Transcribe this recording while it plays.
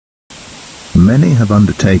Many have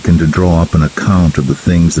undertaken to draw up an account of the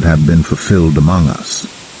things that have been fulfilled among us,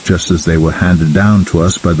 just as they were handed down to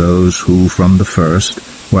us by those who from the first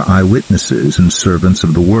were eyewitnesses and servants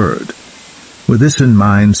of the word. With this in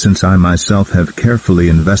mind, since I myself have carefully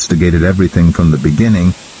investigated everything from the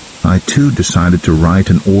beginning, I too decided to write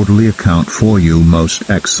an orderly account for you, most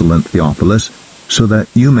excellent Theophilus, so that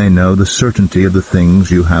you may know the certainty of the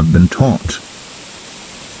things you have been taught.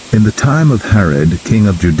 In the time of Herod, king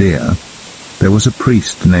of Judea, there was a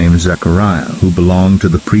priest named Zechariah, who belonged to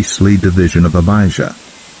the priestly division of Abijah.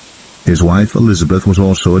 His wife Elizabeth was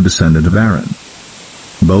also a descendant of Aaron.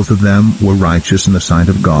 Both of them were righteous in the sight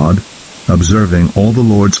of God, observing all the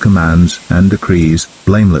Lord's commands and decrees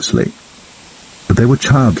blamelessly. But they were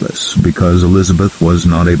childless, because Elizabeth was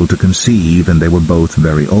not able to conceive, and they were both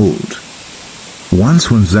very old.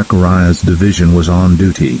 Once when Zechariah's division was on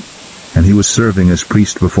duty, and he was serving as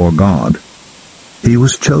priest before God, he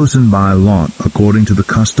was chosen by lot, according to the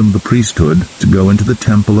custom of the priesthood, to go into the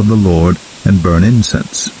temple of the Lord and burn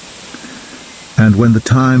incense. And when the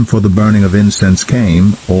time for the burning of incense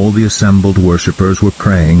came, all the assembled worshippers were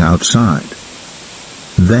praying outside.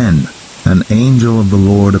 Then an angel of the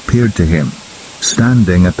Lord appeared to him,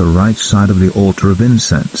 standing at the right side of the altar of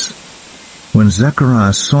incense. When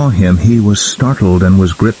Zechariah saw him, he was startled and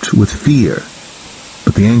was gripped with fear.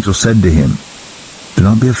 But the angel said to him, "Do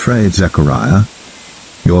not be afraid, Zechariah.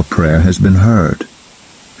 Your prayer has been heard.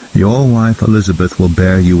 Your wife Elizabeth will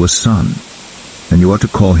bear you a son, and you are to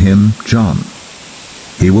call him John.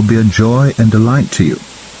 He will be a joy and delight to you,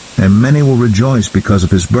 and many will rejoice because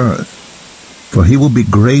of his birth. For he will be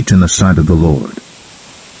great in the sight of the Lord.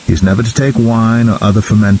 He is never to take wine or other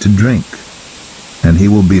fermented drink, and he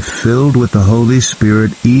will be filled with the Holy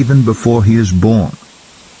Spirit even before he is born.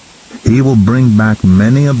 He will bring back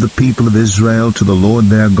many of the people of Israel to the Lord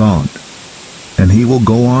their God, and he will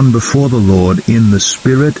go on before the Lord in the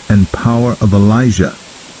spirit and power of Elijah,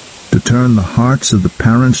 to turn the hearts of the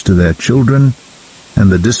parents to their children, and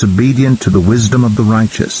the disobedient to the wisdom of the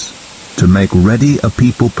righteous, to make ready a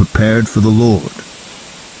people prepared for the Lord."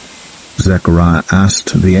 Zechariah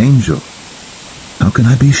asked the angel, "How can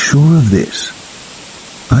I be sure of this?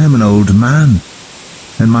 I am an old man,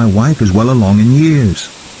 and my wife is well along in years."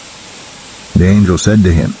 The angel said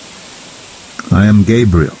to him, "I am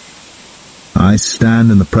Gabriel. I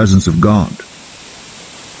stand in the presence of God,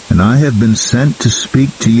 and I have been sent to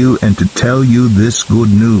speak to you and to tell you this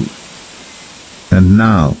good news. And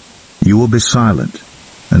now you will be silent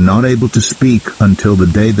and not able to speak until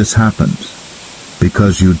the day this happens,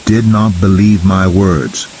 because you did not believe my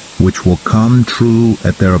words, which will come true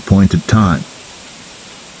at their appointed time."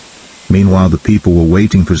 Meanwhile the people were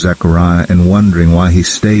waiting for Zechariah and wondering why he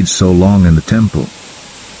stayed so long in the temple.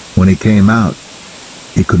 When he came out,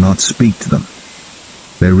 he could not speak to them.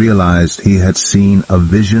 They realized he had seen a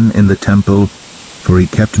vision in the temple, for he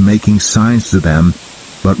kept making signs to them,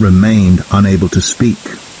 but remained unable to speak.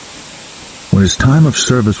 When his time of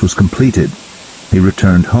service was completed, he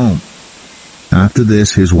returned home. After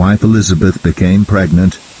this his wife Elizabeth became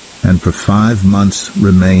pregnant, and for 5 months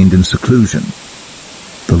remained in seclusion.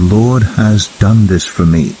 "The Lord has done this for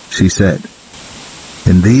me," she said.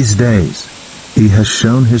 "In these days he has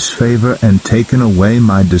shown his favor and taken away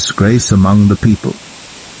my disgrace among the people."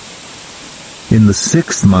 In the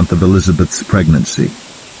 6th month of Elizabeth's pregnancy,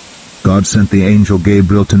 God sent the angel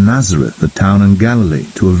Gabriel to Nazareth, a town in Galilee,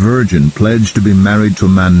 to a virgin pledged to be married to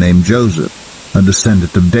a man named Joseph, a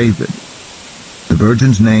descendant of David. The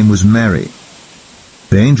virgin's name was Mary.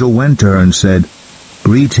 The angel went to her and said,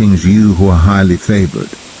 "Greetings, you who are highly favored.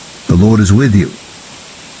 The Lord is with you."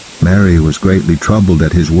 Mary was greatly troubled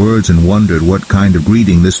at his words and wondered what kind of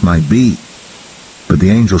greeting this might be. But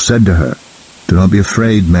the angel said to her, "Do not be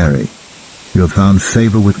afraid, Mary. You have found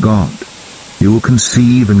favor with God. You will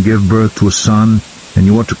conceive and give birth to a son, and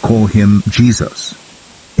you are to call him Jesus.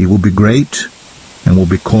 He will be great and will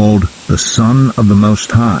be called the Son of the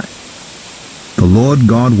Most High. The Lord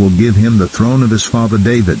God will give him the throne of his father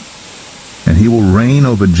David, and he will reign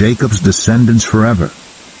over Jacob's descendants forever.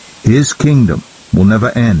 His kingdom will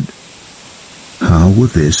never end." "How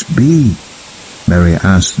will this be?" Mary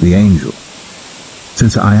asked the angel,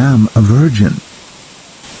 "since I am a virgin?"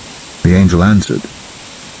 The angel answered,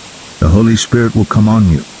 "The Holy Spirit will come on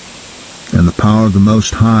you, and the power of the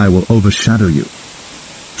Most High will overshadow you.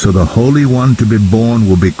 So the Holy One to be born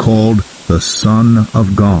will be called the Son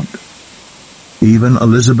of God. Even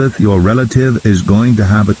Elizabeth, your relative, is going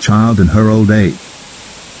to have a child in her old age,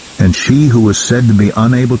 and she who was said to be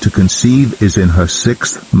unable to conceive is in her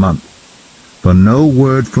 6th month, for no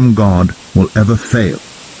word from God will ever fail."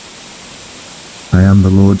 "I am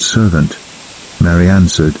the Lord's servant," Mary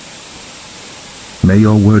answered. May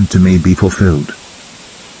your word to me be fulfilled."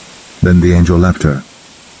 Then the angel left her.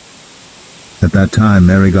 At that time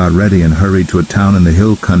Mary got ready and hurried to a town in the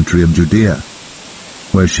hill country of Judea,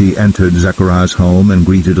 where she entered Zechariah's home and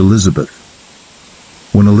greeted Elizabeth.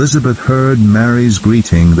 When Elizabeth heard Mary's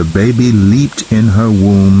greeting, the baby leaped in her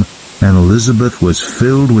womb, and Elizabeth was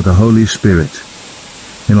filled with the Holy Spirit.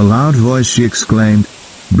 In a loud voice she exclaimed,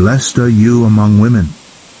 "Blessed are you among women,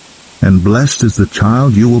 and blessed is the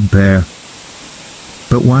child you will bear.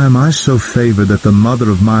 But why am I so favored that the mother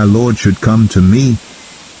of my Lord should come to me?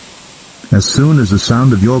 As soon as the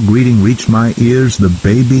sound of your greeting reached my ears, the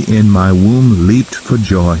baby in my womb leaped for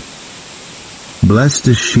joy. Blessed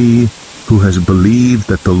is she who has believed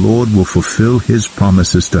that the Lord will fulfill his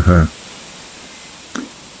promises to her."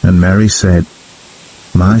 And Mary said,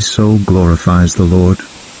 "My soul glorifies the Lord,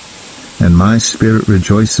 and my spirit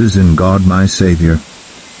rejoices in God my Savior,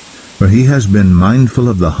 for he has been mindful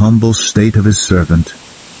of the humble state of his servant.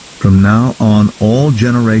 From now on all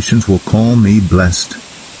generations will call me blessed,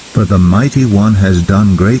 for the Mighty One has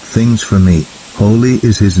done great things for me. Holy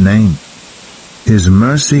is his name. His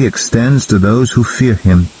mercy extends to those who fear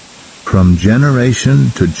him, from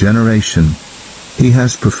generation to generation. He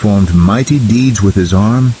has performed mighty deeds with his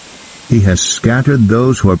arm. He has scattered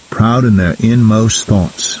those who are proud in their inmost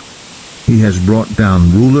thoughts. He has brought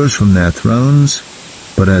down rulers from their thrones,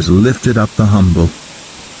 but has lifted up the humble.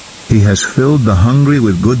 He has filled the hungry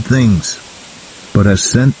with good things, but has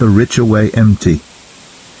sent the rich away empty.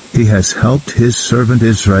 He has helped his servant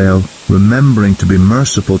Israel, remembering to be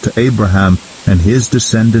merciful to Abraham and his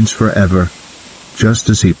descendants forever, just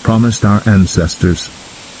as he promised our ancestors."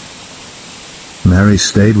 Mary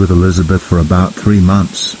stayed with Elizabeth for about 3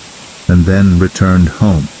 months, and then returned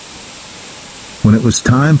home. When it was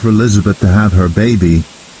time for Elizabeth to have her baby,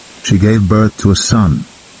 she gave birth to a son.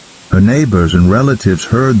 Her neighbors and relatives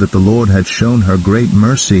heard that the Lord had shown her great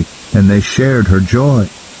mercy, and they shared her joy.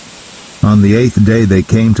 On the 8th day they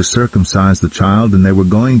came to circumcise the child, and they were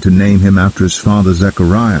going to name him after his father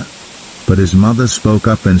Zechariah. But his mother spoke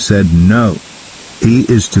up and said, "No, he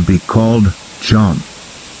is to be called John."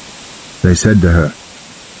 They said to her,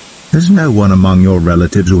 "There's no one among your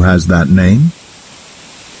relatives who has that name."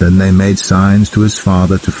 Then they made signs to his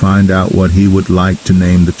father to find out what he would like to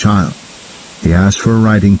name the child. He asked for a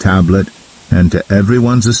writing tablet, and to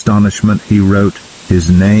everyone's astonishment he wrote, "His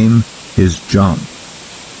name is John."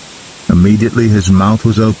 Immediately his mouth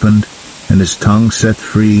was opened, and his tongue set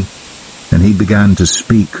free, and he began to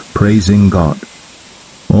speak, praising God.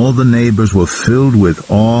 All the neighbors were filled with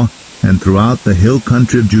awe, and throughout the hill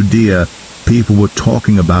country of Judea, people were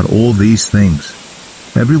talking about all these things.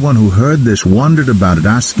 Everyone who heard this wondered about it,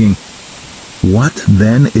 asking, "What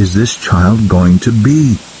then is this child going to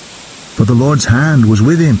be?" For the Lord's hand was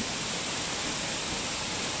with him.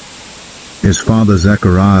 His father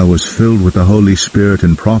Zechariah was filled with the Holy Spirit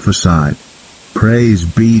and prophesied, "Praise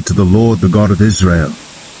be to the Lord, the God of Israel,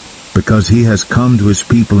 because he has come to his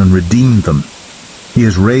people and redeemed them. He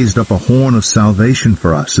has raised up a horn of salvation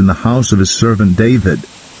for us in the house of his servant David,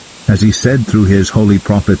 as he said through his holy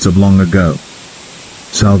prophets of long ago.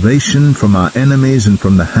 Salvation from our enemies and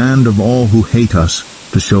from the hand of all who hate us,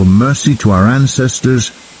 to show mercy to our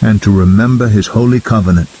ancestors and to remember his holy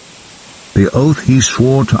covenant, the oath he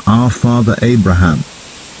swore to our father Abraham,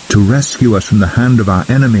 to rescue us from the hand of our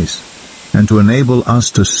enemies, and to enable us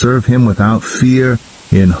to serve him without fear,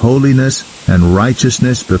 in holiness and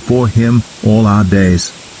righteousness before him all our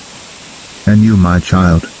days. And you, my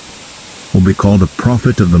child, will be called a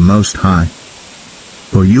prophet of the Most High,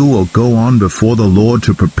 for you will go on before the Lord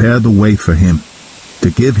to prepare the way for him, to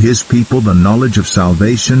give his people the knowledge of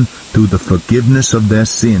salvation through the forgiveness of their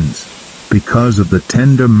sins, because of the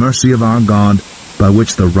tender mercy of our God, by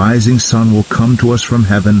which the rising sun will come to us from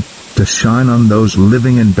heaven, to shine on those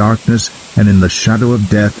living in darkness and in the shadow of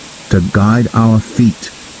death, to guide our feet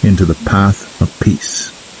into the path of peace."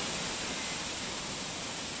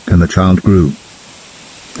 And the child grew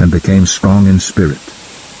and became strong in spirit,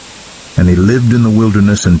 and he lived in the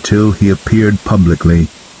wilderness until he appeared publicly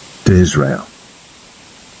to Israel.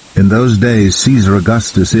 In those days Caesar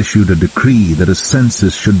Augustus issued a decree that a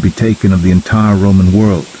census should be taken of the entire Roman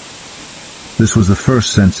world. This was the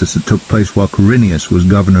first census that took place while Quirinius was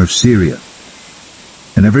governor of Syria,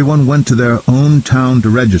 and everyone went to their own town to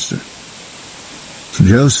register. So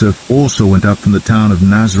Joseph also went up from the town of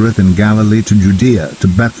Nazareth in Galilee to Judea, to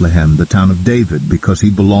Bethlehem, the town of David, because he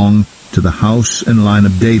belonged to the house and line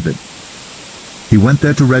of David. He went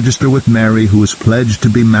there to register with Mary, who was pledged to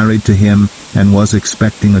be married to him and was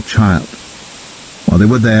expecting a child. While they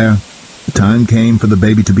were there, the time came for the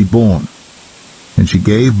baby to be born, and she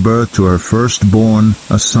gave birth to her firstborn,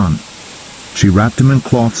 a son. she wrapped him in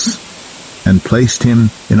cloths and placed him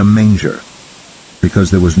in a manger,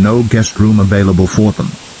 because there was no guest room available for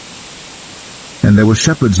them. And there were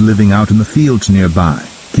shepherds living out in the fields nearby,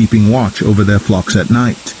 keeping watch over their flocks at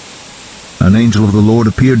night. An angel of the Lord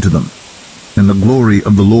appeared to them, and the glory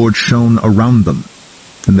of the Lord shone around them,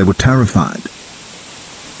 and they were terrified.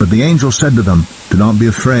 But the angel said to them, "Do not be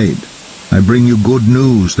afraid. I bring you good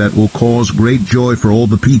news that will cause great joy for all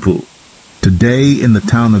the people. Today in the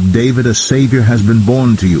town of David a Savior has been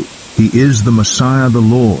born to you. He is the Messiah, the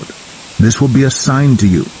Lord. This will be a sign to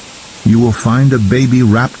you. You will find a baby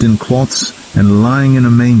wrapped in cloths and lying in a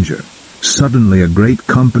manger." Suddenly a great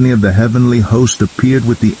company of the heavenly host appeared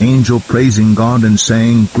with the angel, praising God and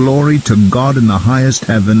saying, "Glory to God in the highest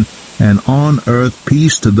heaven, and on earth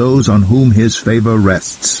peace to those on whom his favor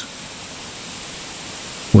rests."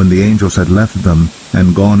 When the angels had left them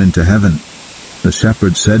and gone into heaven, the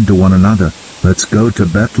shepherds said to one another, "Let's go to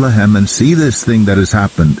Bethlehem and see this thing that has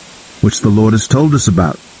happened, which the Lord has told us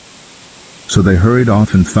about." So they hurried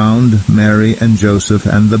off and found Mary and Joseph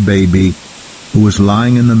and the baby, who was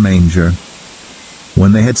lying in the manger.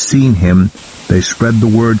 When they had seen him, they spread the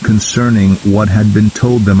word concerning what had been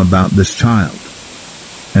told them about this child.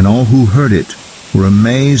 And all who heard it were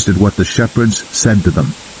amazed at what the shepherds said to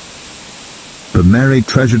them. But Mary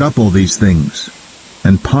treasured up all these things,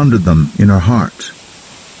 and pondered them in her heart.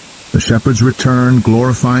 The shepherds returned,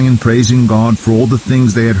 glorifying and praising God for all the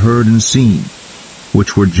things they had heard and seen,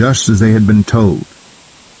 which were just as they had been told.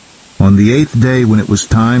 On the 8th day, when it was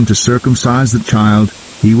time to circumcise the child,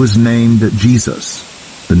 he was named Jesus,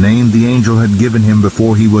 the name the angel had given him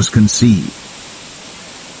before he was conceived.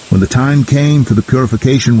 When the time came for the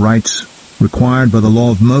purification rites required by the law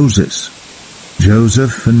of Moses,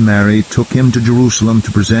 Joseph and Mary took him to Jerusalem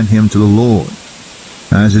to present him to the Lord.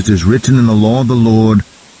 As it is written in the law of the Lord,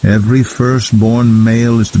 every firstborn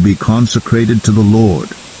male is to be consecrated to the Lord,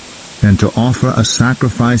 and to offer a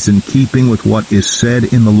sacrifice in keeping with what is said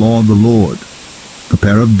in the law of the Lord, a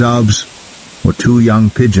pair of doves or 2 young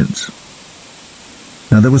pigeons.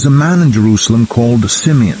 Now there was a man in Jerusalem called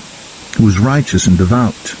Simeon, who was righteous and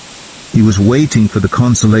devout. He was waiting for the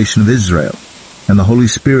consolation of Israel, and the Holy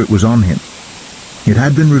Spirit was on him. It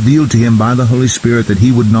had been revealed to him by the Holy Spirit that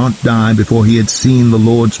he would not die before he had seen the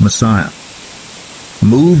Lord's Messiah.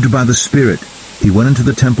 Moved by the Spirit, he went into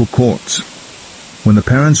the temple courts. When the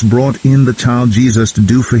parents brought in the child Jesus to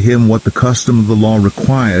do for him what the custom of the law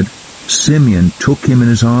required, Simeon took him in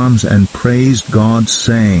his arms and praised God,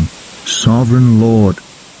 saying, "Sovereign Lord,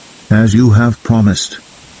 as you have promised,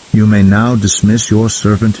 you may now dismiss your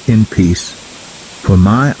servant in peace. For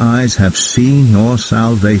my eyes have seen your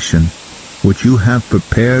salvation, which you have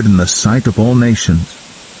prepared in the sight of all nations,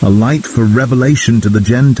 a light for revelation to the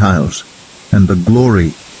Gentiles, and the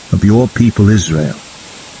glory of your people Israel."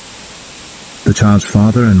 The child's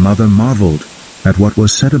father and mother marveled at what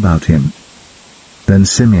was said about him. Then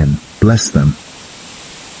Simeon blessed them,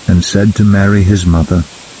 and said to Mary his mother,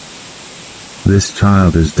 "This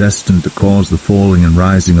child is destined to cause the falling and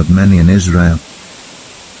rising of many in Israel,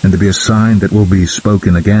 and to be a sign that will be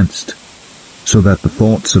spoken against, so that the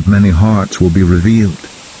thoughts of many hearts will be revealed,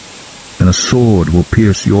 and a sword will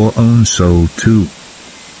pierce your own soul too."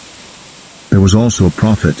 There was also a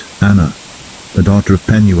prophet, Anna, the daughter of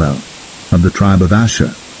Penuel, of the tribe of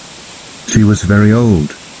Asher. She was very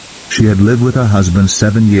old. She had lived with her husband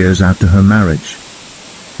 7 years after her marriage,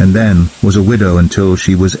 and then was a widow until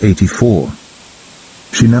she was 84.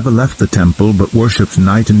 She never left the temple, but worshipped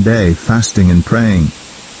night and day, fasting and praying.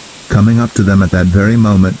 Coming up to them at that very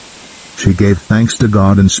moment, she gave thanks to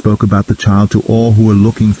God and spoke about the child to all who were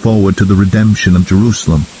looking forward to the redemption of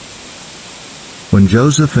Jerusalem. When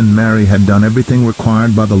Joseph and Mary had done everything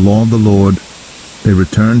required by the law of the Lord, they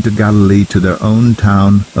returned to Galilee, to their own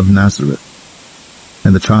town of Nazareth.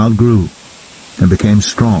 And the child grew and became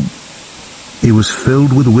strong. He was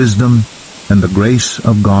filled with wisdom, and the grace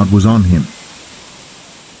of God was on him.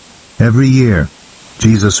 Every year,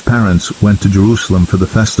 Jesus' parents went to Jerusalem for the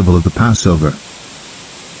festival of the Passover.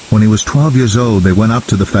 When he was 12 years old, they went up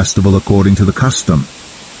to the festival according to the custom.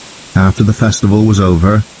 After the festival was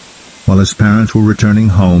over, while his parents were returning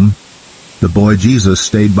home, the boy Jesus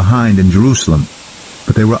stayed behind in Jerusalem,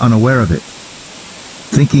 but they were unaware of it.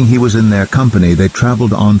 Thinking he was in their company, they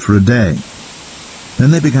traveled on for a day.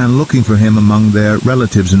 Then they began looking for him among their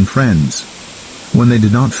relatives and friends. When they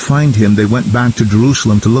did not find him, they went back to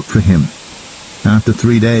Jerusalem to look for him. After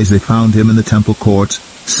 3 days they found him in the temple courts,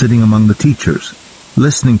 sitting among the teachers,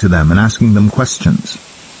 listening to them and asking them questions.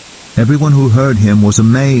 Everyone who heard him was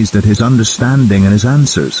amazed at his understanding and his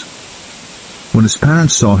answers. When his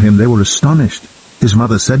parents saw him, they were astonished. His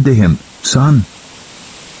mother said to him, "Son,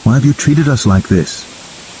 why Why have you treated us like this?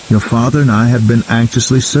 Your father and I have been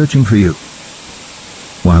anxiously searching for you."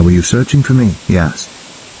 "Why were you searching for me?" he asked.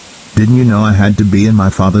 "Didn't you know I had to be in my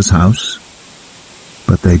father's house?"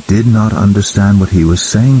 But they did not understand what he was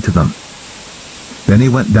saying to them. Then he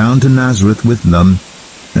went down to Nazareth with them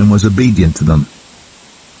and was obedient to them.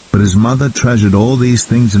 But his mother treasured all these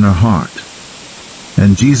things in her heart.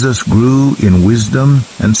 And Jesus grew in wisdom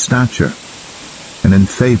and stature, and in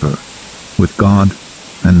favor with God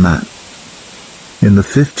and man. In the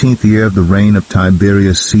 15th year of the reign of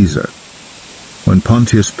Tiberius Caesar, when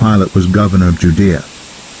Pontius Pilate was governor of Judea,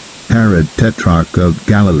 Herod, tetrarch of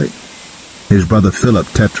Galilee, his brother Philip,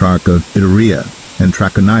 tetrarch of Iturea and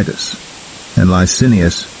Trachonitis, and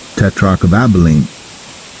Licinius, tetrarch of Abilene,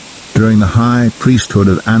 during the high priesthood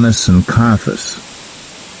of Annas and Caiaphas,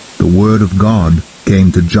 the word of God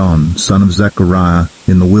came to John, son of Zechariah,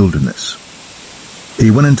 in the wilderness. He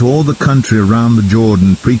went into all the country around the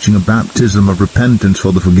Jordan, preaching a baptism of repentance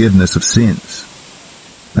for the forgiveness of sins.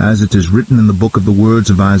 As it is written in the book of the words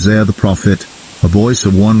of Isaiah the prophet, a voice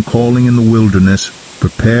of one calling in the wilderness,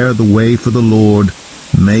 "Prepare the way for the Lord,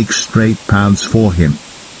 make straight paths for him.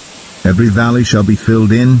 Every valley shall be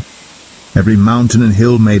filled in, every mountain and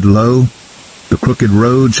hill made low. The crooked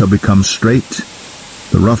road shall become straight,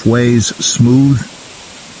 the rough ways smooth,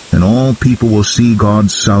 and all people will see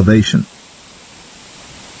God's salvation."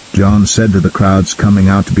 John said to the crowds coming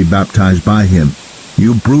out to be baptized by him,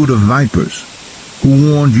 "You brood of vipers,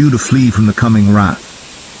 who warned you to flee from the coming wrath?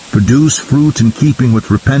 Produce fruit in keeping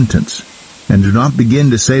with repentance, and do not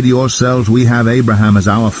begin to say to yourselves, 'We have Abraham as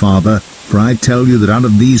our father,' for I tell you that out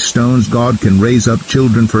of these stones God can raise up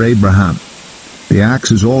children for Abraham. The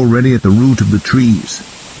axe is already at the root of the trees,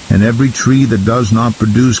 and every tree that does not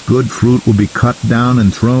produce good fruit will be cut down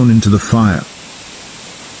and thrown into the fire."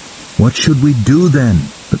 "What should we do then?"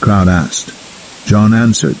 the crowd asked. John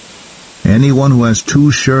answered, "Anyone who has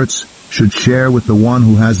 2 shirts should share with the one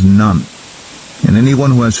who has none, and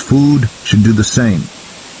anyone who has food should do the same."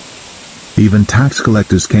 Even tax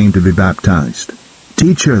collectors came to be baptized.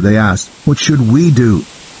 "Teacher," they asked, "what should we do?"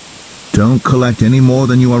 "Don't collect any more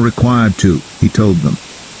than you are required to," he told them.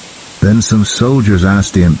 Then some soldiers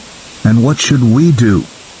asked him, "And what should we do?"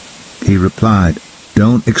 He replied,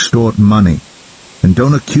 "Don't extort money, and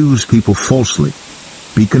don't accuse people falsely.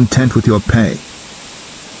 Be content with your pay."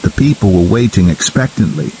 The people were waiting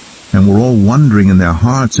expectantly, and were all wondering in their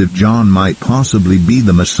hearts if John might possibly be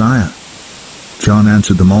the Messiah. John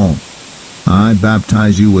answered them all, "I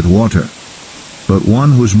baptize you with water, but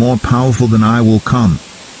one who is more powerful than I will come,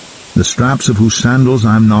 the straps of whose sandals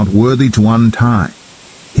I am not worthy to untie.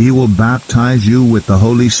 He will baptize you with the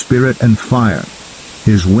Holy Spirit and fire.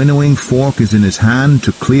 His winnowing fork is in his hand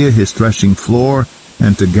to clear his threshing floor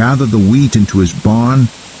and to gather the wheat into his barn,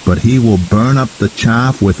 but he will burn up the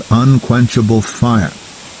chaff with unquenchable fire."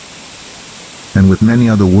 And with many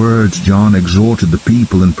other words John exhorted the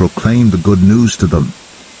people and proclaimed the good news to them.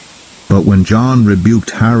 But when John rebuked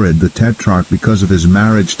Herod the tetrarch because of his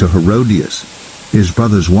marriage to Herodias, his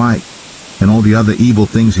brother's wife, and all the other evil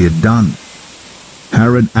things he had done,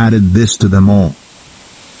 Herod added this to them all: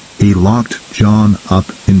 he locked John up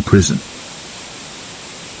in prison.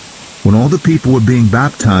 When all the people were being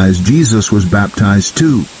baptized, Jesus was baptized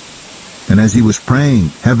too. And as he was praying,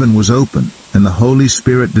 heaven was open, and the Holy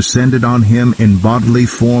Spirit descended on him in bodily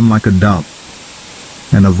form like a dove.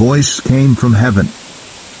 And a voice came from heaven,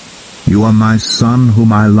 "You are my Son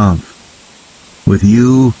whom I love. With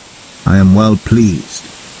you I am well pleased."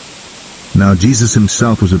 Now Jesus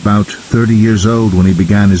himself was about 30 years old when he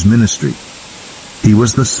began his ministry. He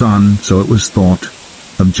was the son, so it was thought,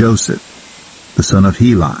 of Joseph, the son of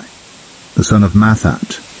Heli, the son of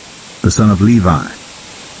Mathat, the son of Levi,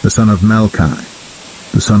 the son of Melchi,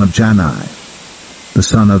 the son of Janai, the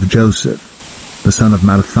son of Joseph, the son of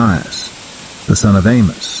Mattathias, the son of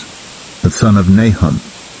Amos, the son of Nahum,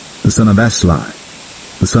 the son of Esli,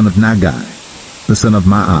 the son of Nagai, the son of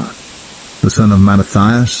Ma'at, the son of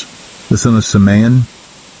Mattathias, the son of Simeon,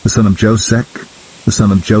 the son of Josek, the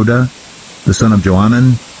son of Joda, the son of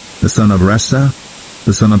Johanan, the son of Resa,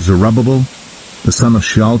 the son of Zerubbabel, the son of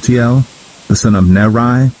Shealtiel, the son of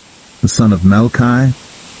Neri, the son of Melchi,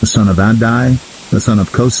 the son of Adai, the son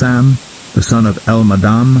of Kosam, the son of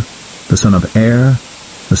Elmadam, the son of Er,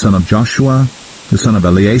 the son of Joshua, the son of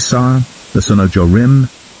Eleazar, the son of Jorim,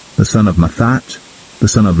 the son of Mathat, the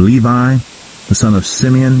son of Levi, the son of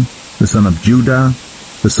Simeon, the son of Judah,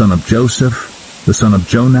 the son of Joseph, the son of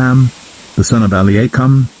Jonam, the son of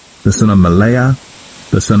Eliakim, the son of Malaiah,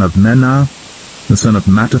 the son of Menah, the son of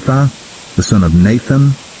Mattatha, the son of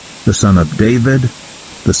Nathan, the son of David,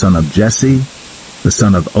 the son of Jesse, the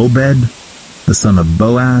son of Obed, the son of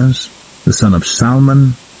Boaz, the son of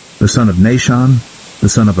Salmon, the son of Nahshon, the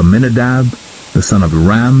son of Amminadab, the son of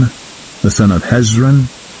Ram, the son of Hezron,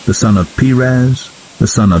 the son of Perez, the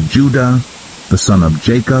son of Judah, the son of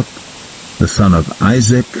Jacob, the son of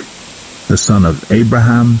Isaac, the son of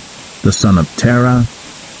Abraham, the son of Terah,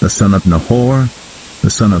 the son of Nahor, the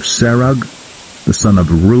son of Serug, the son of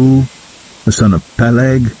Ru, the son of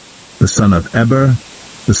Peleg, the son of Eber,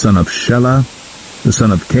 the son of Shelah, the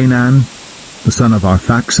son of Canaan, the son of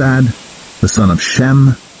Arphaxad, the son of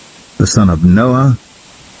Shem, the son of Noah,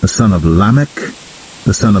 the son of Lamech,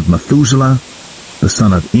 the son of Methuselah, the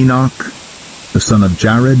son of Enoch, the son of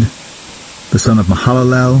Jared, the son of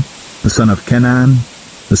Mahalalel, the son of Kenan,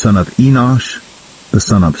 the son of Enosh, the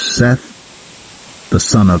son of Seth, the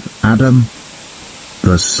son of Adam,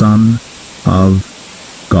 the Son of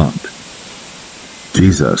God.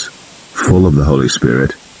 Jesus, full of the Holy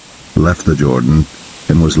Spirit, left the Jordan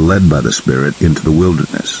and was led by the Spirit into the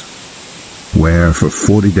wilderness, where for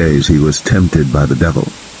 40 days he was tempted by the devil.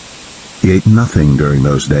 He ate nothing during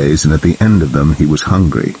those days, and at the end of them he was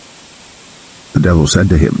hungry. The devil said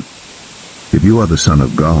to him, "If you are the Son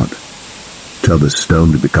of God, tell this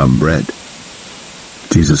stone to become bread."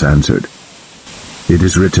 Jesus answered, "It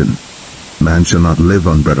is written, man shall not live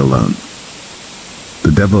on bread alone."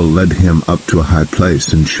 The devil led him up to a high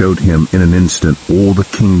place and showed him in an instant all the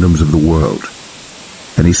kingdoms of the world.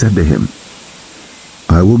 And he said to him,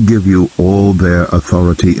 "I will give you all their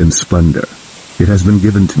authority and splendor. It has been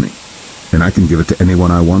given to me, and I can give it to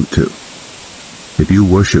anyone I want to. If you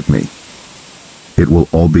worship me, it will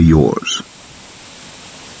all be yours."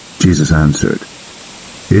 Jesus answered,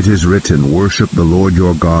 "It is written, worship the Lord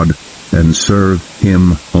your God and serve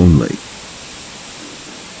him only."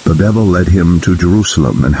 The devil led him to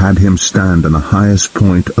Jerusalem and had him stand on the highest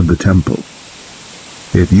point of the temple.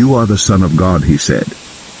 "If you are the Son of God," he said,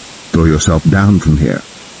 "throw yourself down from here,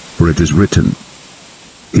 for it is written,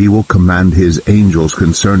 he will command his angels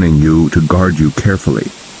concerning you to guard you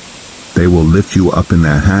carefully. They will lift you up in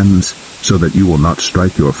their hands so that you will not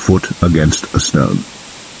strike your foot against a stone."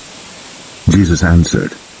 Jesus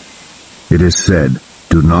answered, "It is said,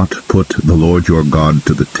 do not put the Lord your God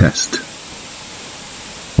to the test."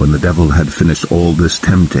 When the devil had finished all this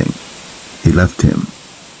tempting, he left him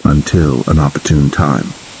until an opportune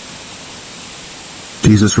time.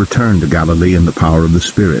 Jesus returned to Galilee in the power of the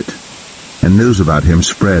Spirit, and news about him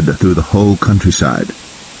spread through the whole countryside.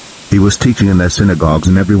 He was teaching in their synagogues,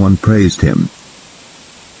 and everyone praised him.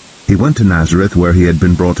 He went to Nazareth, where he had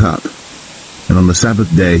been brought up, and on the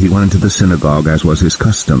Sabbath day he went into the synagogue, as was his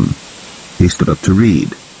custom. He stood up to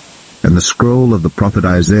read, and the scroll of the prophet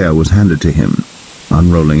Isaiah was handed to him.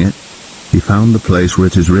 Unrolling it, he found the place where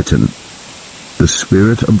it is written, "The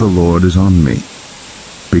Spirit of the Lord is on me,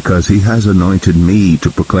 because he has anointed me to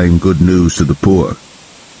proclaim good news to the poor.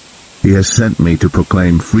 He has sent me to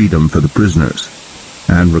proclaim freedom for the prisoners,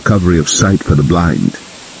 and recovery of sight for the blind,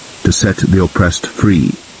 to set the oppressed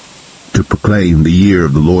free, to proclaim the year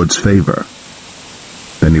of the Lord's favor."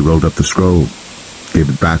 Then he rolled up the scroll, gave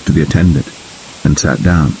it back to the attendant, and sat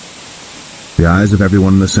down. The eyes of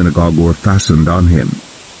everyone in the synagogue were fastened on him.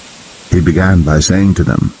 He began by saying to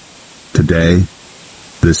them, "Today,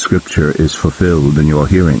 this scripture is fulfilled in your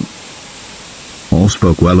hearing." All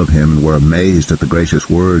spoke well of him and were amazed at the gracious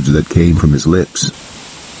words that came from his lips.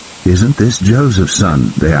 "Isn't this Joseph's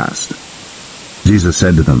son?" they asked. Jesus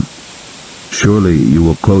said to them, "Surely you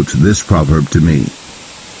will quote this proverb to me,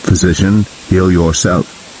 'Physician, heal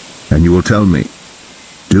yourself,' and you will tell me,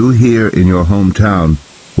 'Do here in your hometown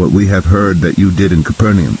what we have heard that you did in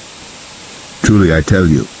Capernaum.' Truly I tell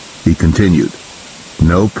you," he continued,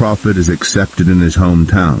 "no prophet is accepted in his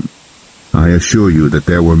hometown. I assure you that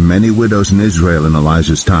there were many widows in Israel in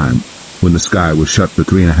Elijah's time, when the sky was shut for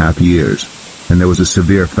 3.5 years, and there was a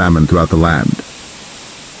severe famine throughout the land.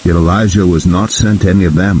 Yet Elijah was not sent to any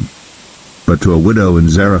of them, but to a widow in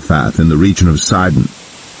Zarephath in the region of Sidon.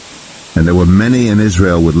 And there were many in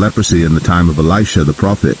Israel with leprosy in the time of Elisha the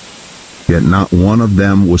prophet, yet not one of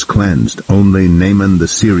them was cleansed, only Naaman the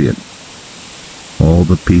Syrian." All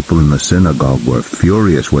the people in the synagogue were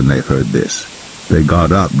furious when they heard this. They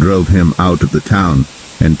got up, drove him out of the town,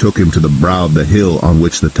 and took him to the brow of the hill on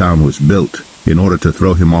which the town was built, in order to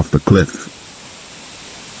throw him off the cliff.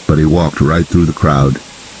 But he walked right through the crowd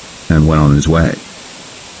and went on his way.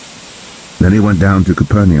 Then he went down to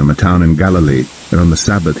Capernaum, a town in Galilee, and on the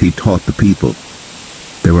Sabbath he taught the people.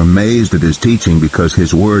 They were amazed at his teaching, because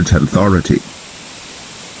his words had authority.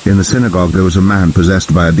 In the synagogue there was a man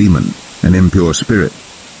possessed by a demon, an impure spirit.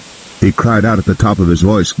 He cried out at the top of his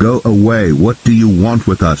voice, "Go away! What do you want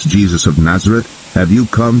with us, Jesus of Nazareth? Have you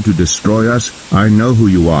come to destroy us? I know who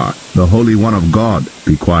you are, the Holy One of God."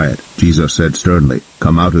 "Be quiet," Jesus said sternly.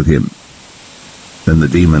 "Come out of him." Then the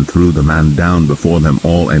demon threw the man down before them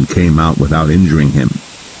all and came out without injuring him.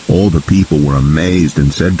 All the people were amazed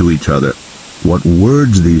and said to each other, "What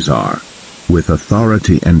words these are! With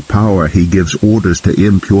authority and power he gives orders to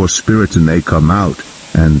impure spirits and they come out."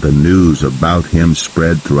 And the news about him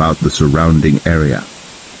spread throughout the surrounding area.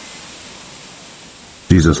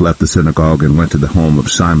 Jesus left the synagogue and went to the home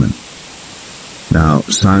of Simon. Now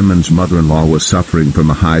Simon's mother-in-law was suffering from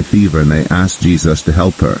a high fever, and they asked Jesus to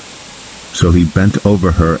help her. So he bent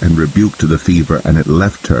over her and rebuked the fever, and it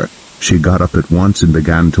left her. She got up at once and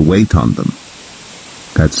began to wait on them.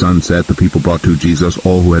 At sunset the people brought to Jesus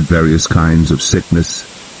all who had various kinds of sickness,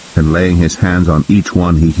 and laying his hands on each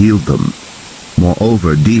one he healed them.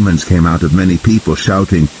 Moreover, demons came out of many people,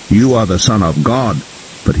 shouting, "You are the Son of God."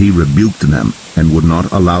 But he rebuked them, and would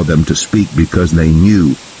not allow them to speak, because they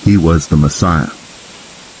knew he was the Messiah.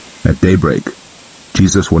 At daybreak,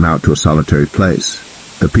 Jesus went out to a solitary place.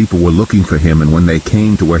 The people were looking for him, and when they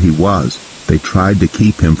came to where he was, they tried to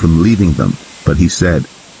keep him from leaving them. But he said,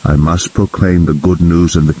 "I must proclaim the good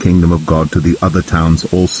news of the kingdom of God to the other towns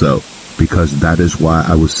also, because that is why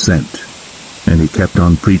I was sent." And he kept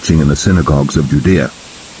on preaching in the synagogues of Judea.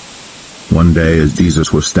 One day, as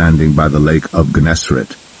Jesus was standing by the lake of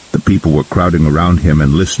Gennesaret, the people were crowding around him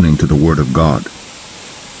and listening to the word of God.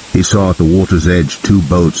 He saw at the water's edge 2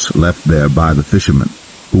 boats left there by the fishermen,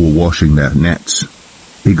 who were washing their nets.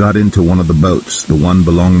 He got into one of the boats, the one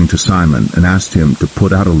belonging to Simon, and asked him to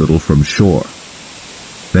put out a little from shore.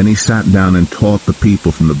 Then he sat down and taught the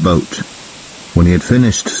people from the boat. When he had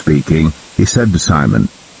finished speaking, he said to Simon,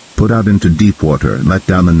 "Put out into deep water and let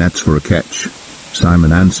down the nets for a catch."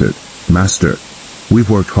 Simon answered, "Master, we've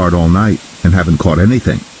worked hard all night and haven't caught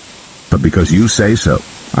anything. But because you say so,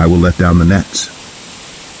 I will let down the nets."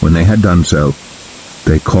 When they had done so,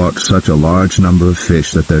 they caught such a large number of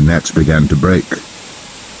fish that their nets began to break.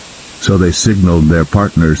 So they signaled their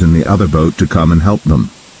partners in the other boat to come and help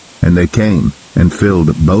them. And they came and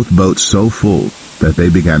filled both boats so full that they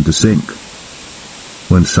began to sink.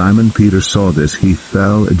 When Simon Peter saw this, he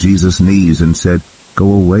fell at Jesus' knees and said,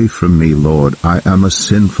 "Go away from me, Lord, I am a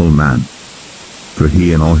sinful man." For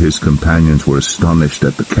he and all his companions were astonished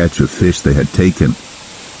at the catch of fish they had taken,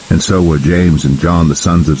 and so were James and John, the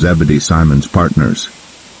sons of Zebedee, Simon's partners.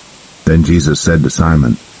 Then Jesus said to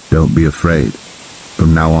Simon, "Don't be afraid.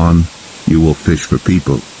 From now on, you will fish for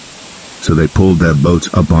people." So they pulled their boats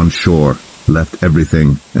up on shore, left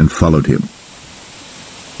everything, and followed him.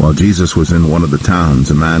 While Jesus was in one of the towns,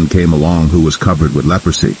 a man came along who was covered with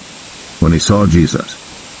leprosy. When he saw Jesus,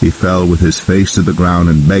 he fell with his face to the ground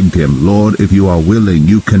and begged him, "Lord, if you are willing,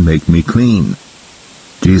 you can make me clean."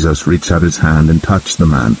 Jesus reached out his hand and touched the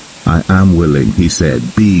man. "I am willing," he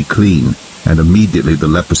said, "be clean." And immediately the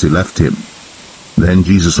leprosy left him. Then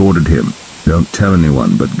Jesus ordered him, "Don't tell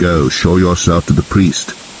anyone, but go, show yourself to the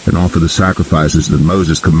priest, and offer the sacrifices that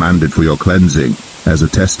Moses commanded for your cleansing, as a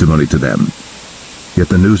testimony to them." Yet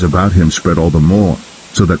the news about him spread all the more,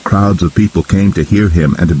 so that crowds of people came to hear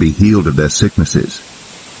him and to be healed of their sicknesses.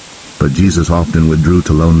 But Jesus often withdrew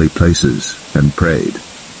to lonely places and prayed.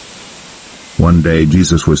 One day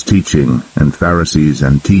Jesus was teaching, and Pharisees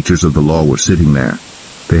and teachers of the law were sitting there.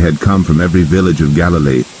 They had come from every village of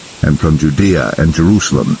Galilee, and from Judea and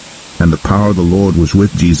Jerusalem, and the power of the Lord was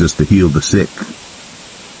with Jesus to heal the sick.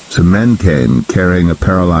 Some men came, carrying a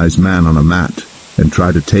paralyzed man on a mat, and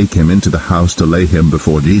tried to take him into the house to lay him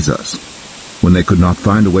before Jesus. When they could not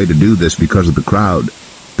find a way to do this because of the crowd,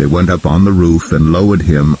 they went up on the roof and lowered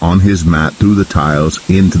him on his mat through the tiles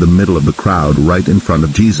into the middle of the crowd right in front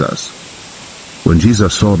of Jesus. When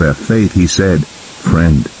Jesus saw their faith, he said,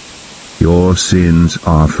 "Friend, your sins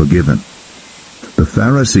are forgiven." The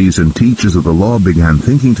Pharisees and teachers of the law began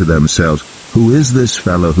thinking to themselves, "Who is this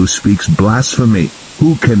fellow who speaks blasphemy?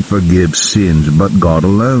 Who can forgive sins but God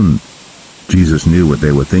alone?" Jesus knew what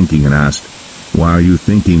they were thinking and asked, "Why are you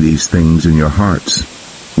thinking these things in your hearts?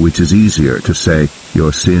 Which is easier, to say,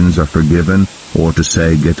 'Your sins are forgiven,' or to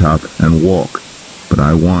say, 'Get up and walk'? But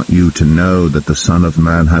I want you to know that the Son of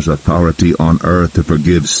Man has authority on earth to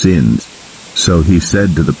forgive sins." So he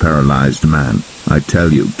said to the paralyzed man, "I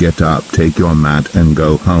tell you, get up, take your mat, and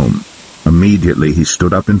go home." Immediately he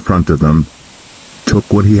stood up in front of them,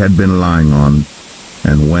 took what he had been lying on,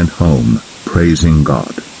 and went home, praising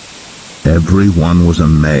God. Everyone was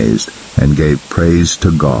amazed and gave praise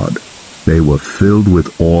to God. They were filled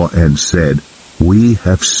with awe and said, "We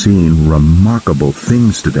have seen remarkable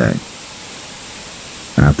things today."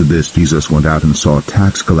 After this Jesus went out and saw a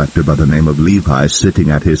tax collector by the name of Levi sitting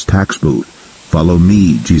at his tax booth. "Follow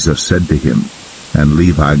me," Jesus said to him. And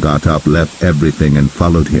Levi got up, left everything, and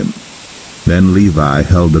followed him. Then Levi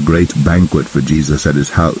held a great banquet for Jesus at his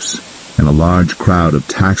house, and a large crowd of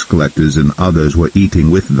tax collectors and others were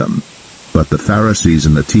eating with them. But the Pharisees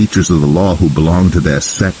and the teachers of the law who belonged to their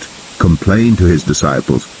sect complained to his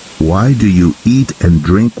disciples, "Why do you eat and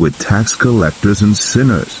drink with tax collectors and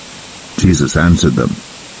sinners?" Jesus answered them,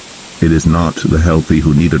 "It is not the healthy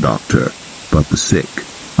who need a doctor, but the sick.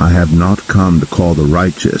 I have not come to call the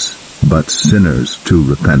righteous, but sinners to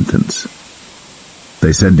repentance."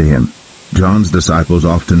 They said to him, "John's disciples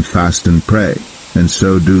often fast and pray, and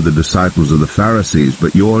so do the disciples of the Pharisees,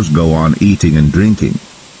 but yours go on eating and drinking."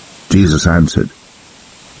 Jesus answered,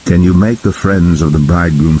 "Can you make the friends of the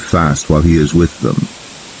bridegroom fast while he is with them?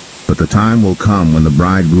 But the time will come when the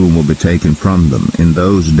bridegroom will be taken from them. In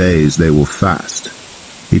those days they will fast."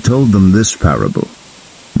 He told them this parable,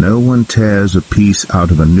 "No one tears a piece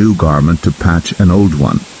out of a new garment to patch an old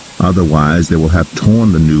one. Otherwise they will have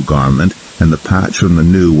torn the new garment, and the patch from the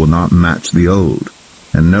new will not match the old.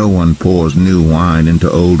 And no one pours new wine into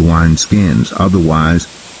old wineskins. Otherwise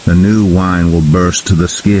the new wine will burst to the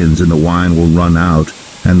skins, and the wine will run out,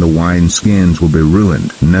 and the wineskins will be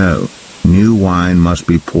ruined. No, new wine must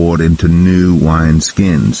be poured into new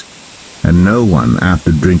wineskins. And no one,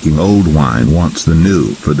 after drinking old wine, wants the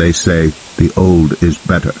new, for they say, the old is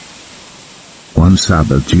better." One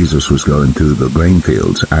Sabbath Jesus was going through the grain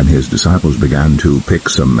fields, and his disciples began to pick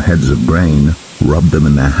some heads of grain, rub them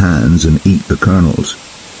in their hands, and eat the kernels.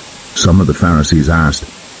 Some of the Pharisees asked,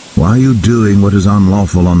 "Why are you doing what is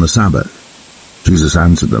unlawful on the Sabbath?" Jesus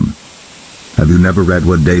answered them, "Have you never read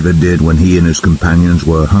what David did when he and his companions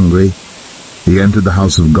were hungry? He entered the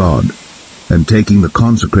house of God, and taking the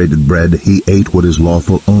consecrated bread, he ate what is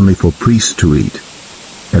lawful only for priests to eat.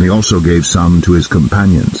 And he also gave some to his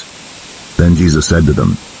companions. Then Jesus said to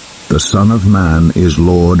them, 'The Son of Man is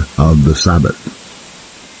Lord of the Sabbath.'"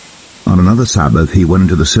 On another Sabbath he went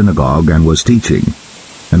into the synagogue and was teaching,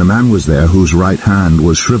 and a man was there whose right hand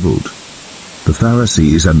was shriveled. The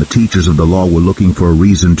Pharisees and the teachers of the law were looking for a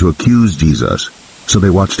reason to accuse Jesus, so they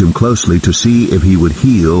watched him closely to see if he would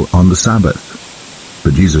heal on the Sabbath.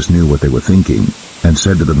 But Jesus knew what they were thinking, and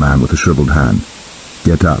said to the man with the shriveled hand,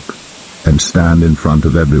 "Get up, and stand in front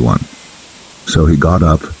of everyone." So he got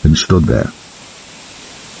up and stood there.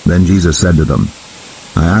 Then Jesus said to them,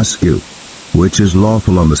 "I ask you, which is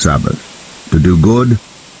lawful on the Sabbath, to do good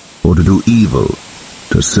or to do evil,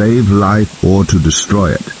 to save life or to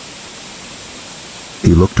destroy it?"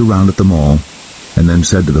 He looked around at them all, and then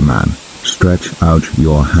said to the man, "Stretch out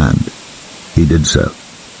your hand." He did so,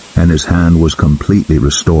 and his hand was completely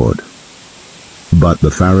restored. But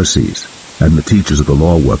the Pharisees and the teachers of the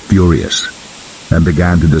law were furious, and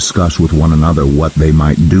began to discuss with one another what they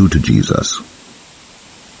might do to Jesus.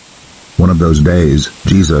 One of those days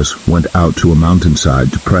Jesus went out to a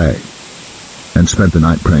mountainside to pray, and spent the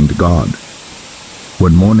night praying to God.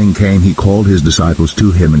 When morning came, he called his disciples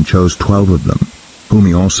to him and chose 12 of them, whom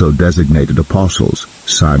he also designated apostles: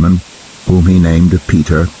 Simon, whom he named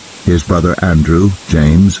Peter, his brother Andrew,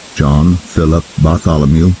 James, John, Philip,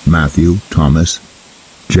 Bartholomew, Matthew, Thomas,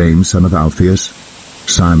 James son of Alphaeus,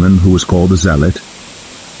 Simon who was called the Zealot,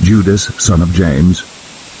 Judas son of James,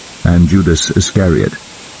 and Judas Iscariot,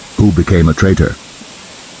 who became a traitor.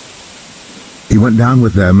 He went down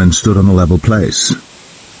with them and stood on a level place.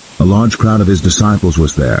 A large crowd of his disciples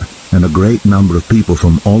was there, and a great number of people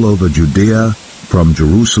from all over Judea, from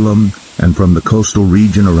Jerusalem, and from the coastal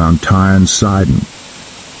region around Tyre and Sidon,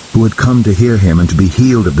 who had come to hear him and to be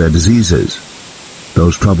healed of their diseases.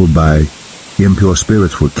 Those troubled by impure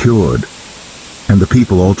spirits were cured, and the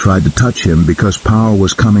people all tried to touch him, because power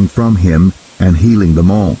was coming from him and healing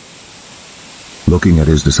them all. Looking at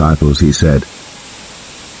his disciples, he said,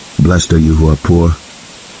 "Blessed are you who are poor,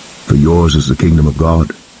 for yours is the kingdom of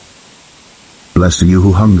God. Blessed are you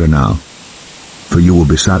who hunger now, for you will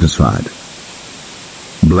be satisfied.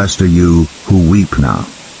 Blessed are you who weep now,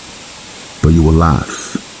 for you will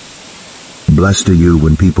laugh. Blessed are you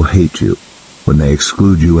when people hate you, when they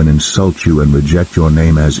exclude you and insult you and reject your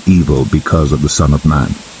name as evil because of the Son of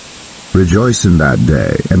Man. Rejoice in that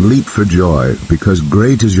day and leap for joy, because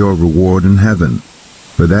great is your reward in heaven,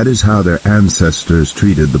 for that is how their ancestors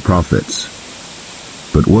treated the prophets.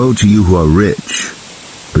 But woe to you who are rich,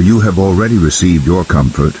 for you have already received your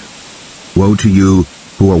comfort. Woe to you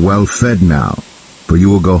who are well fed now, for you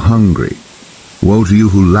will go hungry. Woe to you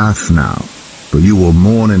who laugh now, for you will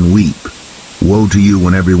mourn and weep. Woe to you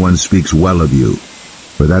when everyone speaks well of you,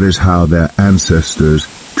 for that is how their ancestors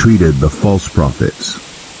treated the false prophets.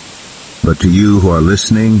 But to you who are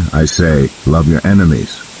listening, I say, love your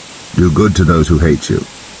enemies. Do good to those who hate you.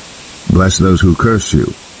 Bless those who curse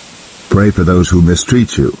you. Pray for those who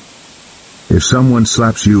mistreat you. If someone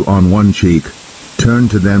slaps you on one cheek, turn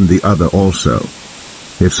to them the other also.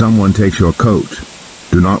 If someone takes your coat,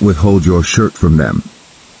 do not withhold your shirt from them.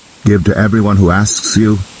 Give to everyone who asks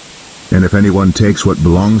you, and if anyone takes what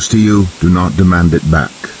belongs to you, do not demand it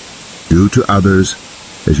back. Do to others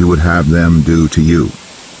as you would have them do to you.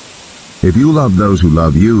 If you love those who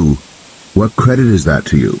love you, what credit is that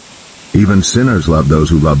to you? Even sinners love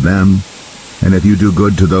those who love them. And if you do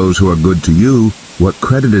good to those who are good to you, what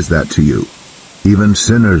credit is that to you? Even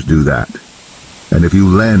sinners do that. And if you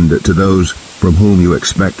lend to those from whom you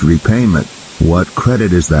expect repayment, what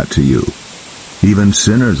credit is that to you? Even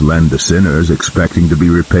sinners lend to sinners, expecting to be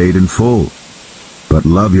repaid in full. But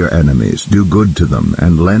love your enemies, do good to them,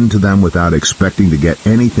 and lend to them without expecting to get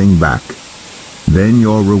anything back. Then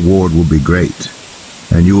your reward will be great,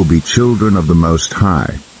 and you will be children of the Most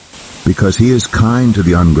High, because He is kind to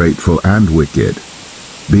the ungrateful and wicked.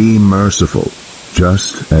 Be merciful,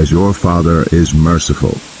 just as your Father is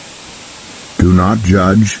merciful. Do not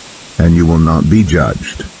judge, and you will not be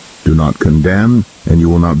judged. Do not condemn, and you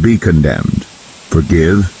will not be condemned.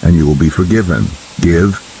 Forgive, and you will be forgiven.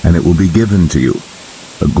 Give, and it will be given to you.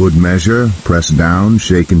 A good measure, pressed down,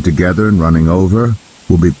 shaken together, and running over,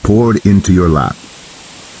 will be poured into your lap.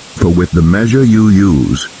 For with the measure you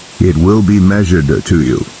use, it will be measured to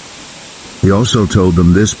you. He also told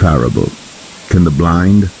them this parable. Can the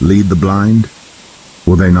blind lead the blind?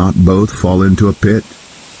 Will they not both fall into a pit?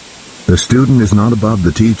 The student is not above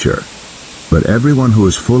the teacher, but everyone who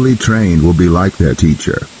is fully trained will be like their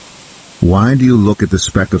teacher. Why do you look at the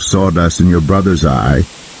speck of sawdust in your brother's eye,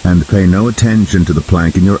 and pay no attention to the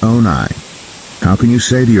plank in your own eye? How can you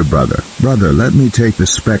say to your brother, Brother, let me take the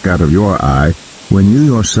speck out of your eye, when you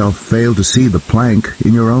yourself fail to see the plank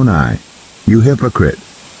in your own eye? You hypocrite!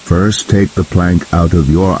 First take the plank out of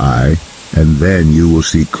your eye, and then you will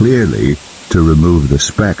see clearly to remove the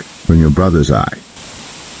speck from your brother's eye.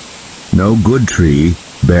 No good tree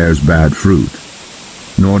bears bad fruit,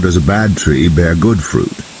 nor does a bad tree bear good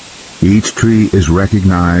fruit. Each tree is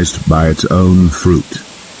recognized by its own fruit.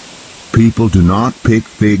 People do not pick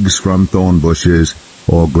figs from thorn bushes,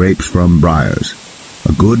 or grapes from briars.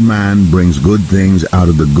 A good man brings good things out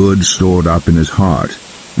of the good stored up in his heart,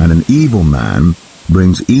 and an evil man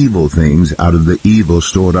brings evil things out of the evil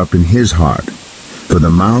stored up in his heart. For the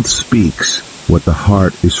mouth speaks what the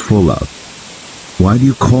heart is full of. Why do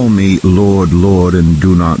you call me Lord, Lord, and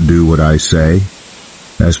do not do what I say?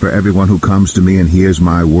 As for everyone who comes to me and hears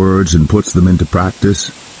my words and puts them into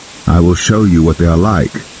practice, I will show you what they are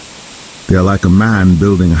like. They are like a man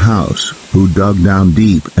building a house, who dug down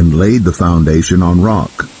deep and laid the foundation on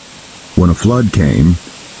rock. When a flood came,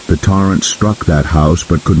 the torrent struck that house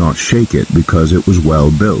but could not shake it because it was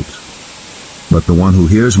well built. But the one who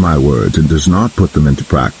hears my words and does not put them into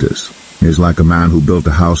practice is like a man who built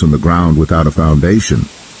a house on the ground without a foundation.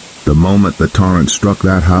 The moment the torrent struck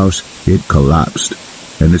that house, it collapsed,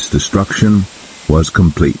 and its destruction was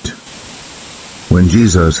complete. When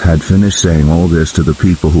Jesus had finished saying all this to the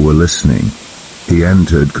people who were listening, he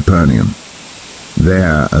entered Capernaum.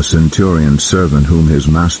 There a centurion's servant whom his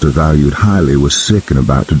master valued highly was sick and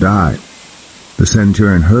about to die. The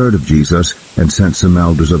centurion heard of Jesus and sent some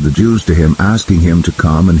elders of the Jews to him, asking him to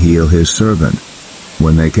come and heal his servant.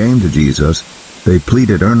 When they came to Jesus, they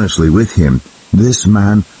pleaded earnestly with him, "This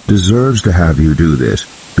man deserves to have you do this,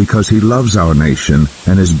 because he loves our nation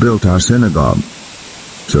and has built our synagogue."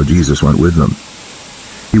 So Jesus went with them.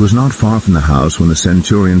 He was not far from the house when the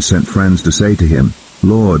centurion sent friends to say to him,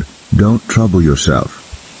 "Lord, don't trouble yourself,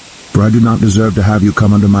 for I do not deserve to have you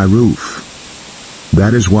come under my roof.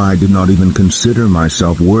 That is why I did not even consider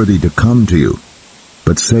myself worthy to come to you.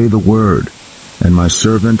 But say the word, and my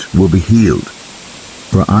servant will be healed.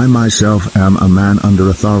 For I myself am a man under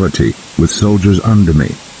authority, with soldiers under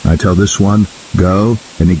me. I tell this one, 'Go,'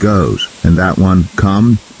 and he goes, and that one,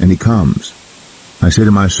 'Come,' and he comes. I say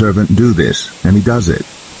to my servant, 'Do this,' and he does it."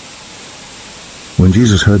 When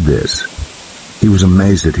Jesus heard this, he was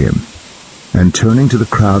amazed at him, and turning to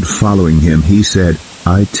the crowd following him, he said,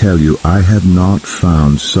 "I tell you, I have not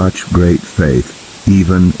found such great faith,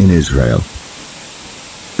 even in Israel."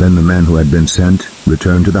 Then the men who had been sent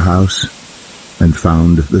returned to the house, and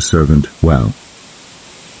found the servant well.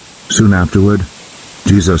 Soon afterward,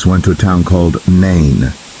 Jesus went to a town called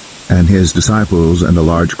Nain, and his disciples and a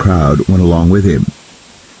large crowd went along with him.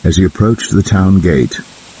 As he approached the town gate,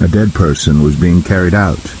 a dead person was being carried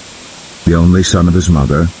out, the only son of his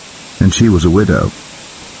mother, and she was a widow,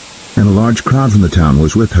 and a large crowd from the town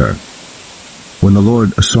was with her. When the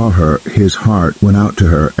Lord saw her, his heart went out to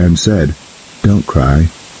her and said, "Don't cry."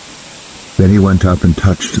 Then he went up and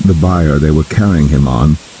touched the bier they were carrying him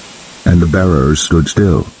on, and the bearers stood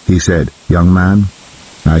still. He said, "Young man,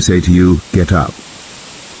 I say to you, get up."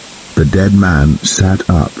 The dead man sat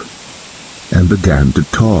up and began to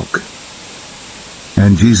talk.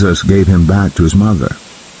 And Jesus gave him back to his mother.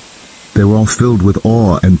 They were all filled with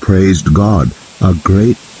awe and praised God. "A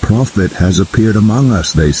great prophet has appeared among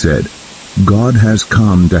us," they said. "God has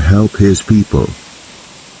come to help his people."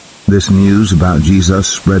 This news about Jesus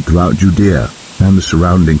spread throughout Judea and the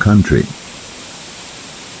surrounding country.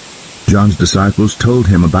 John's disciples told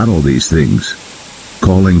him about all these things.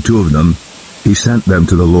 Calling 2 of them, he sent them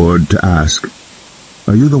to the Lord to ask,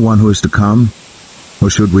 "Are you the one who is to come, or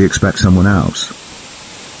should we expect someone else?"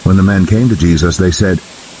 When the men came to Jesus, they said,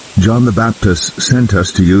 "John the Baptist sent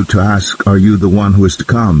us to you to ask, are you the one who is to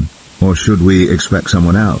come, or should we expect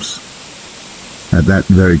someone else?" At that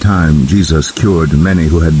very time, Jesus cured many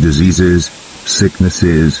who had diseases,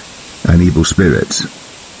 sicknesses, and evil spirits,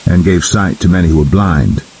 and gave sight to many who were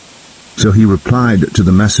blind. So he replied to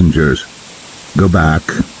the messengers, "Go back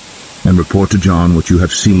and report to John what you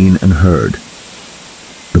have seen and heard.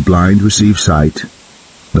 The blind receive sight,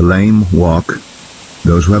 the lame walk,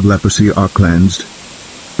 those who have leprosy are cleansed,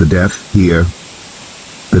 the deaf hear,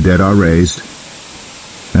 the dead are raised,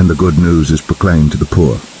 and the good news is proclaimed to the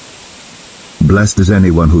poor. Blessed is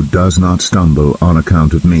anyone who does not stumble on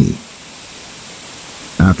account of me."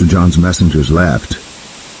 After John's messengers left,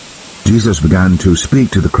 Jesus began to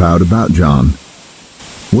speak to the crowd about John.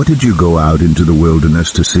 "What did you go out into the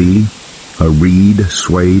wilderness to see? A reed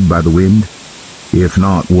swayed by the wind? If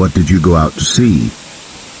not, what did you go out to see?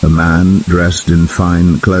 A man dressed in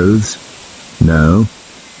fine clothes? No,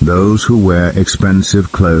 those who wear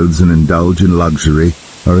expensive clothes and indulge in luxury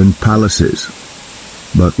are in palaces.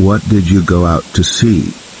 But what did you go out to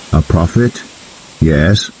see? A prophet?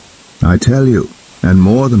 Yes, I tell you, and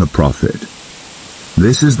more than a prophet.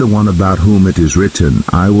 This is the one about whom it is written,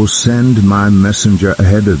 'I will send my messenger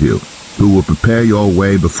ahead of you, who will prepare your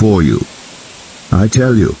way before you.' I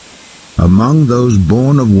tell you, among those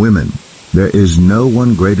born of women, there is no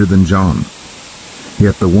one greater than John.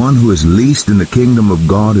 Yet the one who is least in the kingdom of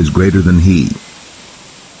God is greater than he."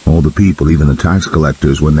 All the people, even the tax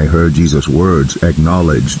collectors, when they heard Jesus' words,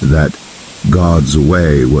 acknowledged that God's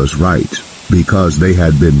way was right, because they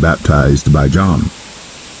had been baptized by John.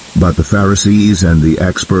 But the Pharisees and the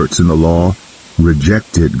experts in the law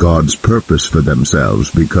rejected God's purpose for themselves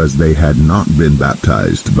because they had not been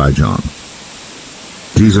baptized by John.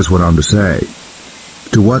 Jesus went on to say,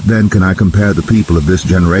 "To what then can I compare the people of this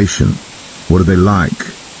generation? What are they like?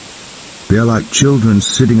 They are like children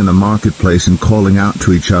sitting in the marketplace and calling out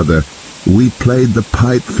to each other, 'We played the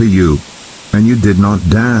pipe for you, and you did not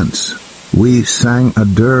dance. We sang a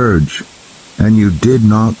dirge, and you did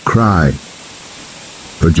not cry.'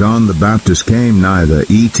 For John the Baptist came neither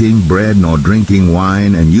eating bread nor drinking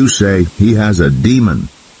wine, and you say, 'He has a demon.'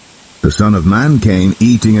 The Son of Man came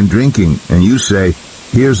eating and drinking, and you say,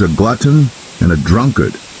 'Here's a glutton and a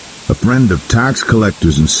drunkard, a friend of tax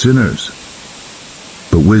collectors and sinners.'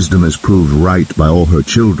 But wisdom is proved right by all her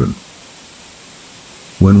children."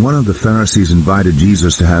 When one of the Pharisees invited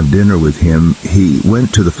Jesus to have dinner with him, he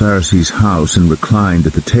went to the Pharisee's house and reclined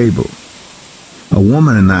at the table. A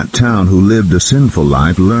woman in that town who lived a sinful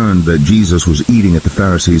life learned that Jesus was eating at the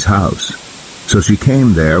Pharisee's house. So she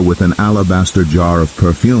came there with an alabaster jar of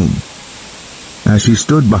perfume. As she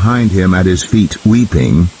stood behind him at his feet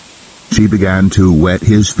weeping, she began to wet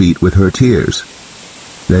his feet with her tears.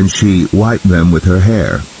 Then she wiped them with her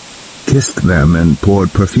hair, kissed them, and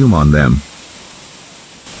poured perfume on them.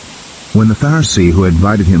 When the Pharisee who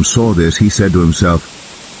invited him saw this, he said to himself,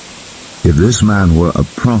 "If this man were a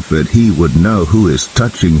prophet, he would know who is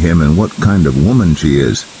touching him and what kind of woman she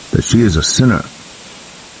is, that she is a sinner."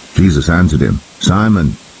 Jesus answered him,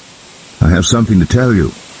 "Simon, I have something to tell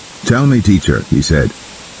you." "Tell me, teacher," he said.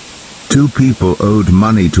 2 people owed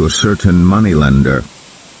money to a certain moneylender.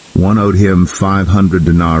 One owed him 500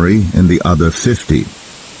 denarii and the other 50.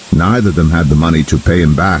 Neither of them had the money to pay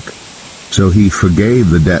him back, so he forgave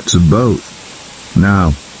the debts of both.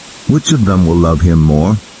 Now, which of them will love him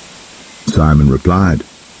more?" Simon replied,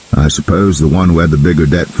 "I suppose the one who had the bigger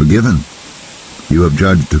debt forgiven." "You have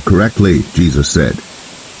judged correctly," Jesus said.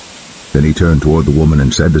 Then he turned toward the woman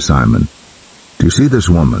and said to Simon, "Do you see this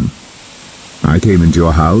woman? I came into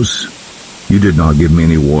your house. You did not give me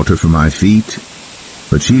any water for my feet,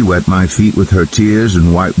 but she wet my feet with her tears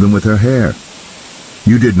and wiped them with her hair.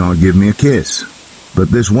 You did not give me a kiss,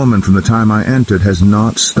 but this woman from the time I entered has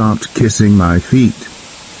not stopped kissing my feet.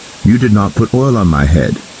 You did not put oil on my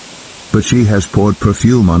head, but she has poured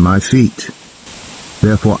perfume on my feet.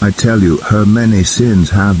 Therefore I tell you, her many sins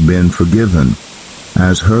have been forgiven,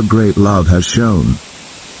 as her great love has shown.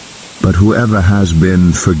 But whoever has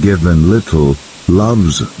been forgiven little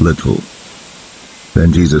loves little."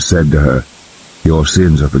 Then Jesus said to her, "Your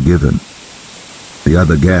sins are forgiven." The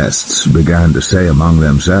other guests began to say among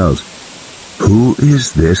themselves, "Who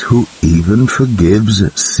is this who even forgives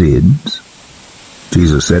sins?"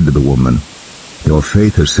 Jesus said to the woman, "Your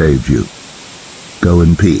faith has saved you. Go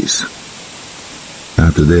in peace."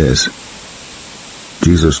 After this,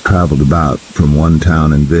 Jesus traveled about from one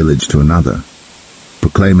town and village to another,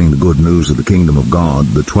 proclaiming the good news of the kingdom of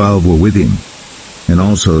God. The 12 were with him, and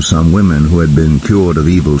also some women who had been cured of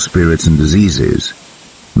evil spirits and diseases: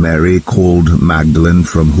 Mary, called Magdalene,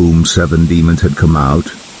 from whom 7 demons had come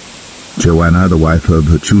out; Joanna, the wife of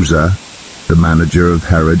Chuza, the manager of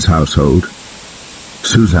Herod's household;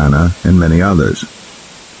 Susanna, and many others.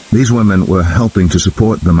 These women were helping to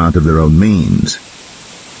support them out of their own means.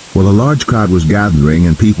 While a large crowd was gathering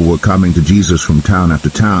and people were coming to Jesus from town after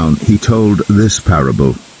town, he told this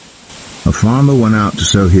parable. A farmer went out to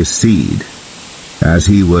sow his seed. As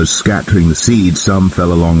he was scattering the seed, some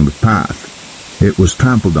fell along the path. It was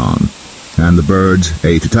trampled on, and the birds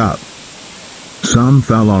ate it up. Some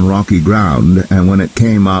fell on rocky ground, and when it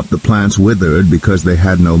came up, the plants withered because they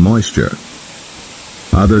had no moisture.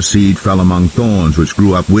 Other seed fell among thorns, which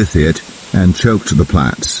grew up with it and choked the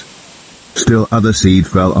plants. Still other seed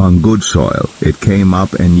fell on good soil. It came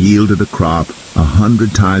up and yielded a crop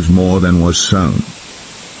 100 times more than was sown.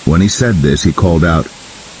 When he said this, he called out,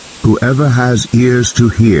 "Whoever has ears to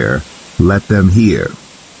hear, let them hear."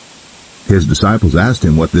 His disciples asked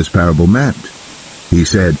him what this parable meant. He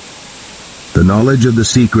said, "The knowledge of the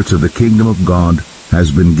secrets of the kingdom of God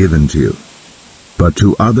has been given to you. But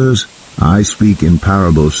to others I speak in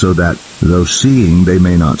parables, so that though seeing they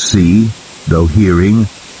may not see, though hearing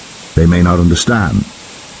they may not understand."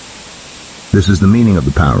 This is the meaning of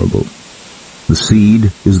the parable. The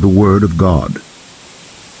seed is the word of God.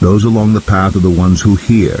 Those along the path are the ones who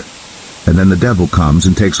hear, and then the devil comes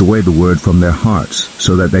and takes away the word from their hearts,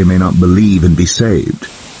 so that they may not believe and be saved.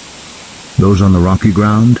 Those on the rocky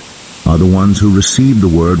ground are the ones who receive the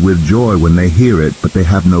word with joy when they hear it, but they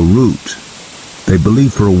have no root. They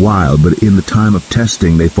believe for a while, but in the time of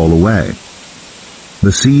testing they fall away.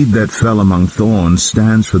 The seed that fell among thorns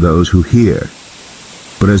stands for those who hear.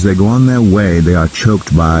 But as they go on their way, they are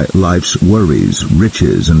choked by life's worries,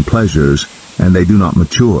 riches, and pleasures, and they do not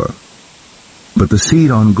mature. But the seed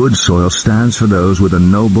on good soil stands for those with a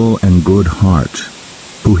noble and good heart,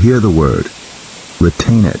 who hear the word,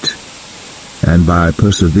 retain it, and by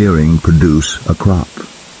persevering produce a crop.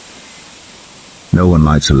 No one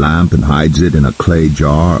lights a lamp and hides it in a clay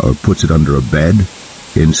jar or puts it under a bed.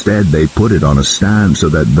 Instead, they put it on a stand so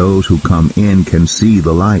that those who come in can see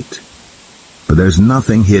the light. For there's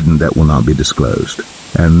nothing hidden that will not be disclosed,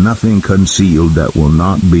 and nothing concealed that will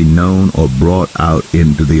not be known or brought out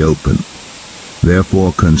into the open.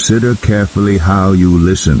 Therefore consider carefully how you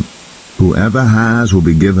listen. Whoever has will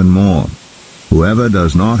be given more. Whoever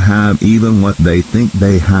does not have even what they think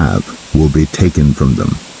they have will be taken from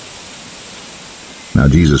them. Now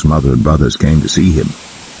Jesus' mother and brothers came to see him.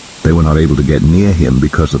 They were not able to get near him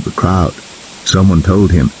because of the crowd. Someone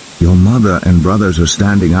told him, "Your mother and brothers are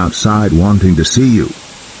standing outside wanting to see you."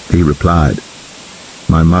 He replied,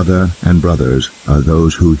 "My mother and brothers are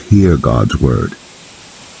those who hear God's word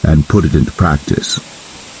and put it into practice."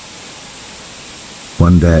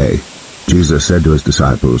 One day, Jesus said to his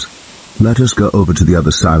disciples, "Let us go over to the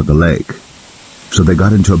other side of the lake." So they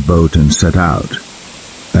got into a boat and set out.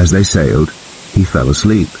 As they sailed, he fell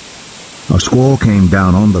asleep. A squall came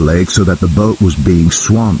down on the lake so that the boat was being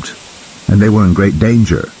swamped, and they were in great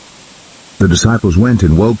danger. The disciples went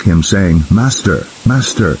and woke him, saying, "Master,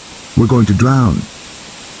 Master, we're going to drown."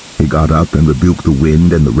 He got up and rebuked the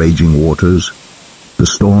wind and the raging waters. The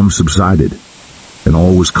storm subsided, and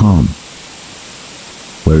all was calm.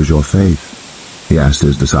 "Where is your faith?" he asked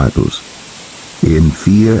his disciples. In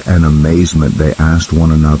fear and amazement they asked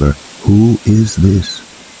one another, "Who is this?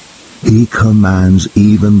 He commands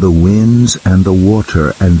even the winds and the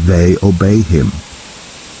water, and they obey him."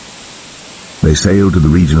 They sailed to the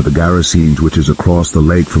region of the Gerasenes, which is across the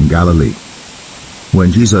lake from Galilee.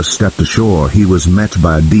 When Jesus stepped ashore, he was met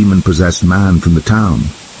by a demon-possessed man from the town.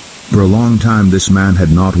 For a long time this man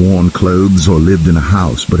had not worn clothes or lived in a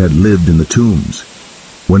house, but had lived in the tombs.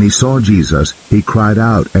 When he saw Jesus, he cried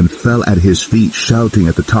out and fell at his feet, shouting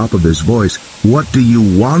at the top of his voice, "What do you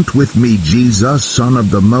want with me, Jesus, Son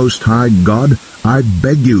of the Most High God? I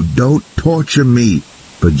beg you, don't torture me."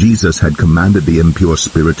 For Jesus had commanded the impure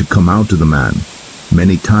spirit to come out of the man.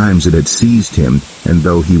 Many times it had seized him, and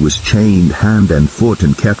though he was chained hand and foot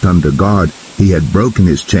and kept under guard, he had broken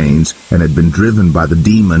his chains and had been driven by the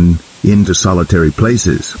demon into solitary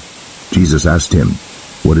places. Jesus asked him,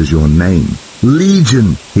 "What is your name?"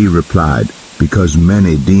 "Legion," he replied, because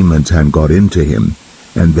many demons had got into him,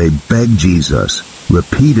 and they begged Jesus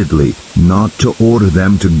repeatedly not to order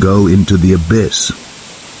them to go into the abyss.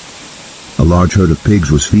 A large herd of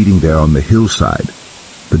pigs was feeding there on the hillside.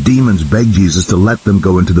 The demons begged Jesus to let them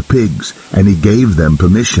go into the pigs, and he gave them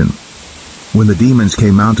permission. When the demons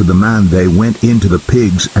came out of the man, they went into the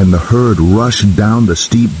pigs, and the herd rushed down the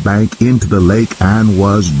steep bank into the lake and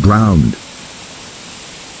was drowned.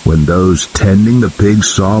 When those tending the pigs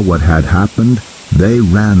saw what had happened, they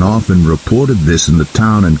ran off and reported this in the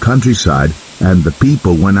town and countryside, and the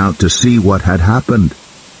people went out to see what had happened.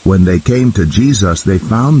 When they came to Jesus, they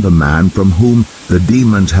found the man from whom the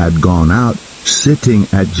demons had gone out, sitting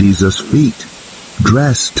at Jesus' feet,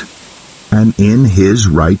 dressed, and in his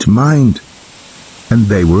right mind. And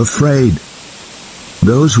they were afraid.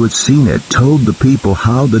 Those who had seen it told the people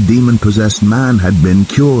how the demon-possessed man had been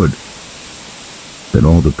cured. Then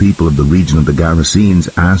all the people of the region of the Gerasenes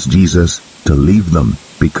asked Jesus to leave them,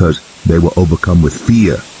 because they were overcome with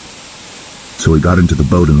fear. So he got into the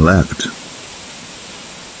boat and left.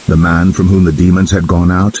 The man from whom the demons had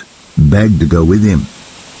gone out begged to go with him.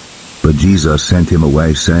 But Jesus sent him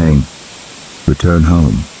away, saying, "Return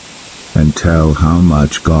home, and tell how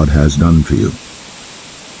much God has done for you."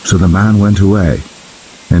 So the man went away,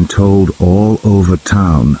 and told all over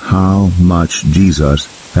town how much Jesus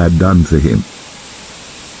had done for him.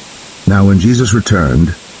 Now when Jesus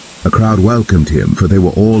returned, a crowd welcomed him, for they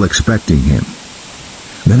were all expecting him.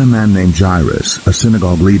 Then a man named Jairus, a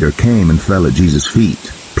synagogue leader, came and fell at Jesus'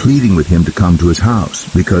 feet, pleading with him to come to his house,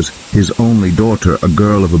 because his only daughter, a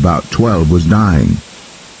girl of about 12, was dying.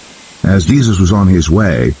 As Jesus was on his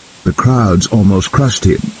way, the crowds almost crushed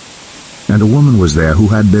him. And a woman was there who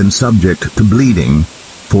had been subject to bleeding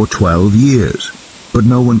for 12 years, but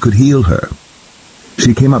no one could heal her.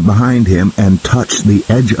 She came up behind him and touched the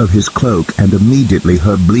edge of his cloak, and immediately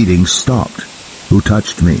her bleeding stopped. "Who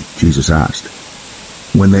touched me?" Jesus asked.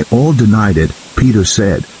 When they all denied it, Peter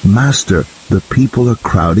said, "Master, the people are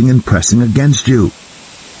crowding and pressing against you."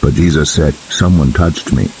 But Jesus said, "Someone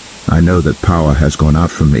touched me. I know that power has gone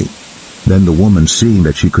out from me." Then the woman, seeing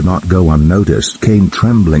that she could not go unnoticed, came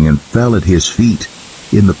trembling and fell at his feet.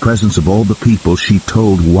 In the presence of all the people, she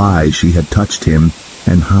told why she had touched him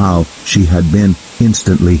and how she had been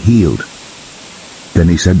instantly healed. Then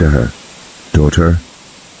he said to her, "Daughter,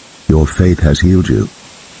 your faith has healed you.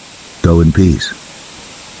 Go in peace."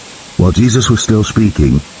 While Jesus was still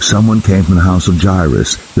speaking, someone came from the house of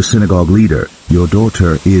Jairus, the synagogue leader. "Your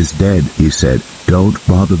daughter is dead," he said. "Don't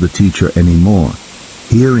bother the teacher anymore."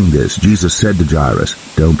 Hearing this, Jesus said to Jairus,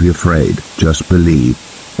 "Don't be afraid, just believe,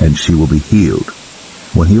 and she will be healed."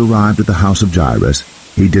 When he arrived at the house of Jairus,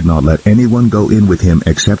 he did not let anyone go in with him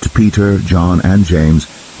except Peter, John, and James,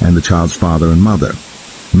 and the child's father and mother.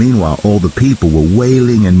 Meanwhile, all the people were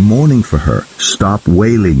wailing and mourning for her. "Stop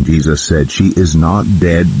wailing," Jesus said. "She is not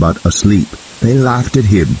dead, but asleep." They laughed at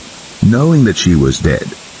him, knowing that she was dead.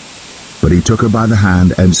 But he took her by the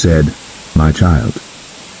hand and said, "My child,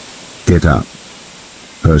 get up."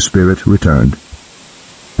 Her spirit returned,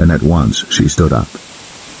 and at once she stood up.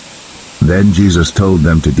 Then Jesus told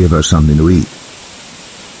them to give her something to eat.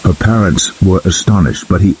 Her parents were astonished,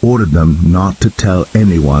 but he ordered them not to tell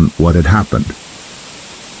anyone what had happened.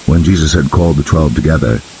 When Jesus had called the 12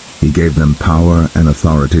 together, he gave them power and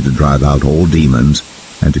authority to drive out all demons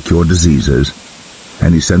and to cure diseases,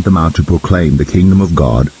 and he sent them out to proclaim the kingdom of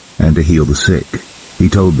God and to heal the sick. He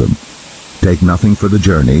told them, "Take nothing for the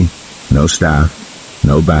journey, no staff,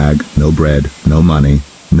 no bag, no bread, no money,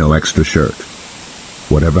 no extra shirt.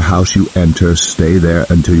 Whatever house you enter, stay there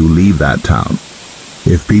until you leave that town.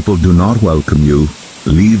 If people do not welcome you,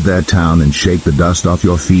 leave their town and shake the dust off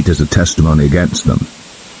your feet as a testimony against them."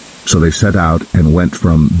 So they set out and went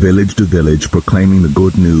from village to village, proclaiming the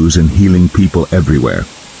good news and healing people everywhere.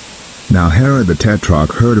 Now Herod the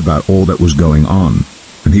Tetrarch heard about all that was going on,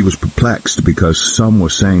 and he was perplexed, because some were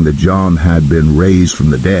saying that John had been raised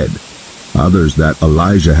from the dead, others that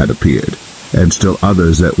Elijah had appeared, and still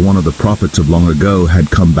others that one of the prophets of long ago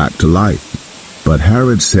had come back to life. But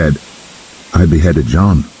Herod said, "I beheaded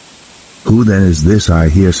John. Who then is this I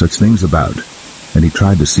hear such things about?" And he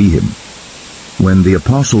tried to see him. When the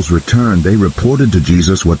apostles returned, they reported to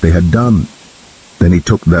Jesus what they had done. Then he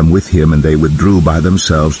took them with him, and they withdrew by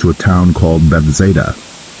themselves to a town called Bethsaida.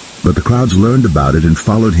 But the crowds learned about it and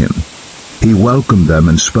followed him. He welcomed them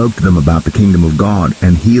and spoke to them about the kingdom of God,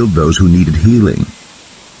 and healed those who needed healing.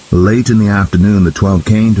 Late in the afternoon the 12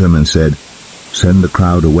 came to him and said, "Send the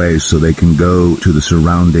crowd away so they can go to the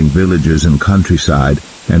surrounding villages and countryside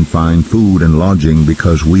and find food and lodging,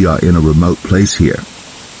 because we are in a remote place here."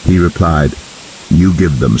 He replied, "You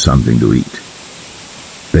give them something to eat."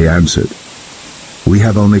 They answered, "We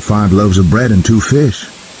have only 5 loaves of bread and 2 fish,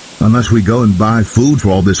 unless we go and buy food for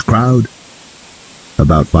all this crowd."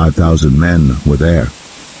 About 5,000 men were there.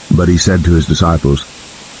 But he said to his disciples,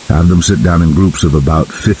 "Have them sit down in groups of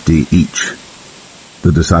about 50 each."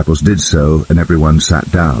 The disciples did so, and everyone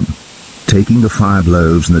sat down. Taking the 5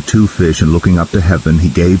 loaves and the 2 fish and looking up to heaven, he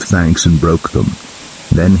gave thanks and broke them.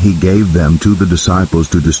 Then he gave them to the disciples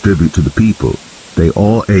to distribute to the people. They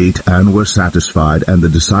all ate and were satisfied, and the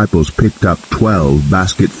disciples picked up 12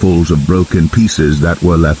 basketfuls of broken pieces that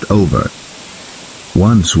were left over.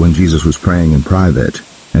 Once, when Jesus was praying in private,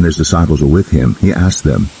 and his disciples were with him, he asked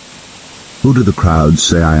them, "Who do the crowds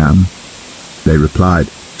say I am?" They replied,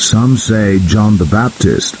 "Some say John the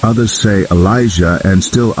Baptist, others say Elijah, and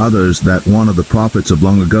still others that one of the prophets of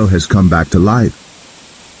long ago has come back to life."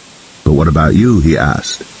 "But what about you?" he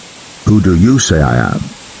asked. "Who do you say I am?"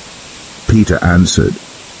 Peter answered,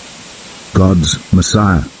 "God's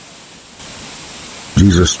Messiah."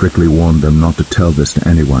 Jesus strictly warned them not to tell this to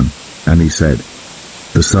anyone, and he said,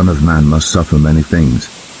 "The Son of Man must suffer many things,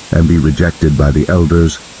 and be rejected by the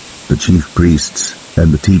elders, the chief priests,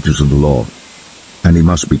 and the teachers of the law, and he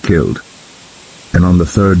must be killed, and on the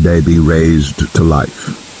 3rd day be raised to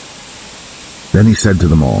life." Then he said to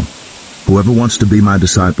them all, "Whoever wants to be my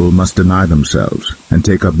disciple must deny themselves, and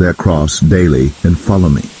take up their cross daily and follow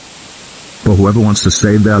me. For whoever wants to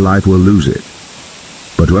save their life will lose it,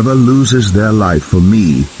 but whoever loses their life for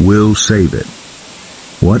me will save it.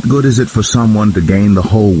 What good is it for someone to gain the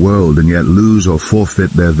whole world and yet lose or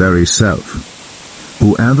forfeit their very self?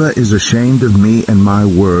 Whoever is ashamed of me and my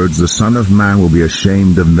words, the Son of Man will be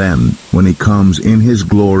ashamed of them when he comes in his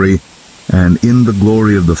glory and in the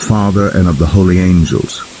glory of the Father and of the holy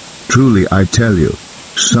angels. Truly, I tell you,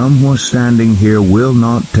 some who are standing here will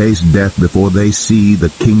not taste death before they see the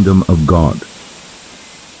kingdom of God."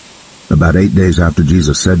 About 8 days after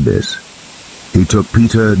Jesus said this, he took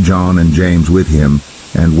Peter, John, and James with him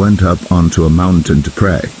and went up onto a mountain to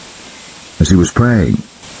pray. As he was praying,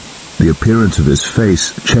 the appearance of his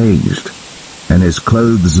face changed, and his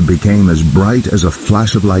clothes became as bright as a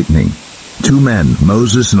flash of lightning. 2 men,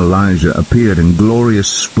 Moses and Elijah, appeared in glorious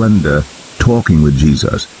splendor, talking with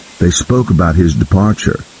Jesus. They spoke about his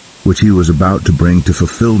departure, which he was about to bring to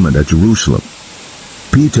fulfillment at Jerusalem.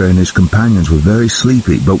 Peter and his companions were very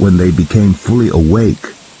sleepy, but when they became fully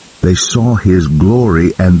awake, they saw his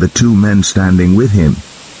glory and the 2 men standing with him.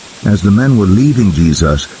 As the men were leaving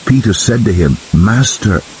Jesus, Peter said to him,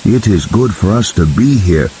 "Master, it is good for us to be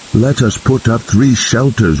here. Let us put up 3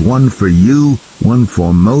 shelters, one for you, one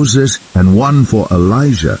for Moses, and one for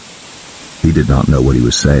Elijah." He did not know what he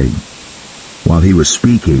was saying. While he was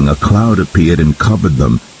speaking, a cloud appeared and covered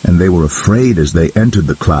them, and they were afraid as they entered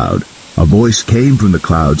the cloud. A voice came from the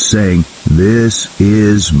cloud saying, "This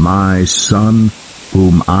is my Son,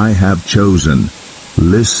 whom I have chosen.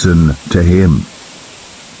 Listen to him."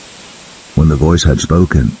 When the voice had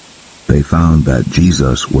spoken, they found that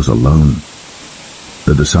Jesus was alone.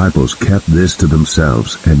 The disciples kept this to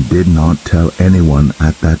themselves and did not tell anyone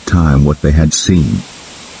at that time what they had seen.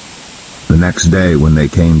 The next day, when they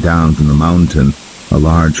came down from the mountain, a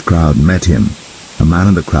large crowd met him. A man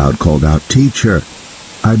in the crowd called out, "Teacher,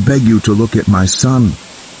 I beg you to look at my son,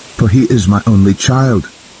 for he is my only child.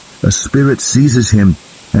 A spirit seizes him,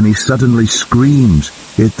 and he suddenly screams.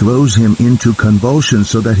 It throws him into convulsions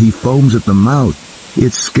so that he foams at the mouth.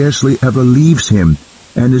 It scarcely ever leaves him,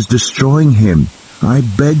 and is destroying him. I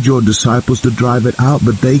begged your disciples to drive it out,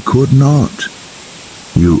 but they could not."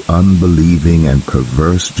 "You unbelieving and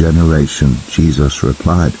perverse generation," Jesus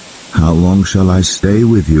replied, "how long shall I stay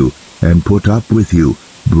with you and put up with you?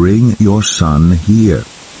 Bring your son here."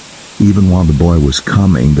 Even while the boy was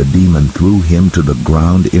coming, the demon threw him to the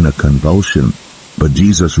ground in a convulsion. But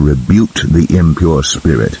Jesus rebuked the impure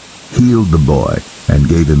spirit, healed the boy, and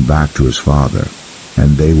gave him back to his father.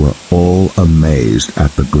 And they were all amazed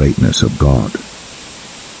at the greatness of God.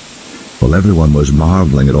 While everyone was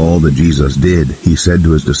marveling at all that Jesus did, he said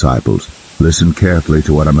to his disciples, "Listen carefully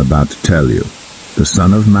to what I'm about to tell you. The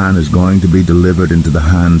Son of Man is going to be delivered into the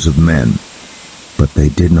hands of men." But they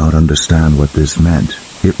did not understand what this meant.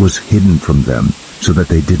 It was hidden from them, so that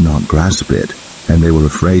they did not grasp it, and they were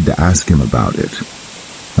afraid to ask him about it.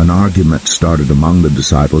 An argument started among the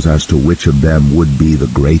disciples as to which of them would be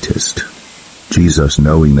the greatest. Jesus,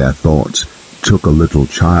 knowing their thoughts, took a little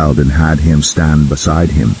child and had him stand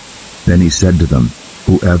beside him. Then he said to them,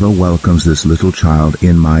 Whoever welcomes this little child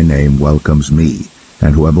in my name welcomes me,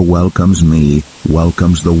 and whoever welcomes me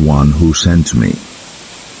welcomes the one who sent me.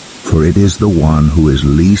 For it is the one who is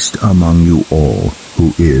least among you all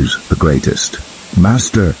who is the greatest."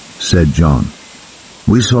 "Master," said John,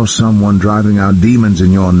 "we saw someone driving out demons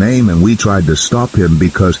in your name, and we tried to stop him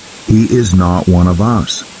because he is not one of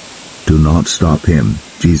us." "Do not stop him,"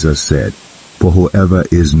 Jesus said, "for whoever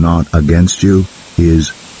is not against you is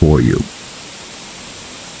for you."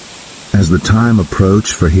 As the time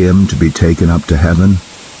approached for him to be taken up to heaven,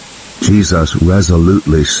 Jesus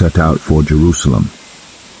resolutely set out for Jerusalem.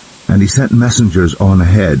 And he sent messengers on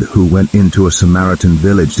ahead who went into a Samaritan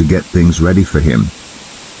village to get things ready for him.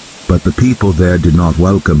 But the people there did not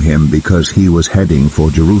welcome him because he was heading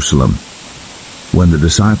for Jerusalem. When the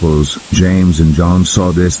disciples, James and John,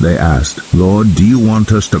 saw this, they asked, "Lord, do you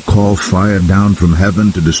want us to call fire down from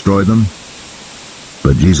heaven to destroy them?"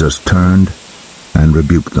 But Jesus turned and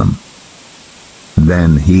rebuked them.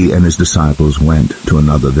 Then he and his disciples went to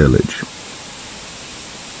another village.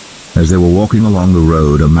 As they were walking along the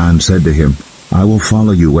road, a man said to him, "I will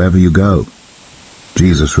follow you wherever you go."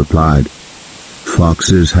 Jesus replied,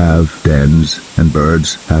 "Foxes have dens and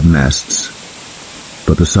birds have nests,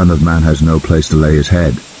 but the Son of Man has no place to lay his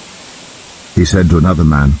head." He said to another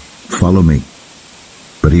man, "Follow me."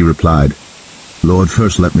 But he replied, "Lord,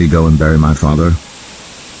 first let me go and bury my father."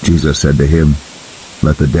 Jesus said to him,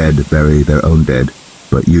 "Let the dead bury their own dead,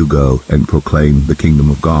 but you go and proclaim the kingdom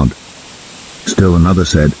of God." Still another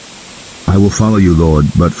said, "I will follow you, Lord,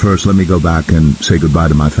 but first let me go back and say goodbye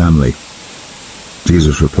to my family."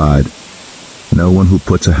 Jesus replied, "No one who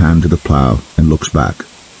puts a hand to the plow and looks back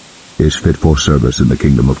is fit for service in the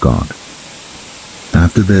kingdom of God."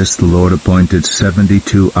 After this, the Lord appointed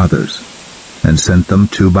 72 others, and sent them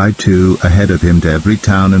 2 by 2 ahead of him to every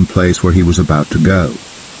town and place where he was about to go.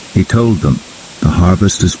 He told them, "The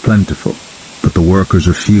harvest is plentiful, but the workers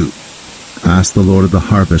are few. Ask the Lord of the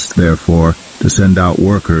harvest, therefore, to send out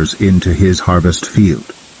workers into his harvest field.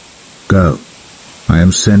 Go, I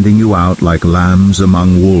am sending you out like lambs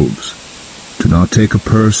among wolves. Do not take a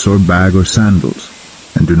purse or bag or sandals,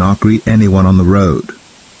 and do not greet anyone on the road.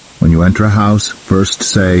 When you enter a house, first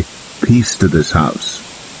say, 'Peace to this house.'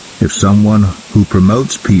 If someone who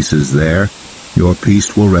promotes peace is there, your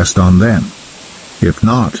peace will rest on them. If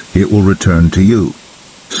not, it will return to you.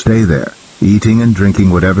 Stay there, eating and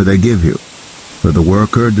drinking whatever they give you, for the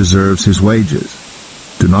worker deserves his wages.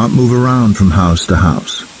 Do not move around from house to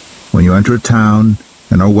house. When you enter a town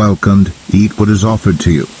and are welcomed, eat what is offered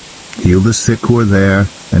to you. Heal the sick who are there,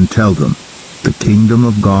 and tell them, 'The kingdom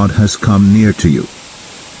of God has come near to you.'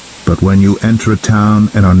 But when you enter a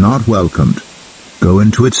town and are not welcomed, go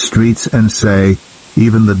into its streets and say,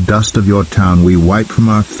 'Even the dust of your town we wipe from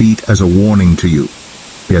our feet as a warning to you.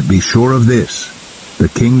 Yet be sure of this, the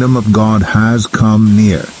kingdom of God has come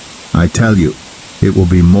near. I tell you, it will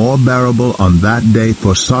be more bearable on that day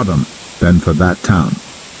for Sodom than for that town.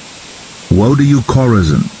 Woe to you,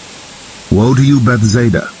 Chorazin! Woe to you,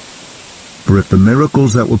 Bethsaida! For if the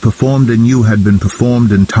miracles that were performed in you had been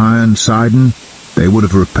performed in Tyre and Sidon, they would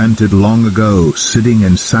have repented long ago, sitting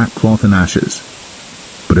in sackcloth and ashes.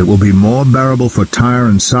 But it will be more bearable for Tyre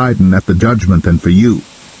and Sidon at the judgment than for you.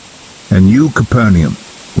 And you, Capernaum,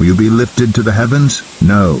 will you be lifted to the heavens?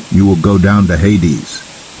 No, you will go down to Hades.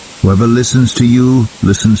 Whoever listens to you,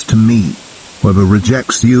 listens to me. Whoever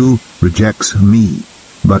rejects you, rejects me.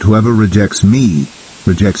 But whoever rejects me,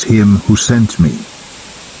 rejects him who sent me."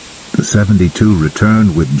 The 72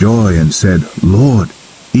 returned with joy and said, "Lord,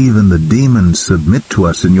 even the demons submit to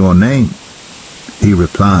us in your name." He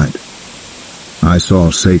replied, "I saw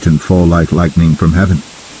Satan fall like lightning from heaven.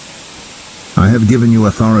 I have given you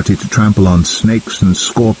authority to trample on snakes and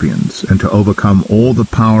scorpions, and to overcome all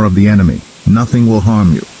the power of the enemy. Nothing will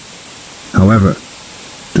harm you. However,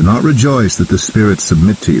 do not rejoice that the spirits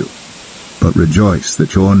submit to you, but rejoice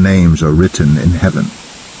that your names are written in heaven."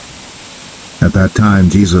 At that time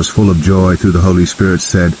Jesus, full of joy through the Holy Spirit,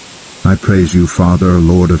 said, "I praise you, Father,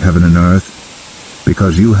 Lord of heaven and earth,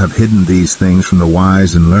 because you have hidden these things from the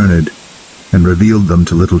wise and learned, and revealed them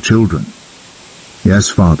to little children. Yes,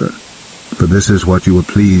 Father, for this is what you were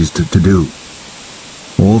pleased to do.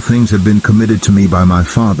 All things have been committed to me by my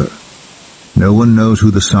Father. No one knows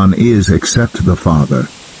who the Son is except the Father,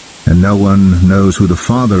 and no one knows who the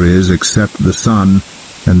Father is except the Son,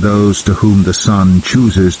 and those to whom the Son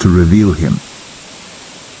chooses to reveal him."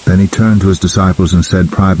 Then he turned to his disciples and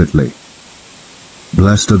said privately,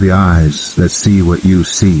 "Blessed are the eyes that see what you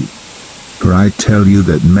see. For I tell you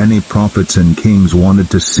that many prophets and kings wanted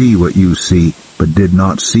to see what you see, but did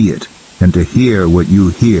not see it, and to hear what you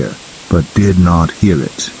hear, but did not hear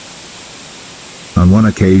it. On one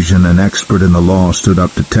occasion, an expert in the law stood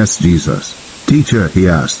up to test Jesus. "Teacher," he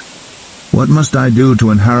asked, "what must I do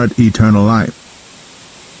to inherit eternal life?"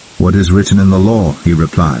 "What is written in the law?" he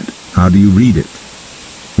replied. "How do you read it?"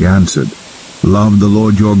 He answered, "Love the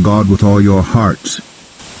Lord your God with all your heart,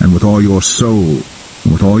 and with all your soul,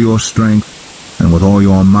 and with all your strength, and with all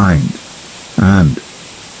your mind, and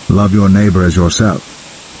love your neighbor as yourself."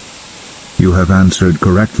 "You have answered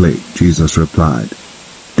correctly," Jesus replied.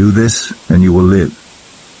 "Do this, and you will live."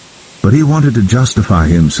 But he wanted to justify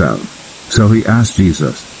himself, so he asked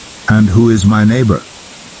Jesus, "And who is my neighbor?"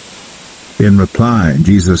 In reply,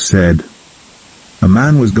 Jesus said, "A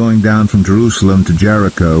man was going down from Jerusalem to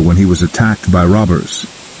Jericho when he was attacked by robbers.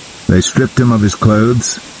 They stripped him of his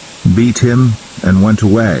clothes, beat him, and went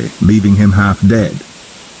away, leaving him half dead.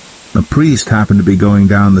 A priest happened to be going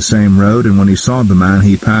down the same road, and when he saw the man,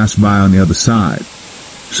 he passed by on the other side.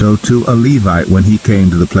 So too a Levite, when he came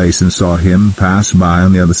to the place and saw him, passed by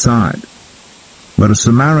on the other side. But a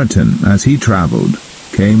Samaritan, as he traveled,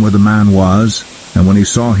 came where the man was, and when he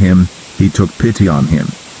saw him, he took pity on him.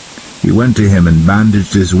 He went to him and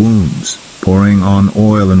bandaged his wounds, pouring on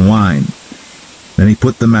oil and wine. Then he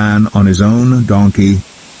put the man on his own donkey,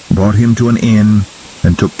 brought him to an inn,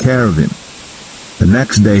 and took care of him. The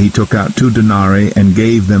next day he took out 2 denarii and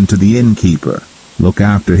gave them to the innkeeper. 'Look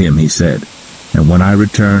after him,' he said, 'and when I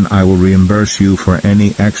return I will reimburse you for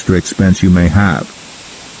any extra expense you may have.'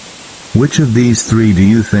 Which of these 3 do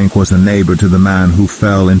you think was a neighbor to the man who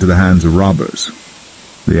fell into the hands of robbers?"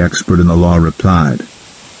 The expert in the law replied,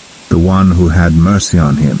 "The one who had mercy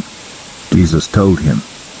on him." Jesus told him,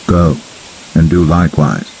 "Go and do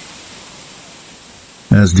likewise."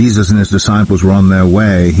 As Jesus and his disciples were on their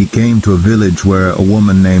way, he came to a village where a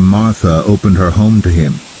woman named Martha opened her home to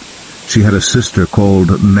him. She had a sister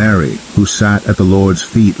called Mary, who sat at the Lord's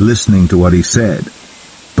feet listening to what he said.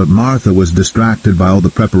 But Martha was distracted by all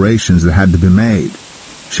the preparations that had to be made.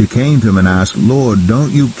 She came to him and asked, "Lord,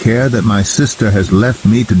 don't you care that my sister has left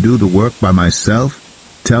me to do the work by myself?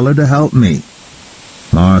 Tell her to help me."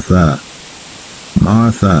 "Martha,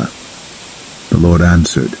 Martha," the Lord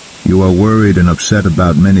answered, "you are worried and upset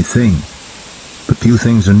about many things, but few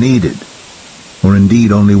things are needed, or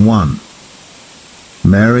indeed only one.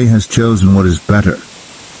 Mary has chosen what is better,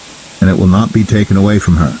 and it will not be taken away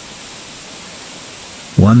from her."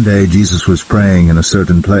 One day Jesus was praying in a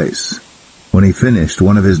certain place. When he finished,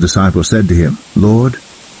 one of his disciples said to him, "Lord,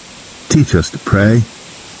 teach us to pray,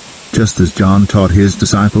 just as John taught his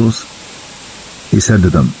disciples." He said to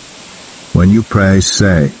them, "When you pray,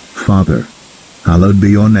 say, 'Father, hallowed be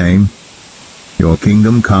your name. Your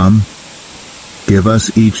kingdom come. Give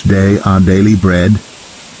us each day our daily bread.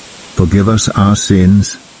 Forgive us our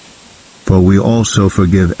sins, for we also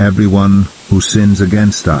forgive everyone who sins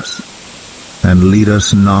against us. And lead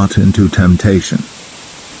us not into temptation.'"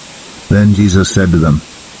 Then Jesus said to them,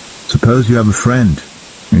 "Suppose you have a friend,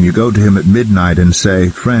 and you go to him at midnight and say,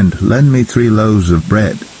 'Friend, lend me 3 loaves of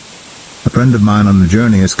bread. A friend of mine on the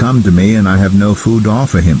journey has come to me, and I have no food to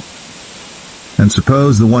offer him.' And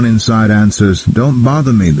suppose the one inside answers, 'Don't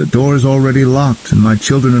bother me, the door is already locked, and my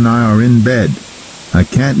children and I are in bed. I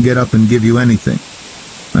can't get up and give you anything.'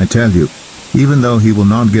 I tell you, even though he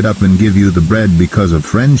will not get up and give you the bread because of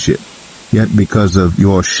friendship, yet because of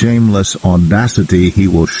your shameless audacity he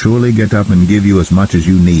will surely get up and give you as much as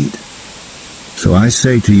you need. So I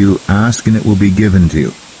say to you, ask and it will be given to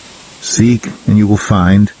you. Seek and you will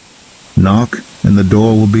find. Knock and the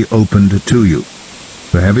door will be opened to you.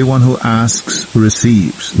 For everyone who asks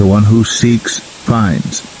receives, the one who seeks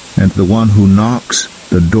finds, and to the one who knocks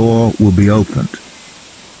the door will be opened.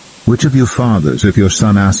 Which of you fathers, if your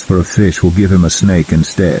son asks for a fish, will give him a snake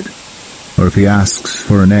instead? Or if he asks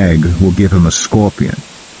for an egg, will give him a scorpion?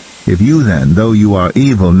 If you then, though you are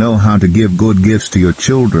evil, know how to give good gifts to your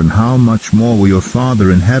children, how much more will your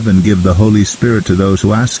Father in heaven give the Holy Spirit to those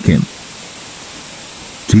who ask him?"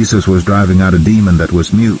 Jesus was driving out a demon that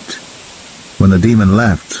was mute. When the demon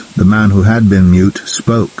left, the man who had been mute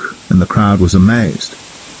spoke, and the crowd was amazed.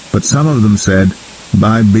 But some of them said,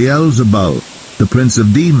 "By Beelzebul, the prince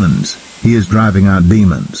of demons, he is driving out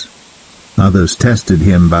demons." Others tested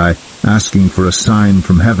him by asking for a sign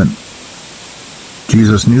from heaven.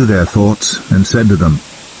 Jesus knew their thoughts and said to them,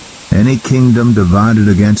 "Any kingdom divided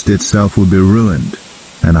against itself will be ruined,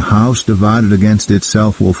 and a house divided against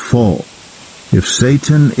itself will fall. If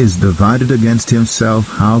Satan is divided against himself,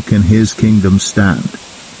 how can his kingdom stand?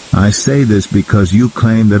 I say this because you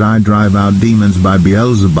claim that I drive out demons by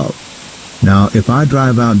Beelzebul. Now, if I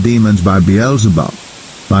drive out demons by Beelzebul,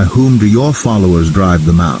 by whom do your followers drive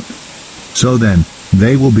them out? So then,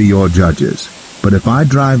 they will be your judges. But if I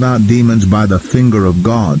drive out demons by the finger of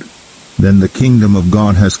God, then the kingdom of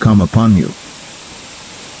God has come upon you.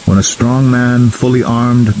 When a strong man, fully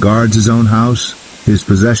armed, guards his own house, his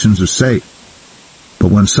possessions are safe.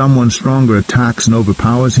 But when someone stronger attacks and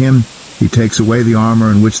overpowers him, he takes away the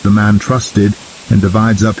armor in which the man trusted and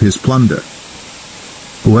divides up his plunder.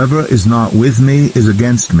 Whoever is not with me is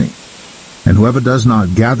against me, and whoever does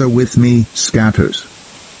not gather with me scatters.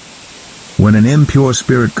 When an impure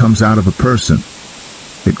spirit comes out of a person,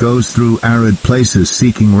 it goes through arid places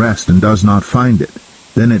seeking rest and does not find it.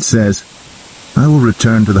 Then it says, I will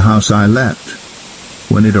return to the house I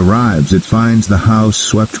left. When it arrives, it finds the house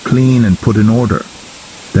swept clean and put in order.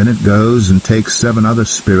 Then it goes and takes 7 other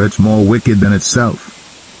spirits more wicked than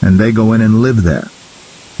itself, and they go in and live there.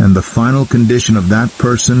 And the final condition of that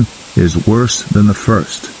person is worse than the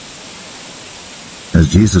first.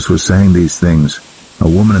 As Jesus was saying these things, a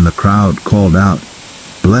woman in the crowd called out,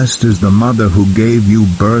 Blessed is the mother who gave you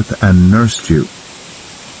birth and nursed you.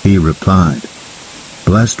 He replied,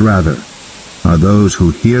 Blessed rather are those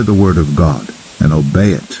who hear the word of God and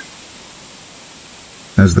obey it.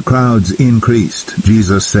 As the crowds increased,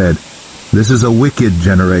 Jesus said, This is a wicked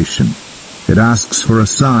generation. It asks for a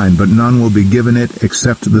sign, but none will be given it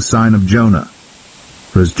except the sign of Jonah.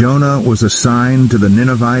 For as Jonah was a sign to the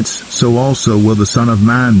Ninevites, so also will the Son of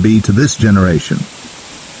Man be to this generation.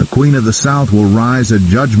 The Queen of the South will rise at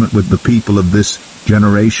judgment with the people of this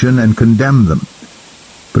generation and condemn them.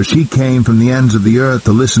 For she came from the ends of the earth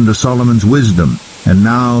to listen to Solomon's wisdom, and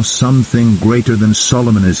now something greater than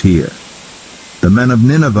Solomon is here. The men of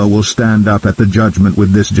Nineveh will stand up at the judgment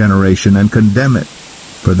with this generation and condemn it,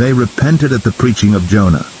 for they repented at the preaching of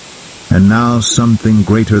Jonah, and now something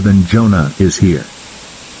greater than Jonah is here.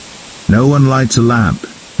 No one lights a lamp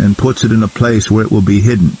and puts it in a place where it will be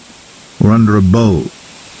hidden, or under a bowl.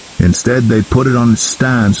 Instead, they put it on its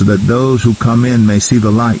stand so that those who come in may see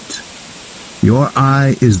the light. Your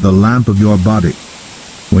eye is the lamp of your body.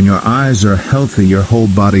 When your eyes are healthy, your whole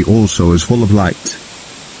body also is full of light.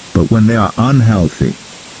 But when they are unhealthy,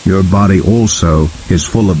 your body also is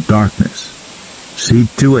full of darkness. See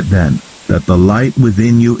to it then that the light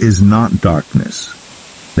within you is not darkness.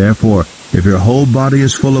 Therefore, if your whole body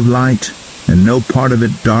is full of light, and no part of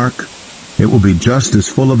it dark, it will be just as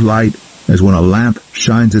full of light as when a lamp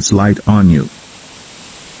shines its light on you.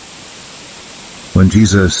 When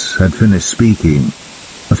Jesus had finished speaking,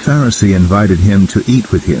 a Pharisee invited him to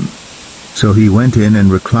eat with him. So he went in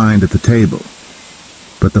and reclined at the table.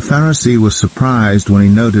 But the Pharisee was surprised when he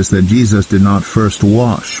noticed that Jesus did not first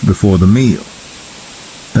wash before the meal.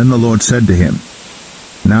 Then the Lord said to him,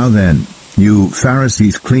 Now then, you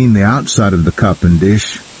Pharisees clean the outside of the cup and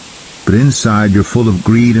dish, but inside you're full of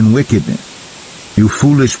greed and wickedness. You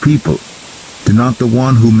foolish people, did not the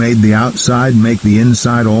one who made the outside make the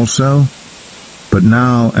inside also? But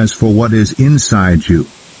now, as for what is inside you,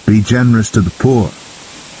 be generous to the poor,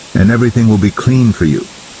 and everything will be clean for you.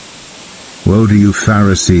 Woe to you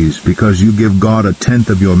Pharisees, because you give God 1/10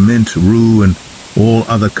 of your mint, rue, and all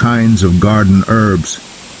other kinds of garden herbs,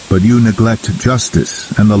 but you neglect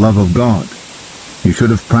justice and the love of God. You should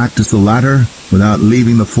have practiced the latter without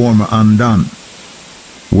leaving the former undone.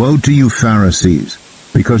 Woe to you Pharisees,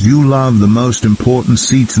 because you love the most important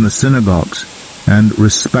seats in the synagogues and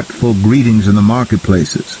respectful greetings in the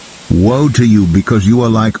marketplaces. Woe to you, because you are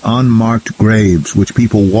like unmarked graves which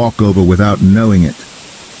people walk over without knowing it.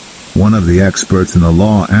 One of the experts in the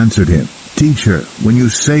law answered him, Teacher, when you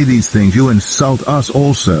say these things, you insult us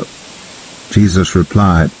also. Jesus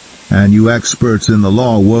replied, And you experts in the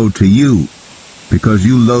law, woe to you, because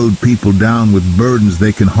you load people down with burdens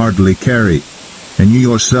they can hardly carry, and you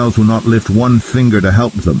yourselves will not lift one finger to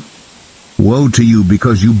help them. Woe to you,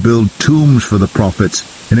 because you build tombs for the prophets,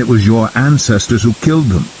 and it was your ancestors who killed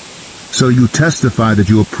them. So you testify that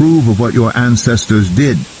you approve of what your ancestors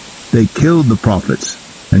did. They killed the prophets,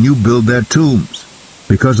 and you build their tombs.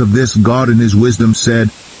 Because of this, God in his wisdom said,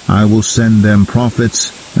 I will send them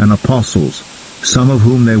prophets and apostles, some of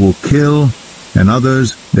whom they will kill, and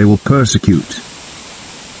others they will persecute.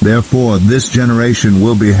 Therefore, this generation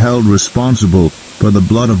will be held responsible for the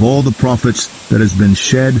blood of all the prophets that has been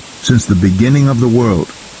shed since the beginning of the world,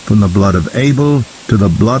 from the blood of Abel to the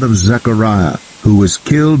blood of Zechariah, who was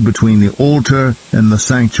killed between the altar and the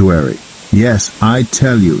sanctuary. Yes, I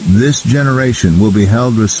tell you, this generation will be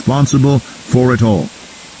held responsible for it all.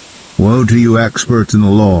 Woe to you experts in the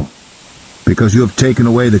law, because you have taken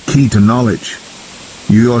away the key to knowledge.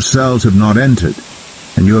 You yourselves have not entered,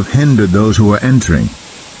 and you have hindered those who are entering.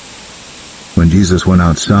 When Jesus went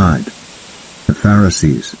outside, the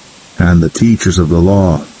Pharisees and the teachers of the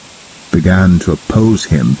law began to oppose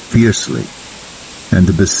him fiercely and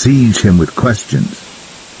to besiege him with questions,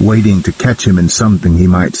 waiting to catch him in something he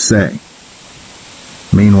might say.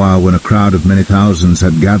 Meanwhile, when a crowd of many thousands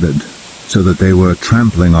had gathered, so that they were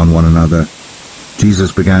trampling on one another,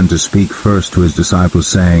 Jesus began to speak first to his disciples,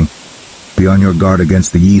 saying, "Be on your guard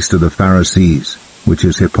against the yeast of the Pharisees, which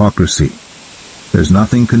is hypocrisy. There's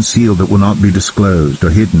nothing concealed that will not be disclosed, or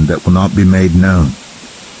hidden that will not be made known.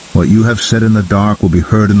 What you have said in the dark will be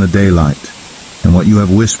heard in the daylight, and what you have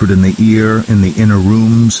whispered in the ear in the inner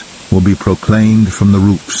rooms will be proclaimed from the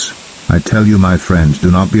roofs. I tell you, my friends,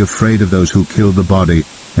 do not be afraid of those who kill the body,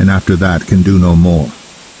 and after that can do no more.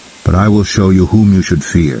 But I will show you whom you should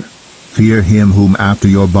fear. Fear him whom, after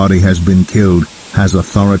your body has been killed, has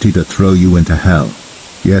authority to throw you into hell.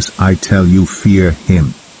 Yes, I tell you, fear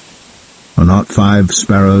him. Are not 5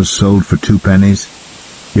 sparrows sold for 2 pennies?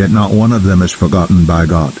 Yet not one of them is forgotten by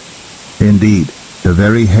God. Indeed, the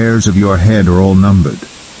very hairs of your head are all numbered.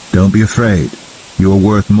 Don't be afraid. You are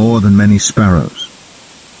worth more than many sparrows.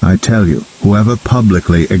 I tell you, whoever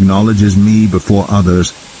publicly acknowledges me before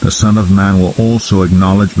others, the Son of Man will also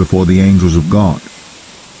acknowledge before the angels of God.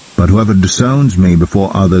 But whoever disowns me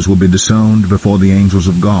before others will be disowned before the angels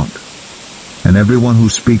of God. And everyone who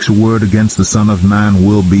speaks a word against the Son of Man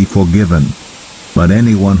will be forgiven. But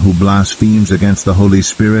anyone who blasphemes against the Holy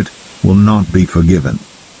Spirit will not be forgiven.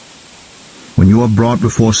 When you are brought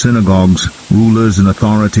before synagogues, rulers, and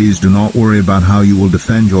authorities, do not worry about how you will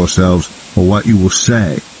defend yourselves or what you will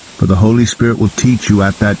say, for the Holy Spirit will teach you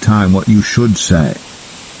at that time what you should say."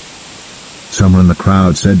 Someone in the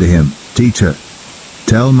crowd said to him, "Teacher,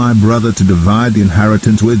 tell my brother to divide the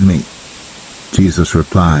inheritance with me." Jesus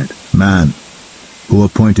replied, "Man, who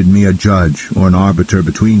appointed me a judge or an arbiter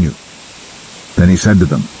between you?" Then he said to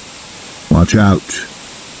them, "Watch out.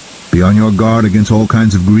 Be on your guard against all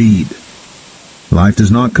kinds of greed. Life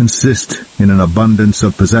does not consist in an abundance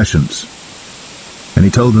of possessions." And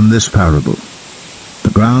he told them this parable. The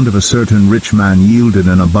ground of a certain rich man yielded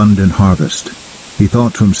an abundant harvest. He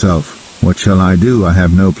thought to himself, "What shall I do? I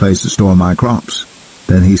have no place to store my crops."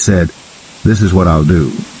 Then he said, "This is what I'll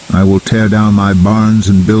do. I will tear down my barns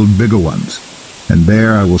and build bigger ones, and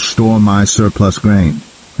there I will store my surplus grain.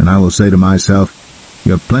 And I will say to myself,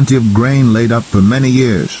 you have plenty of grain laid up for many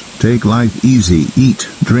years. Take life easy, eat,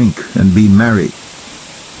 drink, and be merry."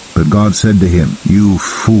 But God said to him, "You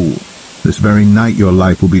fool, this very night your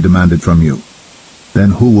life will be demanded from you.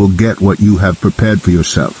 Then who will get what you have prepared for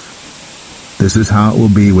yourself? This is how it will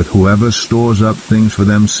be with whoever stores up things for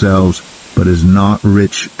themselves, but is not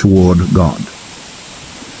rich toward God."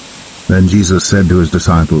 Then Jesus said to his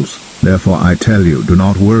disciples, "Therefore I tell you, do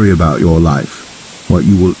not worry about your life, what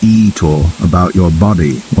you will eat, or about your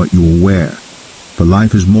body, what you will wear. For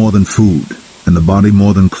life is more than food, and the body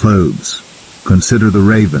more than clothes. Consider the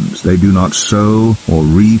ravens, they do not sow or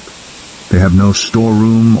reap, they have no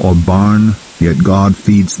storeroom or barn, yet God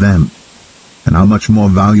feeds them. And how much more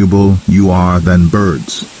valuable you are than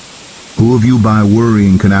birds. Who of you by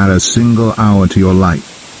worrying can add a single hour to your life?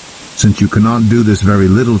 Since you cannot do this very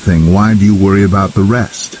little thing, why do you worry about the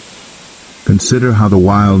rest? Consider how the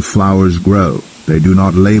wild flowers grow. They do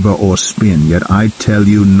not labor or spin, yet I tell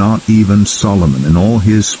you, not even Solomon in all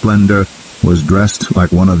his splendor was dressed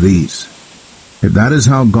like one of these. If that is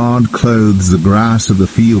how God clothes the grass of the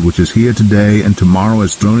field, which is here today and tomorrow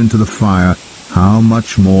is thrown into the fire, how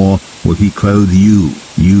much more will he clothe you,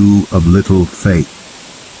 you of little faith?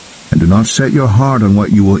 And do not set your heart on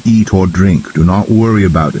what you will eat or drink. Do not worry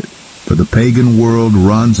about it. For the pagan world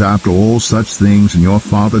runs after all such things, and your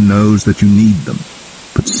Father knows that you need them.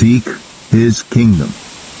 But seek his kingdom,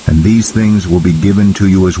 and these things will be given to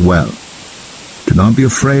you as well. Do not be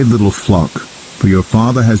afraid, little flock, for your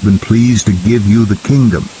Father has been pleased to give you the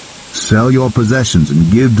kingdom. Sell your possessions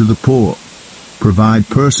and give to the poor. Provide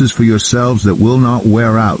purses for yourselves that will not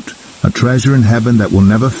wear out, a treasure in heaven that will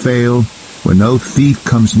never fail, where no thief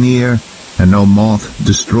comes near and no moth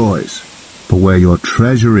destroys. For where your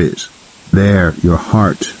treasure is, there your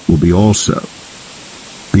heart will be also.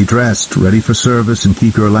 Be dressed, ready for service, and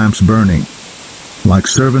keep your lamps burning, like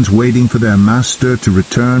servants waiting for their master to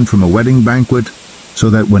return from a wedding banquet, so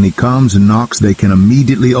that when he comes and knocks they can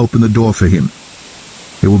immediately open the door for him.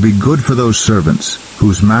 It will be good for those servants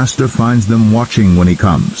whose master finds them watching when he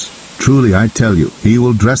comes. Truly, I tell you, he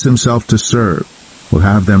will dress himself to serve, will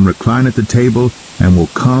have them recline at the table, and will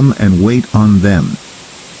come and wait on them.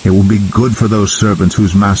 It will be good for those servants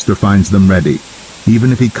whose master finds them ready,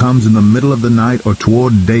 even if he comes in the middle of the night or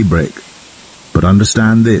toward daybreak. But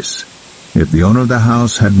understand this, if the owner of the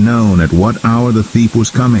house had known at what hour the thief was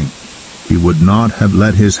coming, he would not have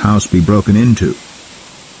let his house be broken into.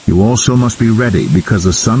 You also must be ready, because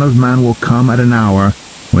the Son of Man will come at an hour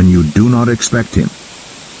when you do not expect him.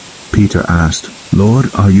 Peter asked, Lord,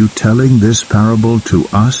 are you telling this parable to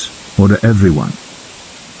us or to everyone?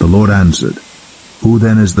 The Lord answered, "Who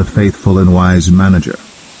then is the faithful and wise manager,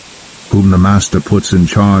 whom the master puts in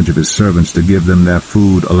charge of his servants to give them their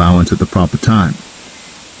food allowance at the proper time?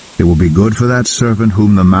 It will be good for that servant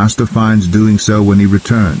whom the master finds doing so when he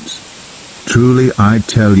returns. Truly I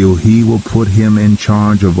tell you, he will put him in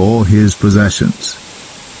charge of all his possessions.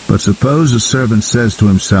 But suppose a servant says to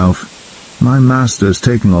himself, 'My master is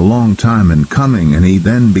taking a long time in coming,' and he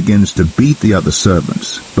then begins to beat the other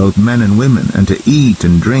servants, both men and women, and to eat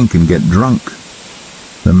and drink and get drunk.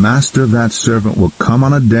 The master of that servant will come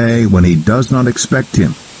on a day when he does not expect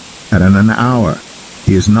him, and at an hour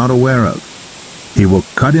he is not aware of. He will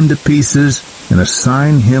cut him to pieces and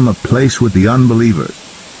assign him a place with the unbelievers.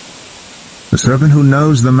 The servant who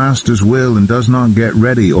knows the master's will and does not get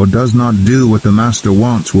ready or does not do what the master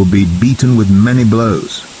wants will be beaten with many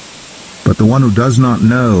blows. But the one who does not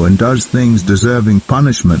know and does things deserving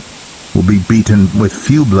punishment will be beaten with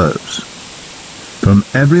few blows. From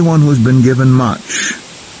everyone who has been given much,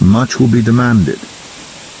 much will be demanded.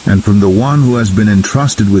 And from the one who has been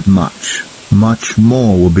entrusted with much, much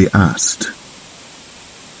more will be asked.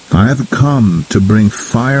 I have come to bring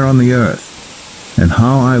fire on the earth, and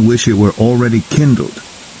how I wish it were already kindled.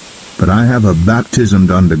 But I have a baptism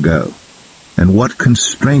to undergo, and what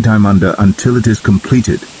constraint I'm under until it is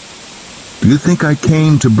completed. Do you think I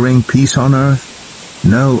came to bring peace on earth?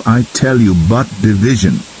 No, I tell you, but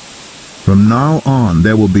division. From now on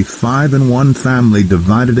there will be 5 in one family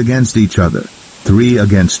divided against each other, 3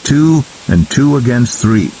 against 2, and 2 against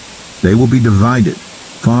 3. They will be divided,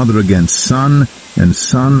 father against son, and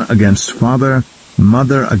son against father,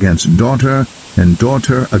 mother against daughter, and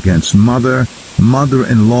daughter against mother,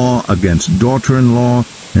 mother-in-law against daughter-in-law,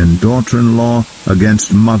 and daughter-in-law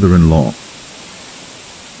against mother-in-law."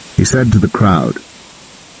 He said to the crowd,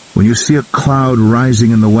 "When you see a cloud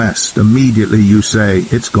rising in the west, immediately you say,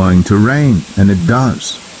 'It's going to rain,' and it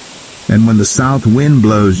does. And when the south wind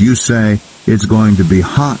blows, you say, 'It's going to be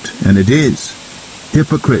hot,' and it is.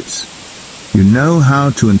 Hypocrites! You know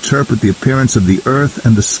how to interpret the appearance of the earth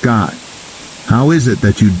and the sky. How is it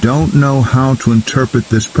that you don't know how to interpret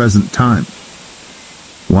this present time?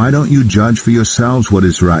 Why don't you judge for yourselves what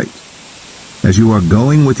is right? As you are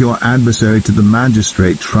going with your adversary to the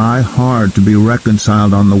magistrate, try hard to be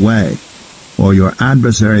reconciled on the way, or your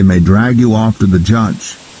adversary may drag you off to the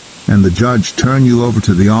judge, and the judge turn you over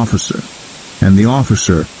to the officer, and the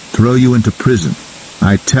officer throw you into prison.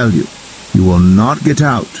 I tell you, you will not get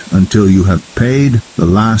out until you have paid the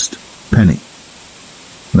last penny."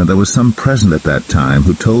 Now there was some present at that time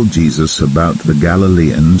who told Jesus about the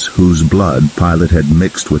Galileans whose blood Pilate had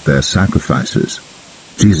mixed with their sacrifices.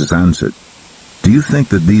 Jesus answered, "Do you think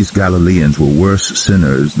that these Galileans were worse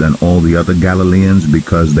sinners than all the other Galileans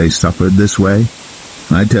because they suffered this way?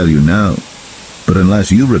 I tell you, no. But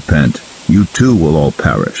unless you repent, you too will all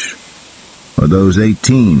perish. Or those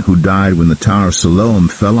 18 who died when the Tower of Siloam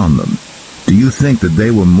fell on them, do you think that they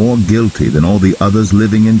were more guilty than all the others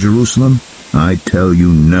living in Jerusalem? I tell you,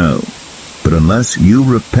 no. But unless you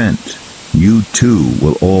repent, you too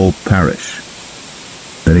will all perish."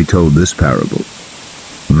 Then he told this parable.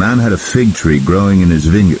 A man had a fig tree growing in his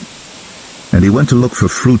vineyard, and he went to look for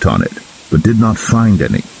fruit on it, but did not find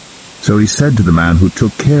any. So he said to the man who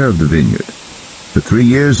took care of the vineyard, "For 3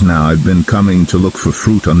 years now I've been coming to look for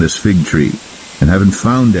fruit on this fig tree, and haven't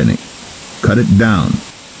found any. Cut it down.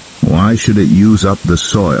 Why should it use up the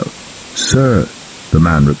soil?" "Sir," the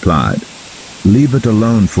man replied, "leave it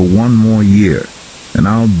alone for 1 more year, and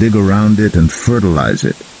I'll dig around it and fertilize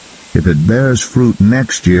it. If it bears fruit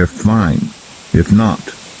next year, fine. If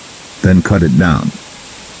not, then cut it down."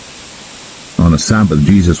 On a Sabbath,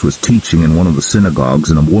 Jesus was teaching in one of the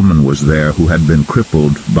synagogues, and a woman was there who had been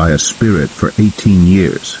crippled by a spirit for 18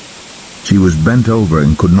 years. She was bent over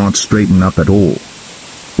and could not straighten up at all.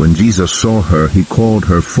 When Jesus saw her, he called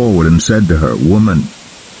her forward and said to her, "Woman,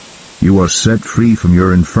 you are set free from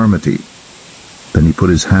your infirmity." Then he put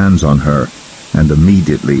his hands on her, and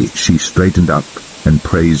immediately she straightened up and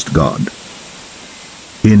praised God.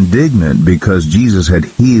 Indignant because Jesus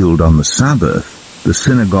had healed on the Sabbath, the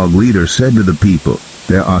synagogue leader said to the people,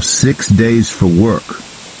 "There are 6 days for work,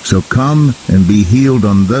 so come and be healed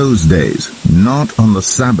on those days, not on the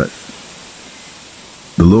Sabbath."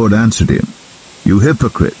 The Lord answered him, "You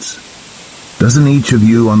hypocrites! Doesn't each of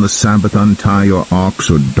you on the Sabbath untie your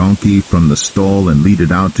ox or donkey from the stall and lead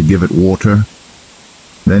it out to give it water?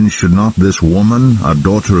 Then should not this woman, a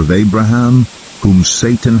daughter of Abraham, whom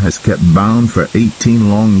Satan has kept bound for 18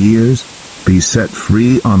 long years, be set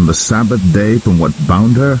free on the Sabbath day from what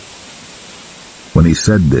bound her?" When he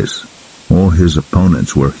said this, all his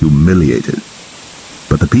opponents were humiliated,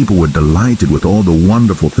 but the people were delighted with all the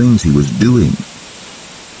wonderful things he was doing.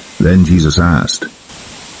 Then Jesus asked,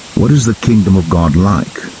 "What is the kingdom of God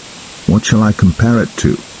like? What shall I compare it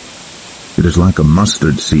to? It is like a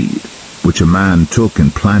mustard seed, which a man took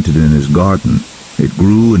and planted in his garden. It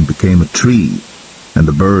grew and became a tree, and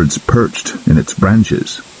the birds perched in its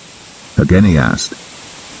branches." Again he asked,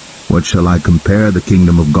 "What shall I compare the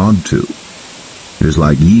kingdom of God to? It is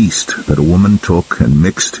like yeast that a woman took and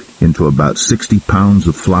mixed into about 60 pounds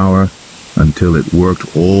of flour until it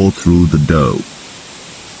worked all through the dough."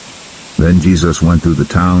 Then Jesus went through the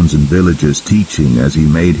towns and villages teaching as he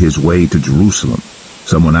made his way to Jerusalem.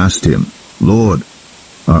 Someone asked him, "Lord,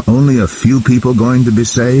 are only a few people going to be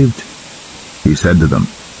saved?" He said to them,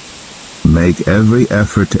 "Make every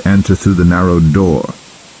effort to enter through the narrow door,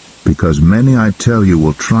 because many, I tell you,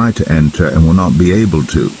 will try to enter and will not be able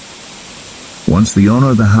to. Once the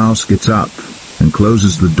owner of the house gets up and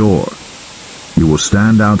closes the door, you will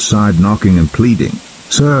stand outside knocking and pleading,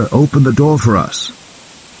 'Sir, open the door for us.'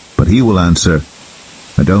 But he will answer,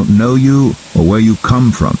 'I don't know you or where you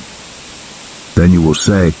come from.' Then you will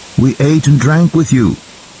say, 'We ate and drank with you,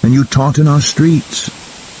 and you taught in our streets.'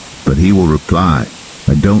 But he will reply,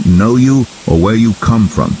 'I don't know you or where you come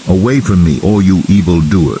from. Away from me, all you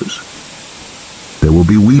evildoers.' There will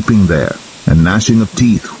be weeping there and gnashing of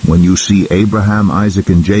teeth when you see Abraham, Isaac,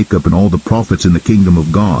 and Jacob and all the prophets in the kingdom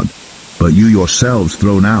of God, but you yourselves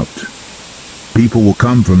thrown out. People will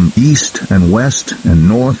come from east and west and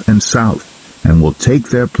north and south, and will take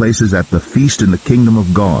their places at the feast in the kingdom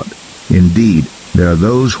of God. Indeed, there are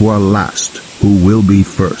those who are last who will be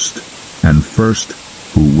first, and first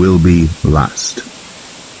who will be last."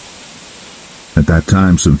 At that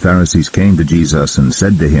time some Pharisees came to Jesus and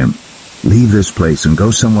said to him, "Leave this place and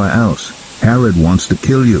go somewhere else. Herod wants to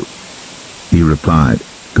kill you." He replied,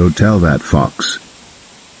 "Go tell that fox.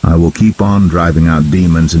 I will keep on driving out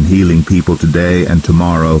demons and healing people today and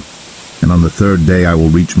tomorrow, and on the third day I will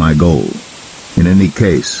reach my goal. In any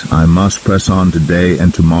case, I must press on today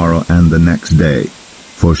and tomorrow and the next day,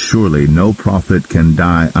 for surely no prophet can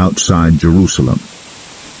die outside Jerusalem.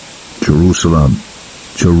 Jerusalem,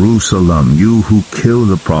 Jerusalem, you who kill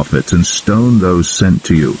the prophets and stone those sent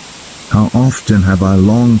to you. How often have I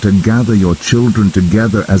longed to gather your children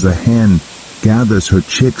together as a hen gathers her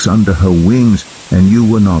chicks under her wings, and you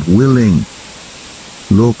were not willing.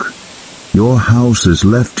 Look, your house is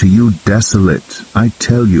left to you desolate. I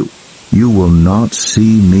tell you, you will not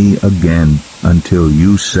see me again until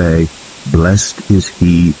you say, 'Blessed is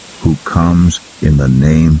he who comes in the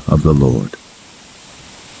name of the Lord.'"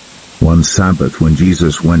 One Sabbath, when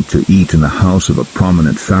Jesus went to eat in the house of a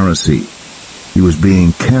prominent Pharisee, he was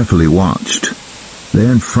being carefully watched.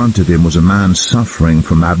 There in front of him was a man suffering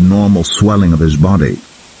from abnormal swelling of his body.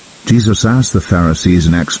 Jesus asked the Pharisees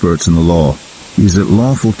and experts in the law, "Is it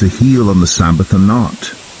lawful to heal on the Sabbath or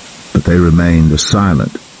not?" But they remained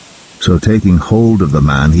silent. So taking hold of the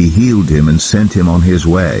man, he healed him and sent him on his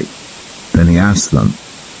way. Then he asked them,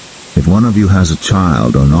 "If one of you has a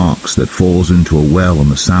child or an ox that falls into a well on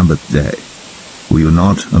the Sabbath day, will you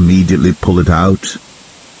not immediately pull it out?"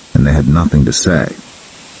 And they had nothing to say.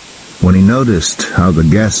 When he noticed how the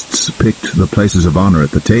guests picked the places of honor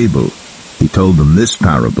at the table, he told them this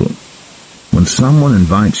parable. "When someone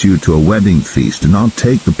invites you to a wedding feast, do not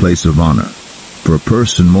take the place of honor, for a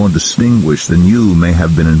person more distinguished than you may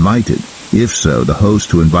have been invited. If so, the host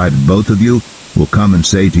who invited both of you will come and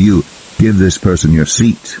say to you, 'Give this person your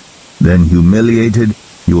seat.' Then, humiliated,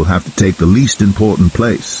 you will have to take the least important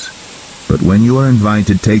place. But when you are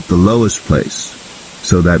invited, take the lowest place,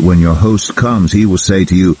 so that when your host comes, he will say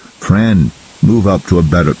to you, 'Friend, move up to a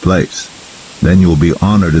better place.' Then you will be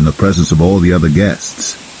honored in the presence of all the other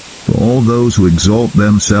guests. For all those who exalt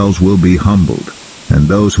themselves will be humbled, and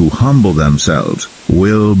those who humble themselves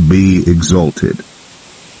will be exalted."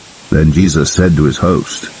 Then Jesus said to his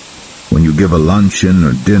host, "When you give a luncheon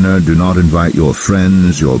or dinner, do not invite your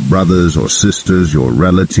friends, your brothers or sisters, your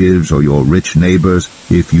relatives, or your rich neighbors.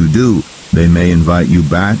 If you do, they may invite you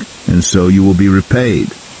back, and so you will be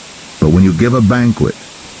repaid. But when you give a banquet,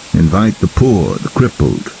 invite the poor, the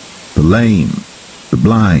crippled, the lame, the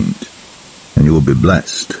blind, and you will be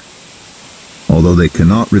blessed. Although they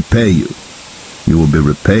cannot repay you, you will be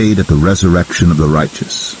repaid at the resurrection of the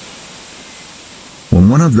righteous." When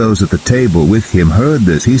one of those at the table with him heard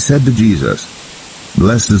this, he said to Jesus,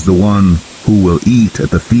 "Blessed is the one who will eat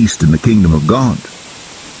at the feast in the kingdom of God."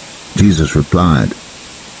 Jesus replied,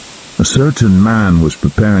 "A certain man was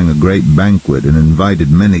preparing a great banquet and invited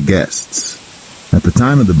many guests. At the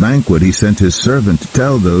time of the banquet, he sent his servant to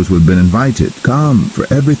tell those who had been invited, 'Come, for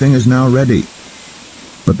everything is now ready.'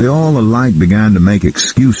 But they all alike began to make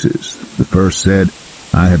excuses. The first said,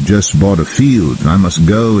 'I have just bought a field, and I must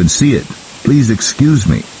go and see it. Please excuse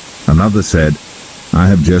me.' Another said, I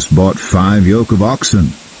have just bought 5 yoke of oxen,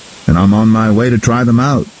 and I'm on my way to try them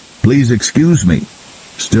out. Please excuse me.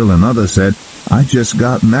 Still another said, I just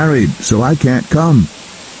got married, so I can't come.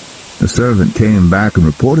 The servant came back and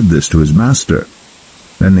reported this to his master.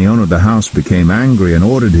 Then the owner of the house became angry and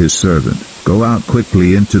ordered his servant, Go out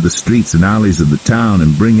quickly into the streets and alleys of the town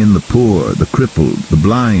and bring in the poor, the crippled, the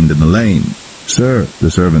blind, and the lame. Sir,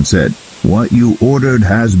 the servant said, what you ordered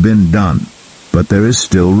has been done, but there is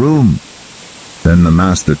still room. Then the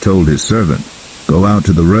master told his servant, Go out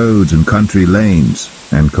to the roads and country lanes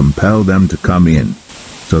and compel them to come in,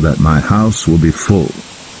 so that my house will be full.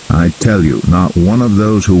 I tell you, not one of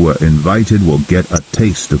those who were invited will get a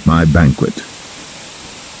taste of my banquet.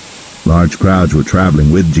 Large crowds were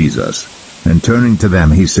traveling with Jesus, and turning to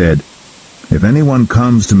them he said, If anyone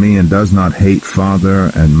comes to me and does not hate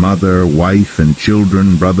father and mother, wife and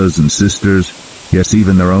children, brothers and sisters, yes,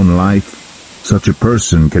 even their own life, such a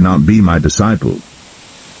person cannot be my disciple.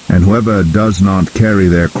 And whoever does not carry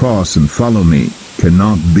their cross and follow me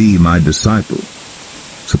cannot be my disciple.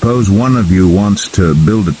 Suppose one of you wants to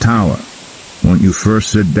build a tower. Won't you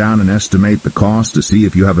first sit down and estimate the cost to see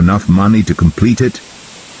if you have enough money to complete it?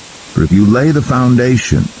 For if you lay the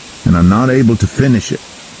foundation and are not able to finish it,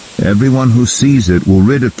 everyone who sees it will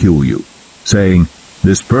ridicule you, saying,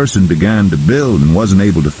 This person began to build and wasn't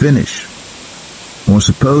able to finish. Or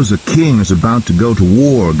suppose a king is about to go to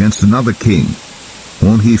war against another king.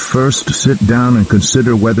 Won't he first sit down and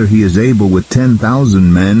consider whether he is able with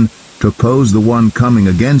 10,000 men to oppose the one coming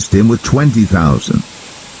against him with 20,000?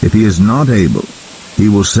 If he is not able, he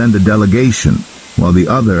will send a delegation, while the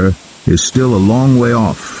other is still a long way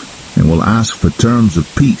off, and will ask for terms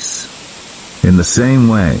of peace. In the same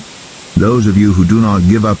way, those of you who do not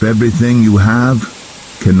give up everything you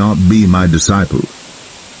have cannot be my disciples.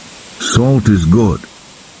 Salt is good,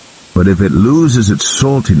 but if it loses its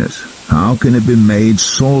saltiness, how can it be made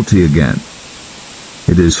salty again?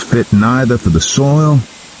 It is fit neither for the soil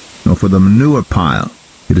nor for the manure pile.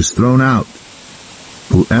 It is thrown out.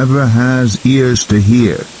 Whoever has ears to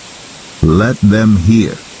hear, let them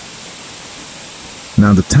hear.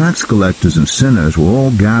 Now the tax collectors and sinners were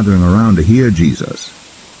all gathering around to hear Jesus.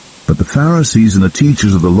 But the Pharisees and the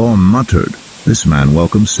teachers of the law muttered, This man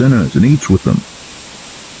welcomes sinners and eats with them.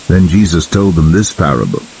 Then Jesus told them this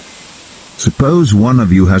parable. Suppose one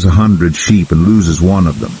of you has 100 sheep and loses one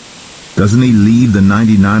of them. Doesn't he leave the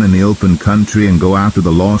 99 in the open country and go after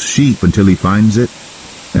the lost sheep until he finds it?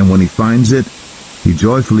 And when he finds it, he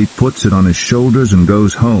joyfully puts it on his shoulders and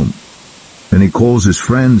goes home. Then he calls his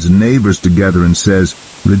friends and neighbors together and says,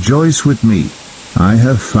 Rejoice with me, I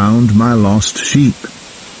have found my lost sheep.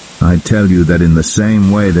 I tell you that in the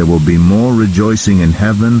same way there will be more rejoicing in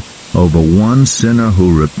heaven over one sinner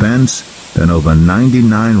who repents than over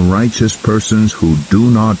 99 righteous persons who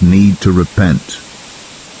do not need to repent.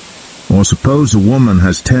 Or suppose a woman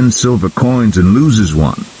has 10 silver coins and loses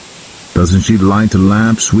one. Doesn't she light a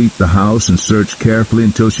lamp, sweep the house, and search carefully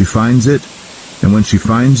until she finds it? And when she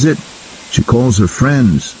finds it, she calls her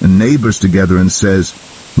friends and neighbors together and says,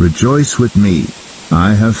 Rejoice with me,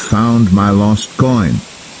 I have found my lost coin.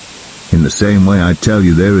 In the same way I tell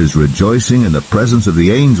you, there is rejoicing in the presence of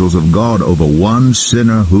the angels of God over one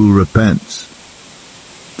sinner who repents.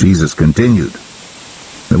 Jesus continued,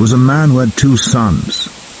 There was a man who had 2 sons.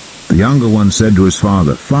 The younger one said to his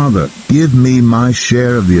father, Father, give me my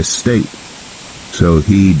share of the estate. So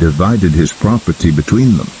he divided his property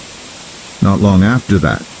between them. Not long after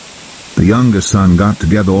that, the younger son got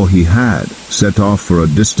together all he had, set off for a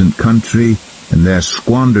distant country, and there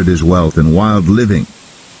squandered his wealth in wild living.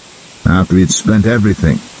 After he had spent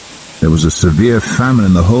everything, there was a severe famine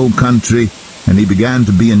in the whole country, and he began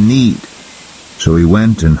to be in need. So he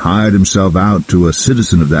went and hired himself out to a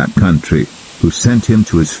citizen of that country, who sent him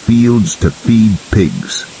to his fields to feed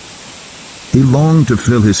pigs. He longed to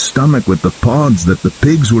fill his stomach with the pods that the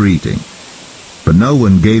pigs were eating, but no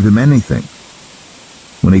one gave him anything.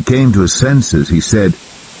 When he came to his senses, he said,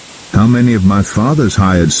 How many of my father's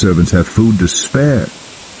hired servants have food to spare?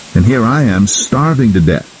 And here I am, starving to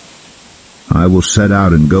death. I will set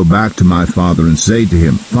out and go back to my father and say to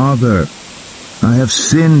him, Father, I have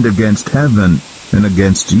sinned against heaven and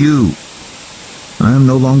against you. I am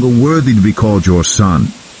no longer worthy to be called your son.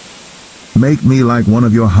 Make me like one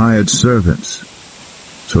of your hired servants.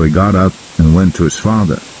 So he got up and went to his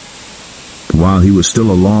father. But while he was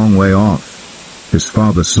still a long way off, his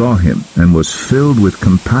father saw him and was filled with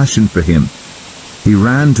compassion for him. He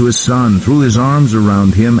ran to his son, threw his arms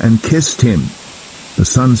around him, and kissed him. The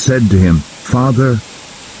son said to him, Father,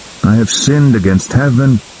 I have sinned against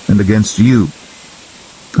heaven and against you.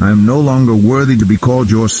 I am no longer worthy to be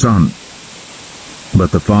called your son.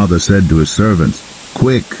 But the father said to his servants,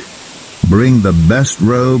 "Quick, bring the best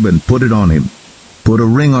robe and put it on him. Put a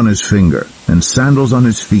ring on his finger and sandals on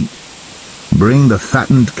his feet. Bring the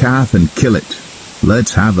fattened calf and kill it.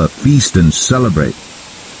 Let's have a feast and celebrate.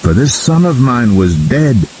 For this son of mine was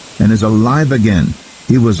dead and is alive again.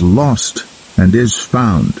 He was lost and is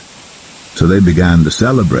found." So they began to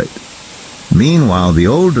celebrate. Meanwhile, the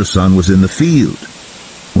older son was in the field.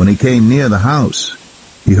 When he came near the house,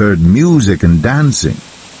 he heard music and dancing.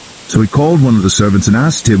 So he called one of the servants and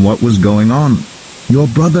asked him what was going on. "Your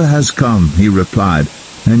brother has come," he replied,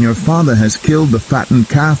 "and your father has killed the fattened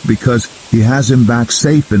calf because he has him back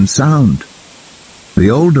safe and sound." The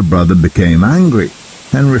older brother became angry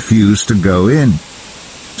and refused to go in.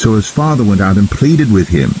 So his father went out and pleaded with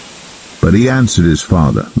him. But he answered his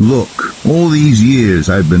father, "Look, all these years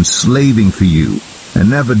I've been slaving for you and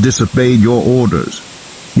never disobeyed your orders.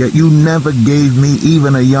 Yet you never gave me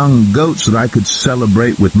even a young goat so that I could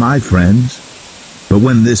celebrate with my friends. But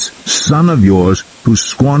when this son of yours, who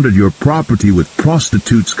squandered your property with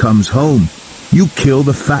prostitutes, comes home, you kill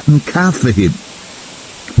the fattened calf for him."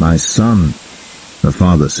 "My son," the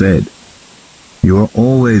father said, "you are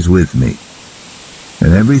always with me,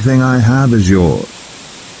 and everything I have is yours.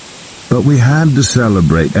 But we had to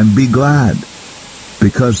celebrate and be glad,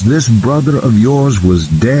 because this brother of yours was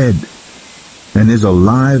dead and is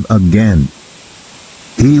alive again.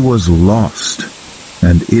 He was lost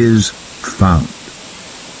and is found."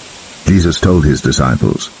 Jesus told his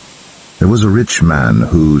disciples, "There was a rich man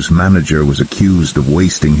whose manager was accused of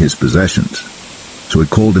wasting his possessions. So he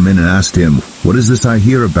called him in and asked him, 'What is this I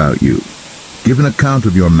hear about you? Give an account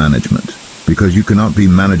of your management, because you cannot be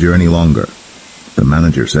manager any longer.' The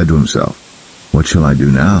manager said to himself, 'What shall I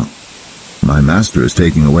do now? My master is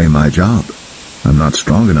taking away my job. I'm not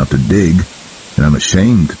strong enough to dig, and I'm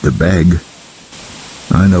ashamed to beg.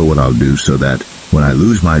 I know what I'll do so that when I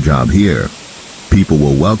lose my job here, people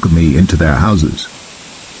will welcome me into their houses.'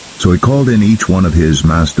 So he called in each one of his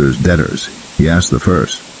master's debtors. He asked the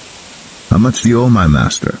first, 'How much do you owe my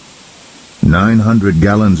master?' 900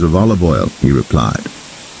 gallons of olive oil,' he replied.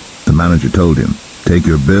 The manager told him, 'Take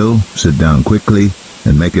your bill, sit down quickly,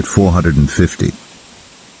 and make it 450.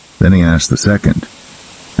 Then he asked the second,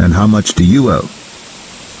 'And how much do you owe?'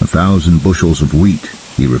 1,000 bushels of wheat,'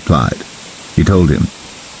 he replied. He told him,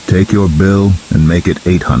 'Take your bill and make it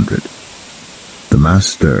 800. The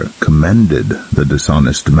master commended the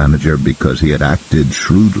dishonest manager because he had acted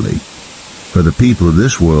shrewdly. For the people of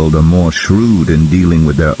this world are more shrewd in dealing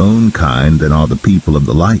with their own kind than are the people of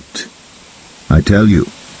the light. I tell you,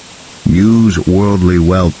 use worldly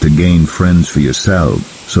wealth to gain friends for yourselves,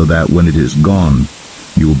 so that when it is gone,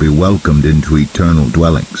 you will be welcomed into eternal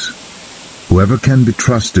dwellings. Whoever can be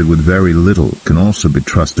trusted with very little can also be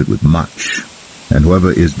trusted with much, and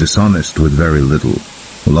whoever is dishonest with very little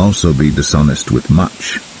will also be dishonest with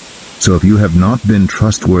much. So if you have not been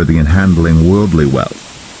trustworthy in handling worldly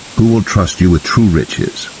wealth, who will trust you with true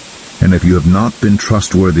riches? And if you have not been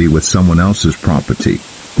trustworthy with someone else's property,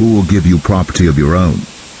 who will give you property of your own?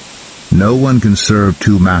 No one can serve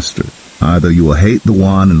two masters. Either you will hate the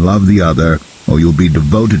one and love the other, or you'll be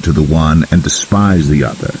devoted to the one and despise the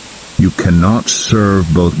other. You cannot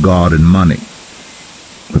serve both God and money."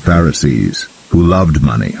 The Pharisees, who loved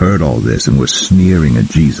money, heard all this and were sneering at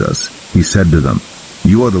Jesus. He said to them,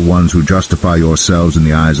 "You are the ones who justify yourselves in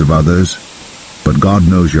the eyes of others, but God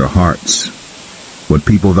knows your hearts. What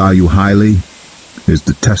people value highly is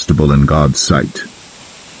detestable in God's sight.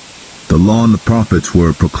 The law and the prophets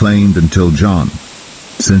were proclaimed until John.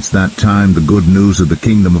 Since that time the good news of the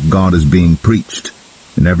kingdom of God is being preached,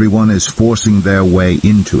 and everyone is forcing their way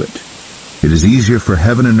into it. It is easier for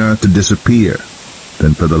heaven and earth to disappear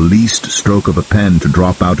than for the least stroke of a pen to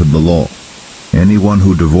drop out of the law. Anyone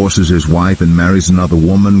who divorces his wife and marries another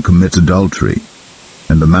woman commits adultery,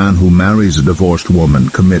 and the man who marries a divorced woman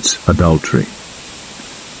commits adultery.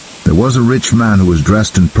 There was a rich man who was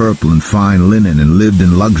dressed in purple and fine linen and lived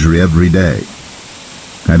in luxury every day.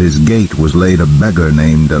 At his gate was laid a beggar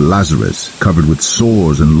named Lazarus, covered with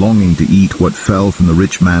sores and longing to eat what fell from the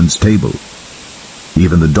rich man's table.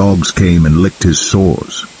 Even the dogs came and licked his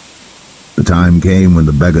sores. The time came when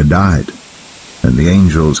the beggar died, and the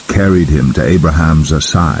angels carried him to Abraham's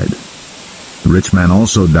side. The rich man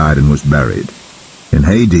also died and was buried. In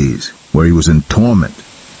Hades, where he was in torment,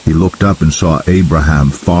 he looked up and saw Abraham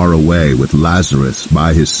far away with Lazarus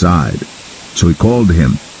by his side. So he called to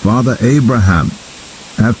him, "Father Abraham,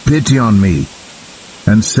 have pity on me,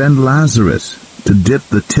 and send Lazarus to dip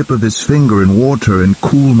the tip of his finger in water and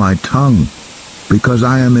cool my tongue, because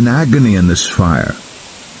I am in agony in this fire."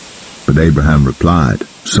 But Abraham replied,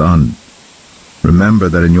 "Son, Remember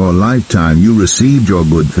that in your lifetime you received your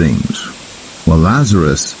good things, while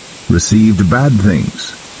Lazarus received bad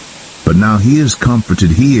things. But now he is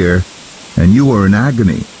comforted here, and you are in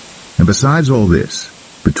agony. And besides all this,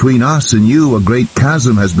 between us and you a great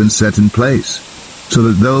chasm has been set in place, so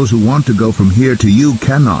that those who want to go from here to you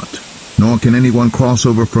cannot, nor can anyone cross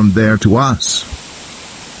over from there to us."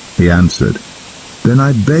 He answered, "Then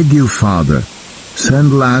I beg you, Father,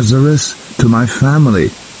 send Lazarus to my family,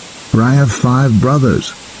 for I have 5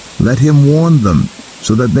 brothers. Let him warn them,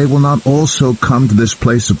 so that they will not also come to this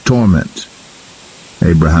place of torment."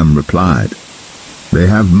 Abraham replied, "They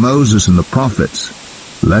have Moses and the prophets.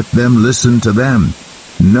 Let them listen to them."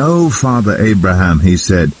 "No, Father Abraham," he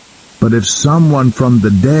said, "but if someone from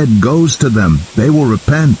the dead goes to them, they will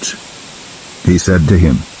repent." He said to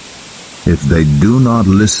him, "If they do not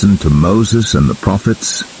listen to Moses and the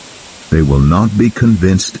prophets, they will not be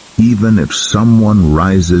convinced even if someone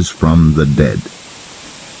rises from the dead."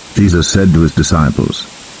 Jesus said to his disciples,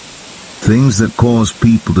 "Things that cause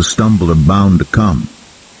people to stumble are bound to come,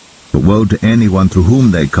 but woe to anyone through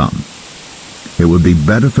whom they come. It would be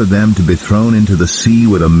better for them to be thrown into the sea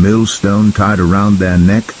with a millstone tied around their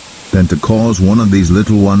neck than to cause one of these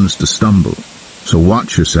little ones to stumble. So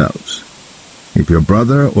watch yourselves. If your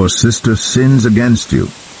brother or sister sins against you,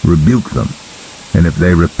 rebuke them, and if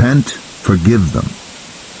they repent, forgive them.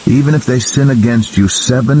 Even if they sin against you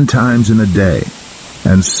 7 times in a day,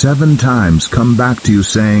 and 7 times come back to you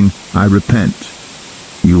saying, 'I repent,'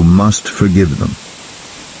 you must forgive them."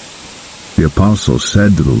 The apostles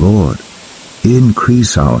said to the Lord,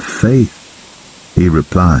 "Increase our faith." He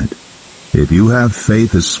replied, "If you have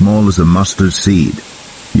faith as small as a mustard seed,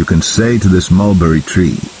 you can say to this mulberry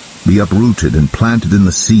tree, 'Be uprooted and planted in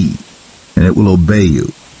the sea,' and it will obey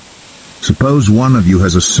you. Suppose one of you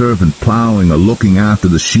has a servant plowing or looking after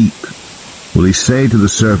the sheep. Will he say to the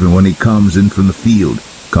servant when he comes in from the field,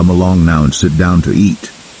 'Come along now and sit down to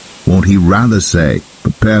eat'? Won't he rather say,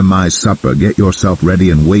 'Prepare my supper, get yourself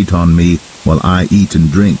ready and wait on me while I eat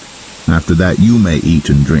and drink. After that you may eat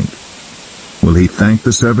and drink'? Will he thank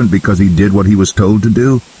the servant because he did what he was told to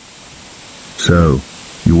do? So,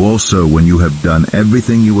 you also, when you have done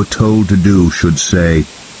everything you were told to do, should say,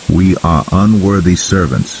 'We are unworthy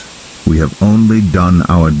servants. We have only done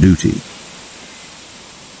our duty.'"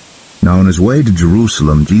 Now on his way to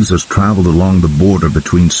Jerusalem, Jesus traveled along the border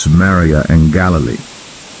between Samaria and Galilee.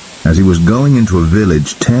 As he was going into a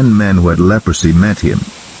village, 10 men who had leprosy met him.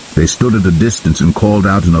 They stood at a distance and called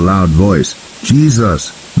out in a loud voice,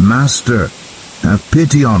 "Jesus, Master, have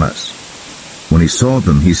pity on us." When he saw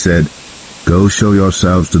them, he said, "Go show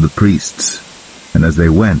yourselves to the priests." And as they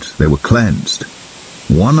went, they were cleansed.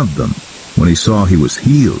 One of them, when he saw he was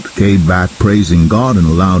healed, came back praising God in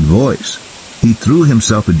a loud voice. He threw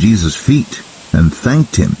himself at Jesus' feet and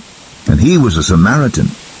thanked him, and he was a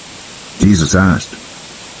Samaritan. Jesus asked,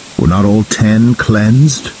 "Were not all 10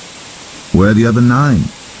 cleansed? Where are the other 9?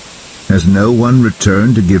 Has no one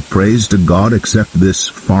returned to give praise to God except this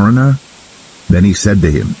foreigner?" Then he said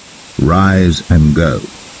to him, "Rise and go.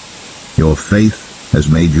 Your faith has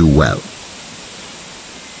made you well."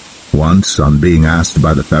 Once, on being asked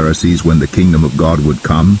by the Pharisees when the kingdom of God would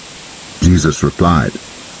come, Jesus replied,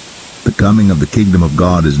 "The coming of the kingdom of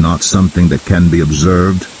God is not something that can be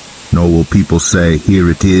observed, nor will people say, 'Here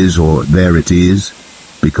it is,' or 'There it is,'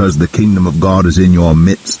 because the kingdom of God is in your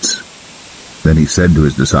midst." Then he said to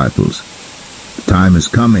his disciples, "The time is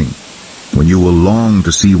coming when you will long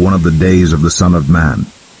to see one of the days of the Son of Man,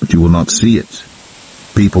 but you will not see it.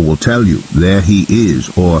 People will tell you, 'There he is,'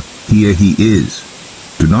 or 'Here he is.'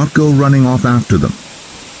 Do not go running off after them.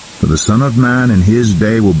 For the Son of Man in his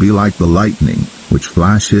day will be like the lightning, which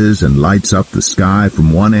flashes and lights up the sky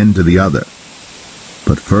from one end to the other.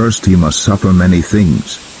 But first he must suffer many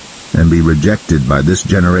things, and be rejected by this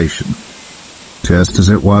generation. Just as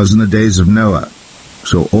it was in the days of Noah,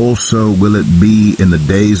 so also will it be in the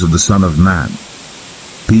days of the Son of Man.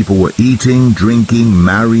 People were eating, drinking,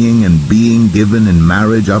 marrying, and being given in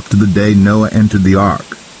marriage up to the day Noah entered the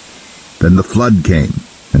ark. Then the flood came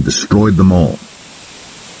and destroyed them all.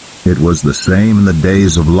 It was the same in the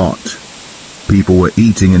days of Lot. People were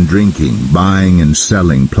eating and drinking, buying and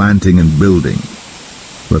selling, planting and building.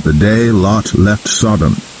 But the day Lot left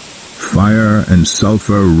Sodom, fire and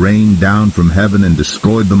sulfur rained down from heaven and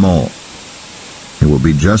destroyed them all. It will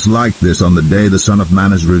be just like this on the day the Son of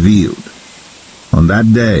Man is revealed. On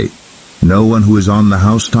that day, no one who is on the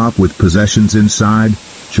housetop with possessions inside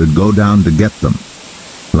should go down to get them.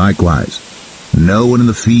 Likewise, no one in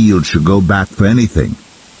the field should go back for anything.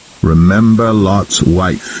 Remember Lot's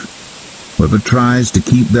wife. Whoever tries to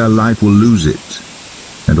keep their life will lose it,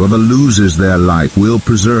 and whoever loses their life will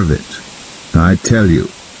preserve it. I tell you,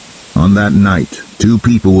 on that night, 2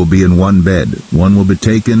 people will be in one bed. One will be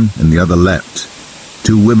taken and the other left.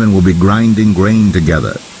 2 women will be grinding grain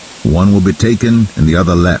together. One will be taken and the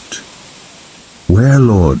other left. Where,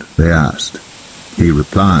 Lord? They asked. He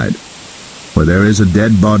replied, Where there is a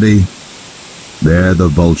dead body, there the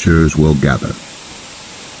vultures will gather.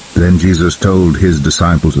 Then Jesus told his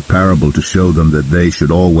disciples a parable to show them that they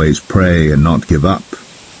should always pray and not give up.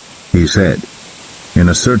 He said, In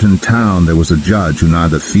a certain town there was a judge who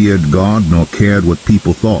neither feared God nor cared what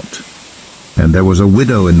people thought. And there was a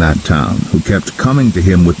widow in that town who kept coming to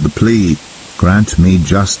him with the plea, Grant me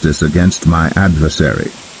justice against my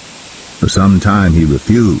adversary. For some time he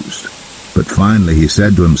refused, but finally he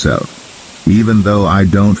said to himself, Even though I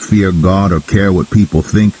don't fear God or care what people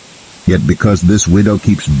think, yet because this widow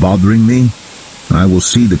keeps bothering me, I will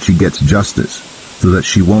see that she gets justice, so that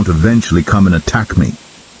she won't eventually come and attack me.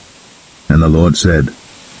 And the Lord said,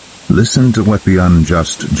 Listen to what the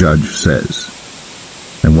unjust judge says.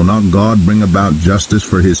 And will not God bring about justice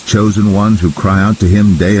for his chosen ones who cry out to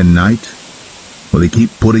him day and night? Will he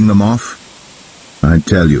keep putting them off? I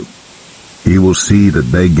tell you, he will see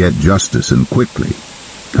that they get justice, and quickly.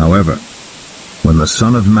 However, when the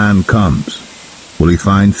Son of Man comes, will he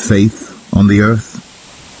find faith on the earth?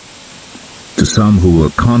 To some who were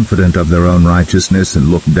confident of their own righteousness and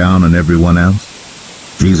looked down on everyone else,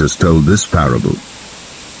 Jesus told this parable.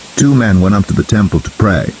 2 men went up to the temple to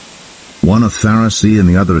pray, one a Pharisee and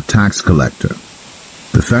the other a tax collector.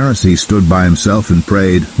 The Pharisee stood by himself and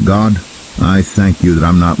prayed, God, I thank you that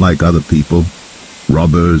I'm not like other people,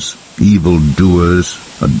 robbers, evildoers,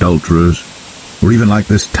 adulterers, or even like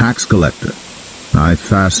this tax collector. I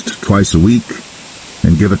fast twice a week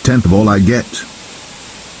and give 1/10 of all I get.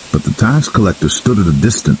 But the tax collector stood at a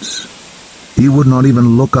distance. He would not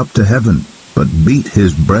even look up to heaven, but beat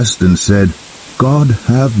his breast and said, God,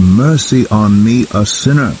 have mercy on me, a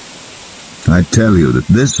sinner. I tell you that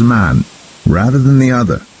this man, rather than the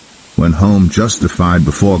other, went home justified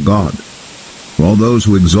before God. For all those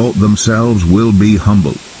who exalt themselves will be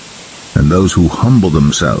humbled, and those who humble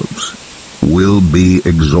themselves will be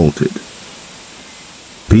exalted.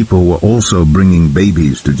 People were also bringing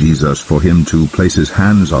babies to Jesus for him to place his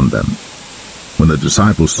hands on them. When the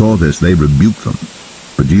disciples saw this, they rebuked them.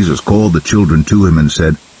 But Jesus called the children to him and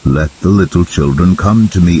said, Let the little children come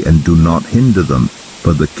to me, and do not hinder them,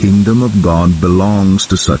 for the kingdom of God belongs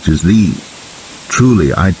to such as these.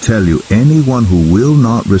 Truly, I tell you, anyone who will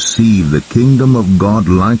not receive the kingdom of God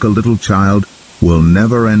like a little child will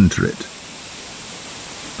never enter it.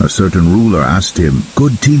 A certain ruler asked him,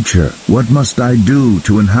 Good teacher, what must I do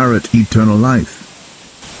to inherit eternal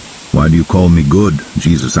life? Why do you call me good?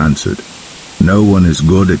 Jesus answered. No one is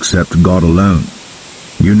good except God alone.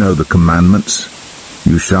 You know the commandments.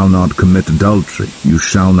 You shall not commit adultery. You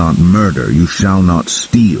shall not murder. You shall not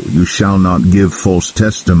steal. You shall not give false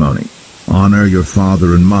testimony. Honor your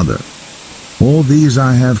father and mother. All these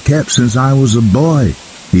I have kept since I was a boy,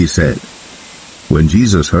 he said. When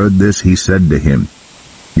Jesus heard this, he said to him,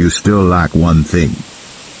 You still lack one thing.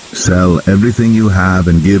 Sell everything you have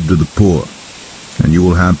and give to the poor, and you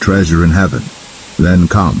will have treasure in heaven. Then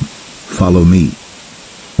come, follow me.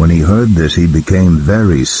 When he heard this, he became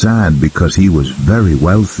very sad because he was very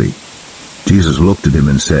wealthy. Jesus looked at him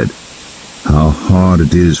and said, How hard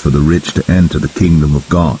it is for the rich to enter the kingdom of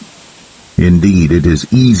God. Indeed, it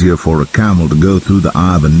is easier for a camel to go through the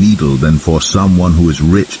eye of a needle than for someone who is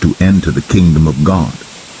rich to enter the kingdom of God.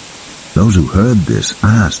 Those who heard this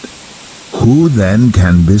asked, Who then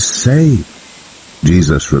can be saved?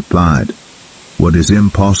 Jesus replied, What is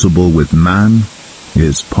impossible with man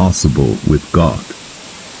is possible with God.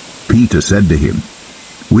 Peter said to him,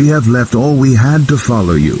 We have left all we had to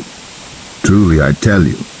follow you. Truly I tell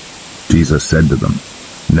you, Jesus said to them,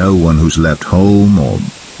 no one who's left home or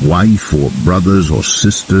wife or brothers or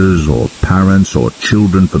sisters or parents or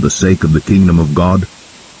children for the sake of the kingdom of God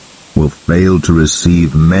will fail to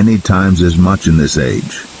receive many times as much in this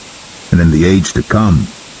age, and in the age to come,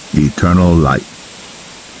 eternal life.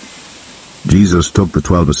 Jesus took the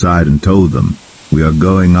 12 aside and told them, We are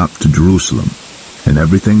going up to Jerusalem, and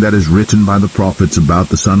everything that is written by the prophets about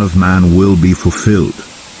the Son of Man will be fulfilled.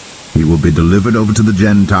 He will be delivered over to the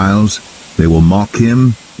Gentiles. They will mock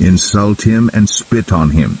him, insult him, and spit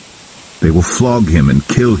on him. They will flog him and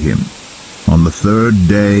kill him. On the third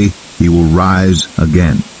day he will rise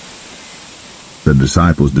again. The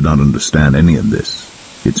disciples did not understand any of this.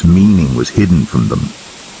 Its meaning was hidden from them,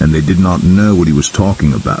 and they did not know what he was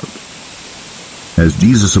talking about. As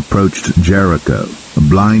Jesus approached Jericho, a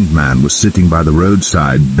blind man was sitting by the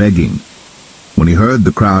roadside begging. When he heard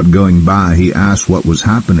the crowd going by, he asked what was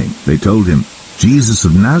happening. They told him, Jesus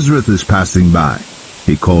of Nazareth is passing by."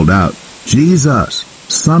 He called out, "Jesus,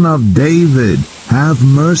 Son of David, have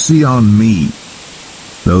mercy on me."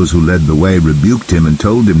 Those who led the way rebuked him and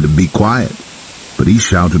told him to be quiet. But he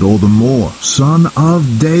shouted all the more, "Son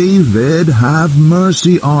of David, have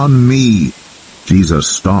mercy on me." Jesus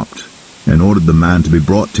stopped and ordered the man to be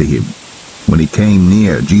brought to him. When he came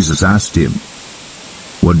near, Jesus asked him,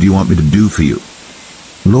 "What do you want me to do for you?"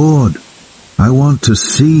 "Lord, I want to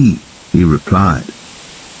see," he replied.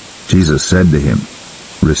 Jesus said to him,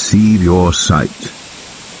 "Receive your sight.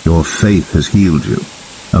 Your faith has healed you."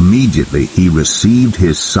 Immediately he received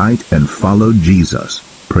his sight and followed Jesus,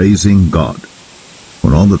 praising God.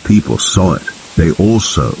 When all the people saw it, they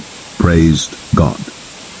also praised God.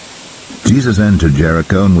 Jesus entered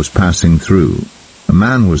Jericho and was passing through. A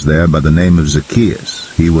man was there by the name of Zacchaeus.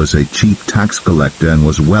 He was a chief tax collector and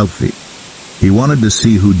was wealthy. He wanted to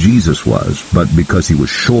see who Jesus was, but because he was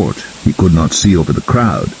short, he could not see over the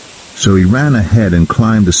crowd. So he ran ahead and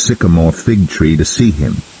climbed a sycamore fig tree to see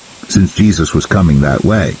him, since Jesus was coming that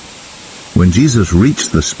way. When Jesus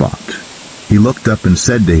reached the spot, he looked up and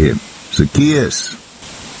said to him, "Zacchaeus,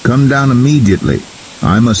 come down immediately.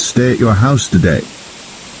 I must stay at your house today."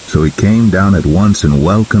 So he came down at once and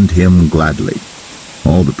welcomed him gladly.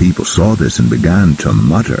 All the people saw this and began to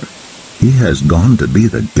mutter, "He has gone to be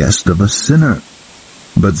the guest of a sinner."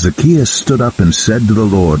 But Zacchaeus stood up and said to the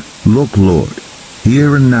Lord, "Look, Lord,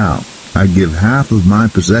 here and now I give half of my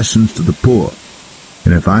possessions to the poor,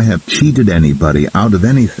 and if I have cheated anybody out of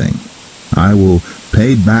anything, I will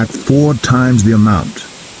pay back 4 times the amount."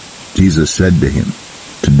 Jesus said to him,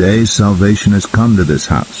 "Today salvation has come to this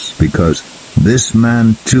house, because this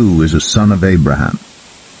man too is a son of Abraham.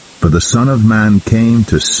 For the Son of Man came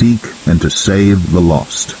to seek and to save the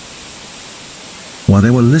lost." While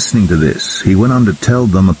they were listening to this, he went on to tell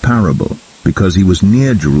them a parable, because he was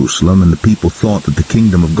near Jerusalem and the people thought that the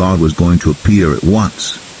kingdom of God was going to appear at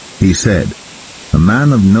once. He said, "A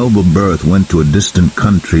man of noble birth went to a distant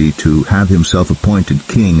country to have himself appointed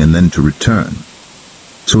king and then to return.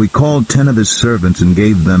 So he called 10 of his servants and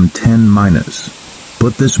gave them 10 minas.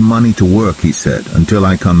 'Put this money to work,' he said, 'until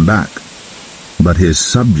I come back.' But his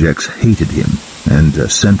subjects hated him and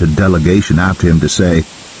sent a delegation after him to say,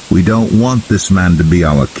 'We don't want this man to be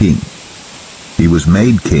our king.' He was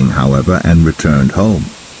made king, however, and returned home.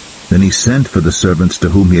 Then he sent for the servants to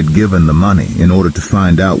whom he had given the money in order to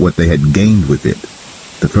find out what they had gained with it.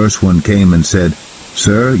 The first one came and said,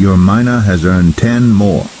 'Sir, your mina has earned 10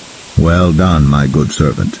 more.' 'Well done, my good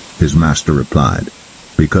servant,' his master replied.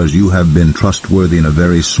 'Because you have been trustworthy in a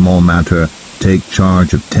very small matter, take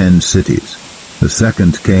charge of 10 cities.' The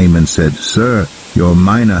second came and said, 'Sir, your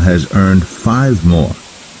mina has earned 5 more.'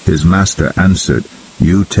 His master answered,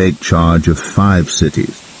 'You take charge of 5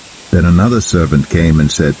 cities.' Then another servant came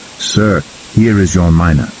and said, 'Sir, here is your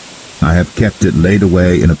mina. I have kept it laid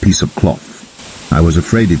away in a piece of cloth. I was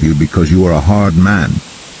afraid of you because you are a hard man.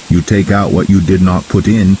 You take out what you did not put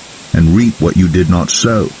in, and reap what you did not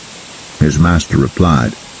sow.' His master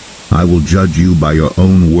replied, 'I will judge you by your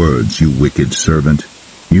own words, you wicked servant.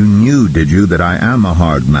 You knew, did you, that I am a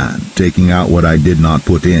hard man, taking out what I did not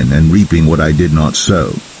put in, and reaping what I did not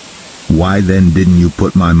sow? Why then didn't you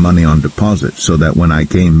put my money on deposit, so that when I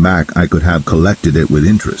came back I could have collected it with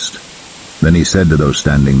interest?' Then he said to those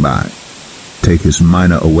standing by, 'Take his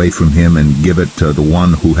mina away from him and give it to the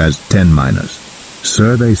one who has 10 minas.'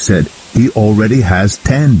 'Sir,' they said, 'he already has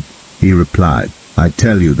 10. He replied, 'I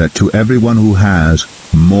tell you that to everyone who has,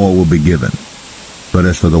 more will be given. But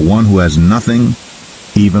as for the one who has nothing,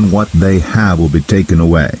 even what they have will be taken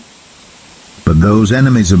away. But those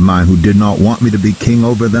enemies of mine who did not want me to be king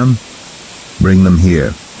over them, bring them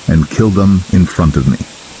here and kill them in front of me.'"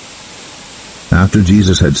 After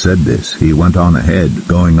Jesus had said this, he went on ahead,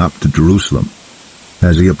 going up to Jerusalem.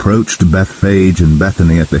 As he approached Bethphage and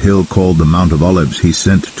Bethany at the hill called the Mount of Olives, he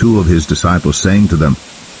sent 2 of his disciples, saying to them,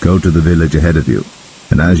 "Go to the village ahead of you,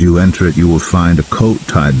 and as you enter it you will find a coat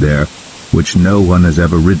tied there, which no one has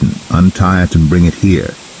ever ridden. Untie it and bring it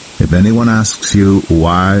here. If anyone asks you,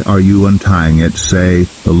 'Why are you untying it?' say,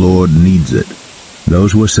 'The Lord needs it.'"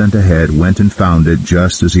 Those who were sent ahead went and found it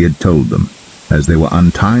just as he had told them. As they were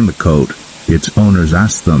untying the coat, its owners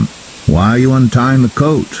asked them, "Why are you untying the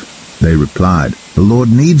coat?" They replied, "The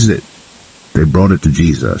Lord needs it." They brought it to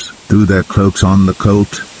Jesus, threw their cloaks on the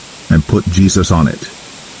coat, and put Jesus on it.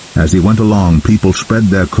 As he went along, people spread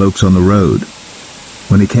their cloaks on the road.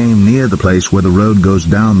 When he came near the place where the road goes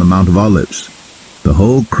down the Mount of Olives, the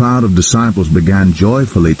whole crowd of disciples began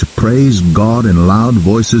joyfully to praise God in loud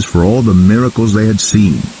voices for all the miracles they had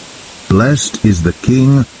seen. "Blessed is the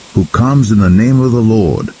King who comes in the name of the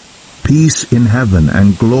Lord. peace in heaven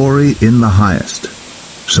and glory in the highest."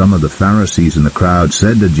 Some of the Pharisees in the crowd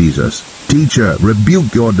said to Jesus, "Teacher,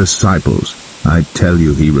 rebuke your disciples." "I tell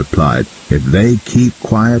you," he replied, "if they keep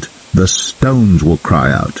quiet, the stones will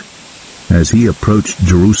cry out." As he approached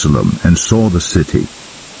Jerusalem and saw the city,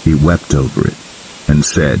 he wept over it and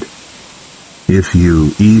said, "If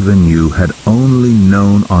you, even you, had only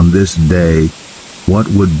known on this day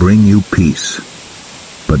what would bring you peace,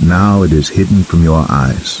 but now it is hidden from your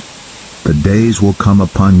eyes. The days will come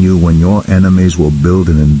upon you when your enemies will build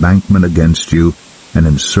an embankment against you and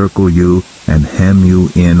encircle you and hem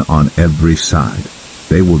you in on every side.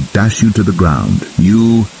 They will dash you to the ground,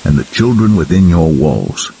 you and the children within your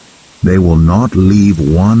walls. They will not leave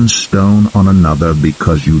one stone on another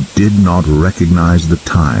because you did not recognize the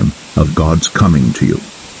time of God's coming to you."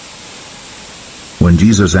 When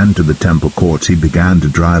Jesus entered the temple courts, he began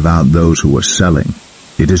to drive out those who were selling.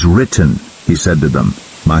 "It is written," he said to them,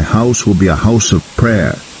 "My house will be a house of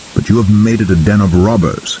prayer, but you have made it a den of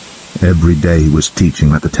robbers." Every day he was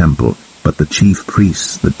teaching at the temple, but the chief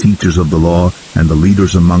priests, the teachers of the law, and the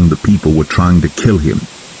leaders among the people were trying to kill him.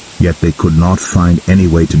 Yet they could not find any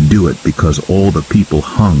way to do it because all the people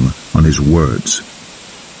hung on his words.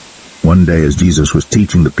 One day as Jesus was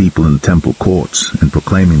teaching the people in the temple courts and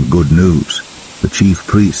proclaiming good news, the chief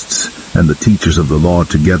priests and the teachers of the law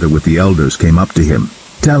together with the elders came up to him.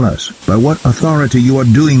 "Tell us, by what authority you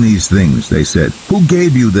are doing these things," they said. "Who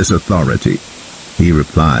gave you this authority?" He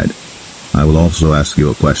replied, "I will also ask you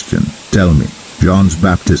a question. Tell me, John's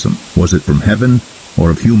baptism, was it from heaven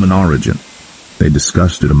or of human origin?" They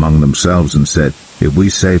discussed it among themselves and said, "If we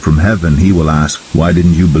say from heaven, he will ask, 'Why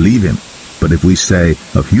didn't you believe him?' But if we say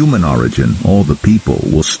of human origin, all the people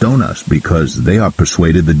will stone us because they are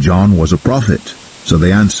persuaded that John was a prophet." So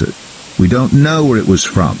they answered, "We don't know where it was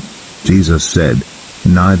from." Jesus said,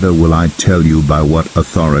 "Neither will I tell you by what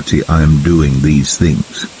authority I am doing these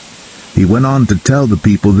things." He went on to tell the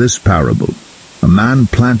people this parable. A man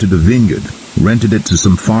planted a vineyard, rented it to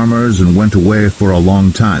some farmers, and went away for a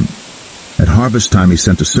long time. At harvest time he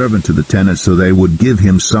sent a servant to the tenants so they would give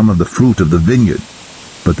him some of the fruit of the vineyard.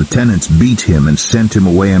 But the tenants beat him and sent him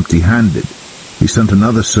away empty-handed. He sent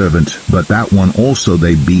another servant, but that one also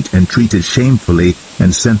they beat and treated shamefully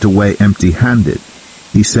and sent away empty-handed.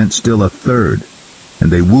 He sent still a third, and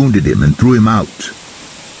they wounded him and threw him out.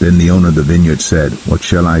 Then the owner of the vineyard said, "What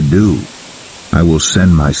shall I do? I will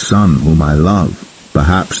send my son whom I love.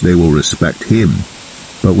 Perhaps they will respect him."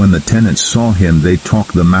 But when the tenants saw him, they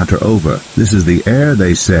talked the matter over. "This is the heir,"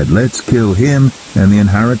 they said. "Let's kill him, and the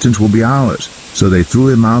inheritance will be ours." So they threw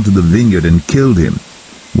him out of the vineyard and killed him.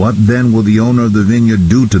 What then will the owner of the vineyard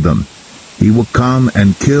do to them? He will come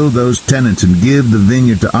and kill those tenants and give the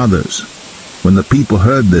vineyard to others. When the people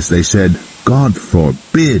heard this, they said, "God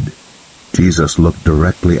forbid." Jesus looked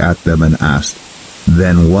directly at them and asked,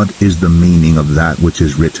 "Then what is the meaning of that which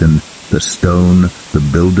is written, 'The stone the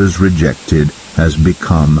builders rejected has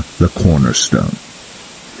become the cornerstone'?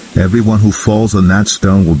 Everyone who falls on that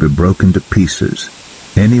stone will be broken to pieces.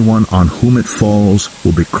 Anyone on whom it falls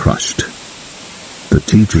will be crushed." The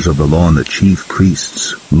teachers of the law and the chief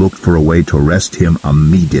priests looked for a way to arrest him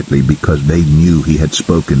immediately because they knew he had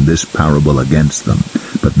spoken this parable against them,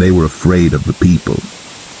 but they were afraid of the people.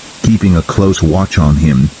 Keeping a close watch on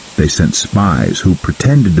him, they sent spies who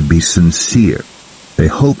pretended to be sincere. They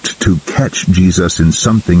hoped to catch Jesus in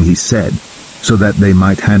something he said, so that they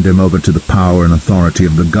might hand him over to the power and authority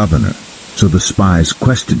of the governor. So the spies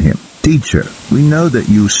questioned him. "Teacher, we know that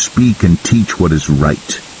you speak and teach what is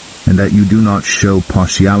right, and that you do not show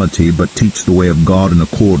partiality but teach the way of God in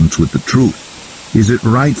accordance with the truth. Is it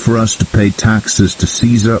right for us to pay taxes to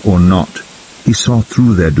Caesar or not?" He saw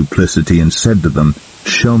through their duplicity and said to them,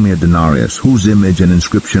 "Show me a denarius. Whose image and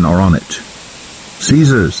inscription are on it?"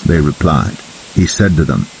 "Caesar's," they replied. He said to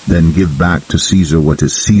them, "Then give back to Caesar what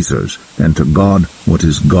is Caesar's, and to God what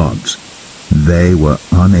is God's." They were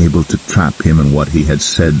unable to trap him in what he had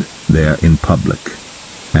said there in public,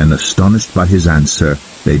 and astonished by his answer,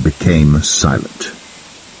 they became silent.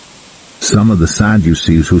 Some of the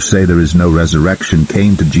Sadducees, who say there is no resurrection,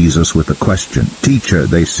 came to Jesus with a question. "Teacher,"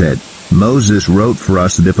 they said, "Moses wrote for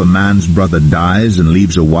us that if a man's brother dies and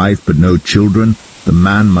leaves a wife but no children, the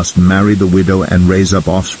man must marry the widow and raise up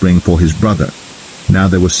offspring for his brother. Now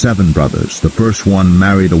there were 7 brothers. The first one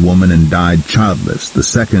married a woman and died childless. The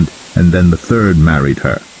second and then the third married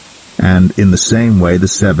her. And in the same way the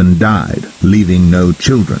 7 died, leaving no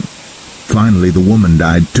children. Finally the woman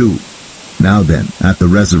died too. Now then, at the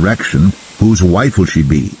resurrection, whose wife will she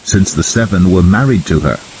be, since the 7 were married to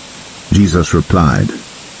her?" Jesus replied,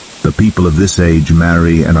 "The people of this age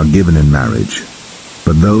marry and are given in marriage.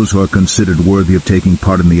 But those who are considered worthy of taking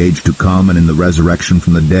part in the age to come and in the resurrection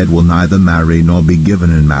from the dead will neither marry nor be given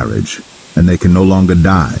in marriage, and they can no longer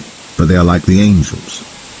die, for they are like the angels.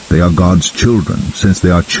 They are God's children, since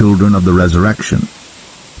they are children of the resurrection.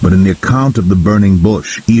 But in the account of the burning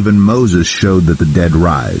bush, even Moses showed that the dead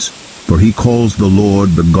rise. For he calls the Lord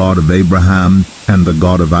the God of Abraham, and the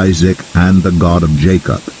God of Isaac, and the God of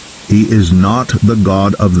Jacob. He is not the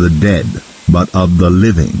God of the dead, but of the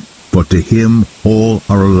living, for to him all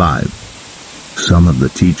are alive. Some of the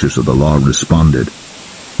teachers of the law responded,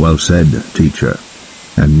 "Well said, teacher,"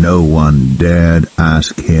 and no one dared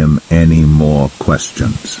ask him any more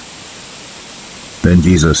questions. Then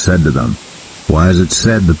Jesus said to them, "Why is it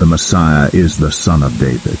said that the Messiah is the son of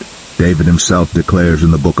David? David himself declares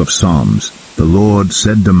in the book of Psalms, 'The Lord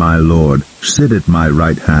said to my Lord, sit at my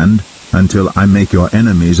right hand, until I make your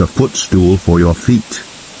enemies a footstool for your feet.'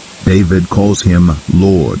 David calls him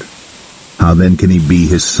Lord. How then can he be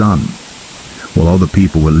his son?" While all the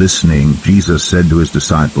people were listening, Jesus said to his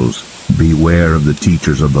disciples, "Beware of the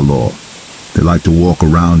teachers of the law. They like to walk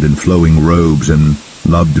around in flowing robes and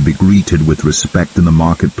love to be greeted with respect in the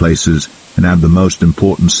marketplaces and have the most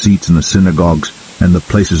important seats in the synagogues and the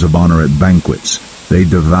places of honor at banquets. They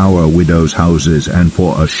devour widows' houses and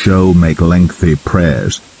for a show make lengthy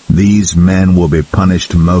prayers. These men will be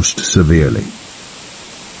punished most severely."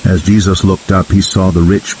 As Jesus looked up, he saw the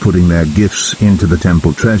rich putting their gifts into the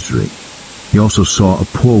temple treasury. He also saw a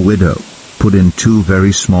poor widow put in 2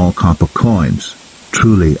 very small copper coins.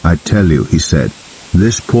 "Truly, I tell you," he said,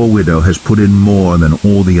 "this poor widow has put in more than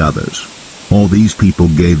all the others. All these people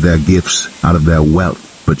gave their gifts out of their wealth,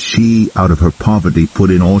 but she, out of her poverty, put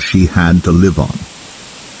in all she had to live on."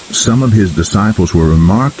 Some of his disciples were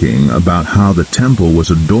remarking about how the temple was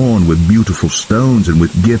adorned with beautiful stones and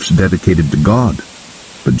with gifts dedicated to God.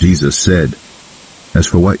 But Jesus said, "As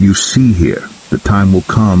for what you see here, the time will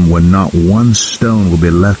come when not one stone will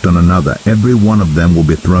be left on another. Every one of them will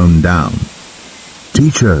be thrown down."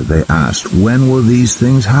 "Teacher," they asked, "when will these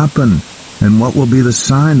things happen? And what will be the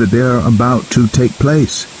sign that they are about to take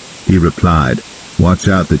place?" He replied, "Watch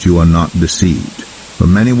out that you are not deceived. For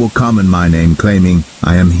many will come in my name, claiming,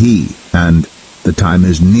 'I am he,' and 'the time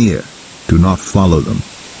is near.' Do not follow them.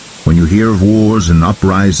 When you hear of wars and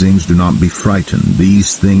uprisings, do not be frightened.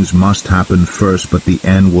 These things must happen first, but the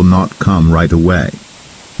end will not come right away."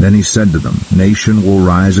 Then he said to them, "Nation will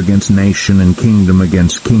rise against nation and kingdom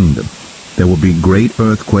against kingdom. There will be great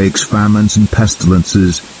earthquakes, famines, and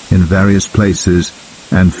pestilences in various places,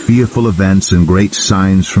 and fearful events and great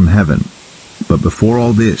signs from heaven. But before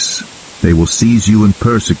all this, they will seize you and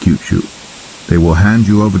persecute you. They will hand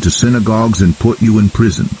you over to synagogues and put you in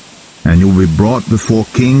prison. And you will be brought before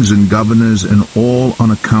kings and governors, and all on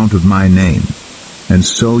account of my name. And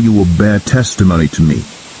so you will bear testimony to me.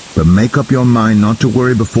 But make up your mind not to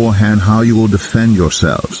worry beforehand how you will defend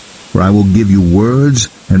yourselves. For I will give you words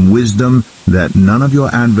and wisdom that none of your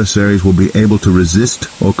adversaries will be able to resist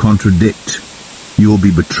or contradict. You will be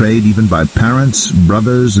betrayed even by parents,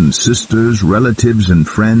 brothers and sisters, relatives and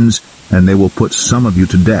friends, and they will put some of you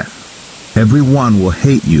to death. Every one will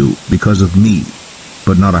hate you because of me,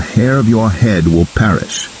 but not a hair of your head will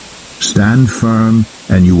perish. Stand firm,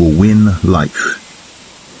 and you will win life.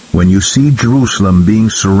 When you see Jerusalem being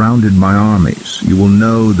surrounded by armies, you will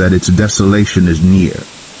know that its desolation is near.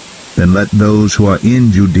 Then let those who are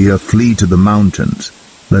in Judea flee to the mountains.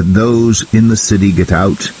 Let those in the city get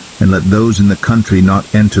out, and let those in the country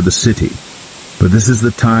not enter the city. For this is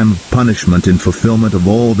the time of punishment in fulfillment of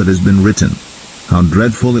all that has been written. How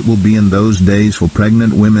dreadful it will be in those days for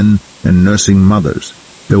pregnant women and nursing mothers.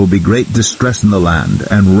 There will be great distress in the land,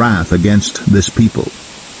 and wrath against this people.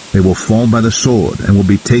 They will fall by the sword, and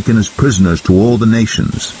will be taken as prisoners to all the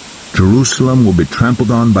nations. Jerusalem will be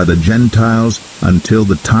trampled on by the Gentiles until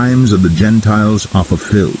the times of the Gentiles are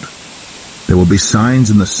fulfilled. There will be signs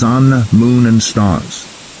in the sun, moon, and stars.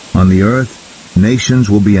 On the earth, nations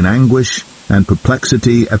will be in anguish and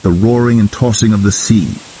perplexity at the roaring and tossing of the sea.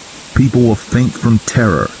 People will faint from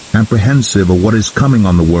terror, apprehensive of what is coming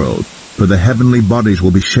on the world, for the heavenly bodies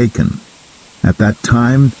will be shaken. At that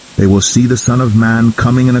time they will see the Son of Man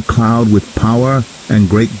coming in a cloud with power and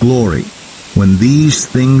great glory. When these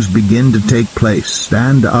things begin to take place,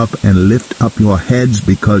 stand up and lift up your heads,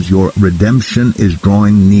 because your redemption is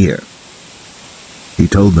drawing near." He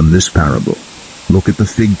told them this parable. "Look at the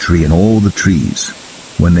fig tree and all the trees.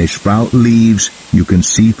 When they sprout leaves, you can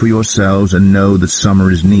see for yourselves and know that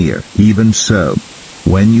summer is near. Even so,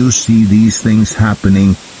 when you see these things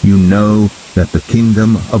happening, you know that the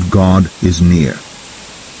kingdom of God is near.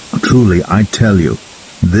 Truly, I tell you,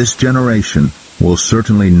 this generation will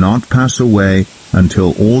certainly not pass away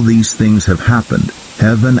until all these things have happened.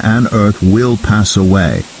 Heaven and earth will pass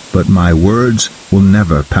away, but my words will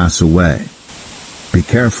never pass away. Be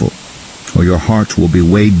careful, or your hearts will be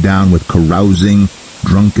weighed down with carousing,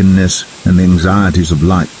 drunkenness, and the anxieties of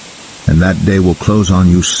life, and that day will close on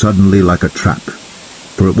you suddenly like a trap.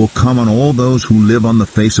 For it will come on all those who live on the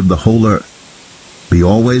face of the whole earth. Be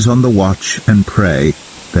always on the watch and pray,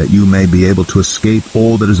 that you may be able to escape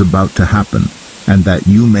all that is about to happen, and that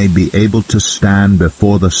you may be able to stand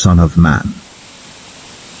before the Son of Man.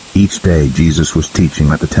 Each day Jesus was teaching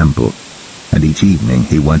at the temple, and each evening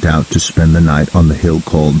he went out to spend the night on the hill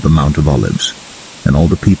called the Mount of Olives, and all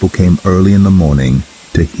the people came early in the morning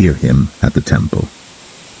to hear him at the temple.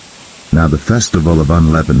 Now the festival of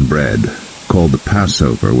unleavened bread, called the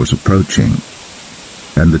Passover, was approaching,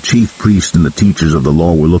 and the chief priests and the teachers of the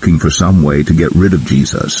law were looking for some way to get rid of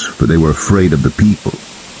Jesus, for they were afraid of the people.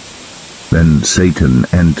 Then Satan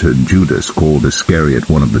entered Judas, called Iscariot,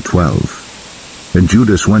 one of the 12. And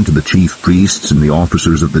Judas went to the chief priests and the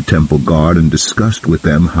officers of the temple guard and discussed with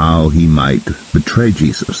them how he might betray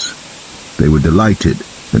Jesus. They were delighted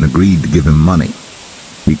and agreed to give him money.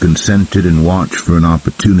 He consented and watched for an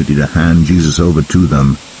opportunity to hand Jesus over to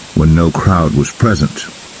them when no crowd was present.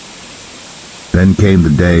 Then came the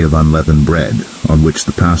day of unleavened bread, on which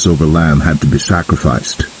the Passover lamb had to be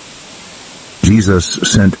sacrificed. Jesus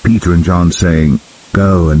sent Peter and John, saying,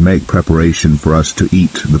 "Go and make preparation for us to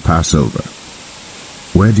eat the Passover."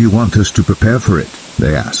 "Where do you want us to prepare for it?"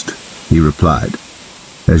 they asked. He replied,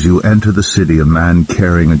 "As you enter the city, a man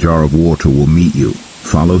carrying a jar of water will meet you.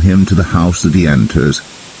 Follow him to the house that he enters,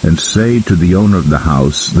 and say to the owner of the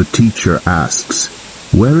house, 'The teacher asks,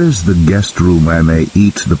 where is the guest room where I may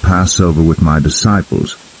eat the Passover with my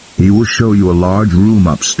disciples?' He will show you a large room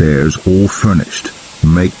upstairs, all furnished.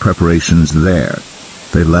 Make preparations there."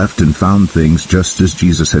 They left and found things just as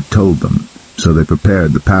Jesus had told them, so they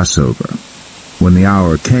prepared the Passover. When the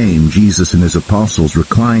hour came, Jesus and his apostles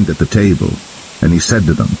reclined at the table, and he said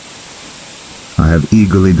to them, "I have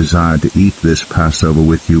eagerly desired to eat this Passover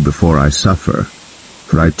with you before I suffer.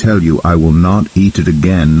 For I tell you, I will not eat it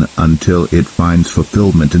again until it finds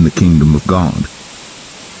fulfillment in the kingdom of God."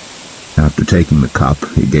 After taking the cup,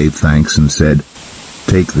 he gave thanks and said,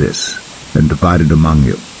 "Take this, and divide it among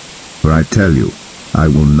you. For I tell you, I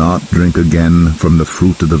will not drink again from the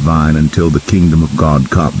fruit of the vine until the kingdom of God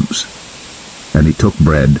comes." And he took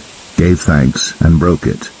bread, gave thanks, and broke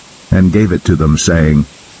it, and gave it to them, saying,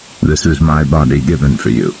 "This is my body given for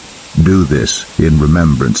you. Do this in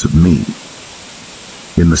remembrance of me."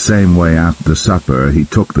 In the same way, after supper, he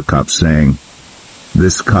took the cup, saying,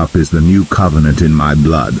 "This cup is the new covenant in my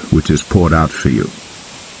blood, which is poured out for you.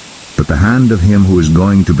 But the hand of him who is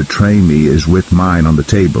going to betray me is with mine on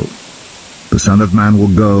the table. The Son of Man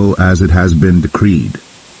will go as it has been decreed,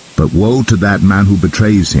 but woe to that man who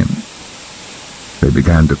betrays him." They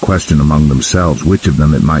began to question among themselves which of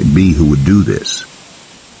them it might be who would do this.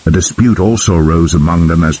 A dispute also arose among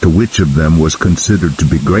them as to which of them was considered to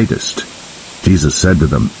be greatest. Jesus said to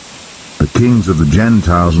them, "The kings of the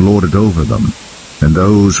Gentiles lord it over them, and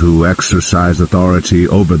those who exercise authority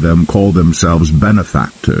over them call themselves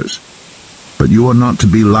benefactors. But you are not to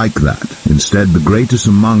be like that. Instead, the greatest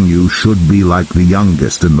among you should be like the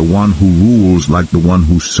youngest, and the one who rules like the one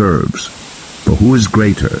who serves. For who is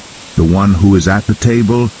greater, the one who is at the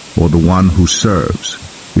table or the one who serves?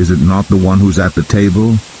 Is it not the one who's at the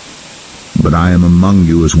table? But I am among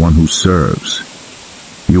you as one who serves.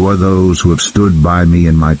 You are those who have stood by me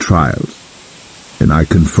in my trials, and I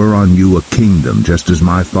confer on you a kingdom, just as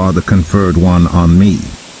my Father conferred one on me,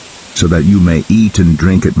 so that you may eat and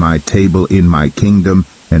drink at my table in my kingdom,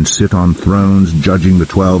 and sit on thrones judging the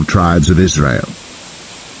 12 tribes of Israel.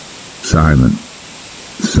 Simon,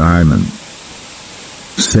 Simon,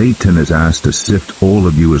 Satan has asked to sift all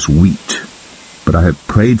of you as wheat, but I have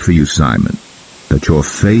prayed for you, Simon, that your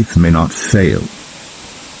faith may not fail.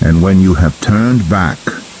 And when you have turned back,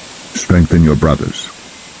 strengthen your brothers."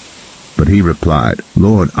 But he replied,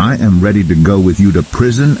 "Lord, I am ready to go with you to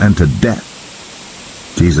prison and to death."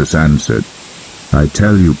 Jesus answered, "I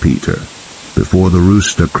tell you, Peter, before the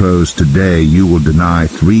rooster crows today, you will deny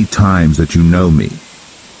 3 times that you know me."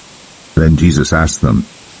 Then Jesus asked them,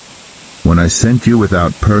 "When I sent you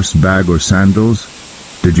without purse, bag, or sandals,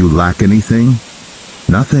 did you lack anything?"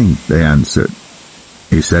 "Nothing," they answered.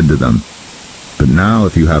 He said to them, "But now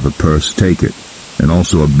if you have a purse, take it, and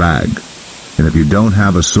also a bag. And if you don't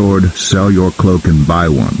have a sword, sell your cloak and buy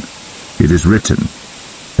one. It is written,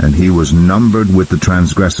 'And he was numbered with the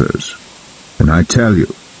transgressors.' And I tell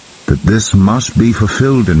you that this must be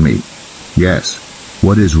fulfilled in me. Yes,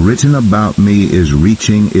 what is written about me is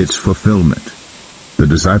reaching its fulfillment." The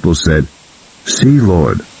disciples said, "See,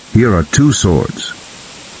 Lord, here are 2 swords."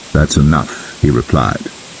 "That's enough," he replied.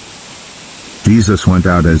 Jesus went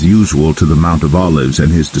out as usual to the Mount of Olives,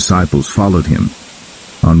 and his disciples followed him.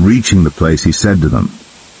 On reaching the place, he said to them,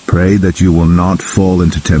 "Pray that you will not fall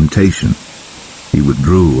into temptation." He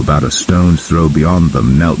withdrew about a stone's throw beyond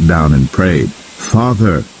them, knelt down and prayed,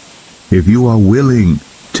 "Father, if you are willing,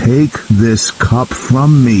 take this cup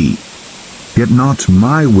from me. Yet not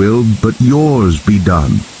my will, but yours be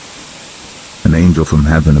done." An angel from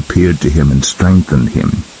heaven appeared to him and strengthened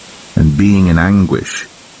him. And being in anguish,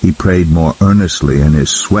 he prayed more earnestly, and his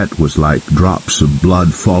sweat was like drops of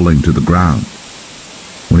blood falling to the ground.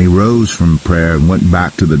 When he rose from prayer and went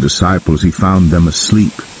back to the disciples, he found them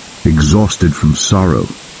asleep, exhausted from sorrow.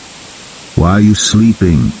 "Why are you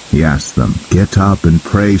sleeping?" he asked them. "Get up and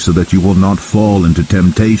pray so that you will not fall into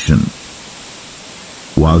temptation."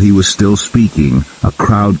 While he was still speaking, a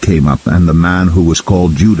crowd came up, and the man who was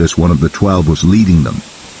called Judas, one of the 12, was leading them.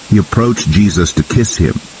 He approached Jesus to kiss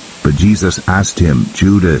him, but Jesus asked him,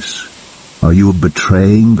 "Judas, are you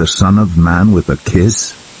betraying the Son of Man with a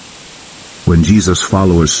kiss?" When Jesus'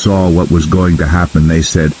 followers saw what was going to happen, they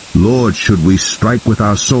said, "Lord, should we strike with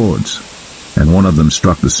our swords?" And one of them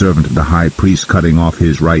struck the servant of the high priest, cutting off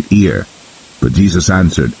his right ear. But Jesus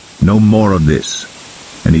answered, "No more of this."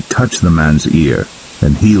 And he touched the man's ear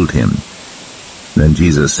and healed him. Then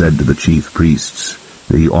Jesus said to the chief priests,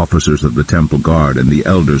 the officers of the temple guard, and the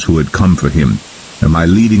elders who had come for him, "Am I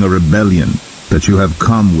leading a rebellion, that you have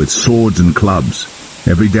come with swords and clubs?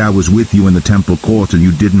 Every day I was with you in the temple court, and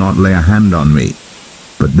you did not lay a hand on me.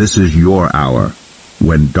 But this is your hour,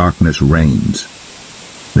 when darkness reigns."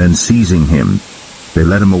 Then seizing him, they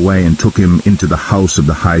led him away and took him into the house of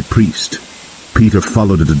the high priest. Peter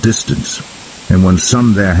followed at a distance. And when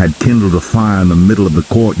some there had kindled a fire in the middle of the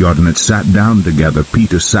courtyard and had sat down together,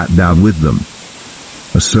 Peter sat down with them.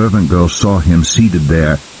 A servant girl saw him seated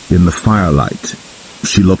there in the firelight.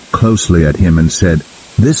 She looked closely at him and said,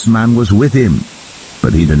 "This man was with him."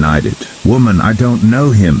 But he denied it. "Woman, I don't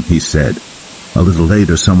know him," he said. A little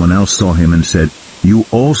later someone else saw him and said, "You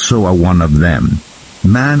also are one of them."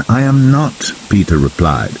 "Man, I am not," Peter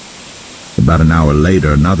replied. About an hour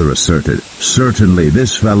later another asserted, "Certainly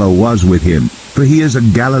this fellow was with him, for he is a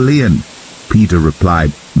Galilean." Peter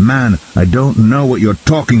replied, "Man, I don't know what you're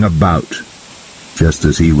talking about." Just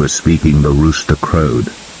as he was speaking, the rooster crowed.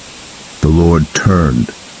 The Lord turned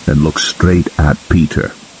and looked straight at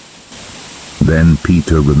Peter. Then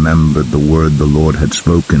Peter remembered the word the Lord had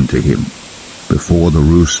spoken to him. "Before the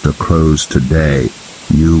rooster crows today,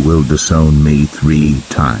 you will disown me 3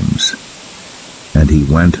 times." And he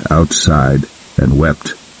went outside and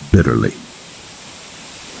wept bitterly.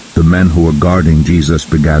 The men who were guarding Jesus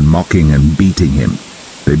began mocking and beating him.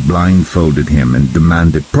 They blindfolded him and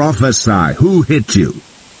demanded, "Prophesy, who hit you?"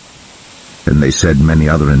 And they said many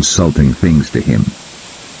other insulting things to him.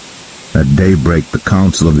 At daybreak the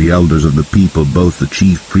council of the elders of the people, both the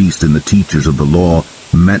chief priests and the teachers of the law,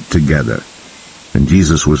 met together, and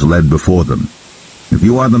Jesus was led before them. "If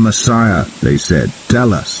you are the Messiah," they said,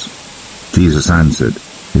 "tell us." Jesus answered,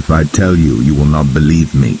 "If I tell you, you will not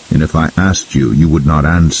believe me, and if I asked you, you would not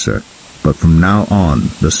answer. But from now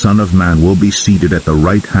on, the Son of Man will be seated at the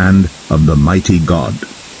right hand of the mighty God."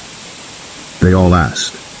 They all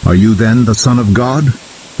asked, "Are you then the Son of God?"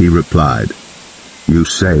 He replied, "You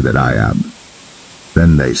say that I am."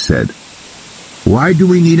 Then they said, "Why do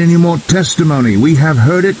we need any more testimony? We have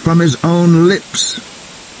heard it from his own lips."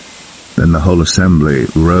 Then the whole assembly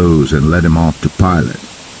rose and led him off to Pilate.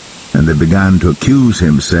 And they began to accuse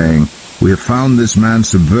him, saying, "We have found this man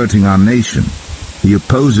subverting our nation. He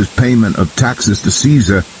opposes payment of taxes to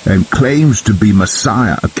Caesar and claims to be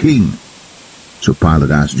Messiah, a king." So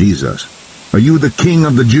Pilate asked Jesus, "Are you the king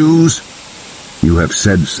of the Jews?" "You have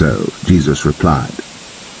said so," Jesus replied.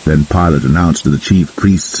 Then Pilate announced to the chief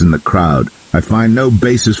priests and the crowd, "I find no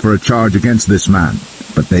basis for a charge against this man."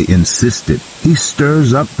 But they insisted, "He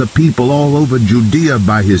stirs up the people all over Judea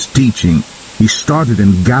by his teaching. He started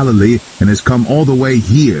in Galilee and has come all the way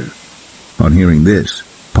here." On hearing this,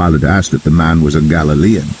 Pilate asked if the man was a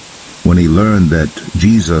Galilean. When he learned that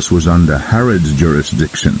Jesus was under Herod's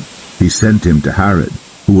jurisdiction, he sent him to Herod,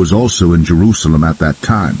 who was also in Jerusalem at that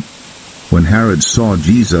time. When Herod saw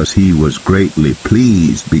Jesus, he was greatly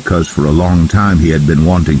pleased, because for a long time he had been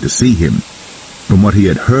wanting to see him. From what he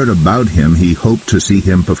had heard about him, he hoped to see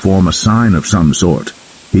him perform a sign of some sort.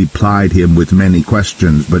 He plied him with many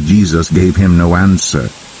questions, but Jesus gave him no answer.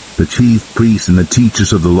 The chief priests and the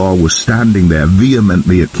teachers of the law were standing there,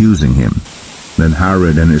 vehemently accusing him. Then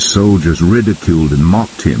Herod and his soldiers ridiculed and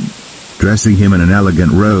mocked him. Dressing him in an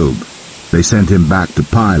elegant robe, they sent him back to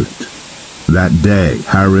Pilate. That day,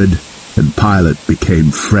 Herod and Pilate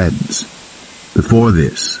became friends. Before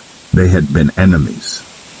this, They had been enemies.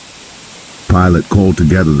 Pilate called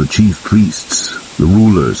together the chief priests, the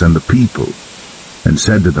rulers, and the people, and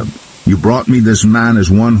said to them, "You brought me this man as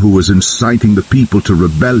one who was inciting the people to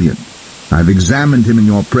rebellion. I have examined him in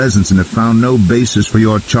your presence and have found no basis for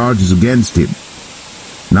your charges against him.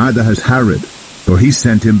 Neither has Herod, for he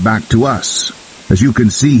sent him back to us. As you can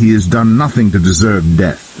see, he has done nothing to deserve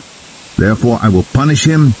death. Therefore I will punish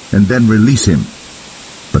him and then release him."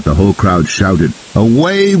 But the whole crowd shouted,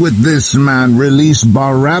 "Away with this man! Release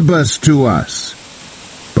Barabbas to us!"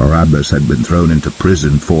 Barabbas had been thrown into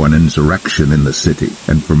prison for an insurrection in the city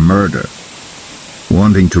and for murder.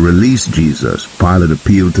 Wanting to release Jesus, Pilate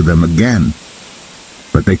appealed to them again.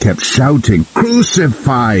 But they kept shouting,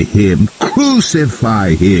 "Crucify him!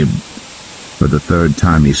 Crucify him!" For the third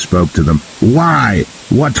time he spoke to them, "Why?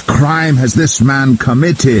 What crime has this man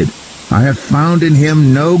committed? I have found in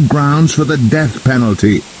him no grounds for the death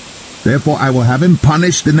penalty. Therefore I will have him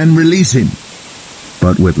punished and then release him."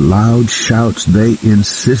 But with loud shouts they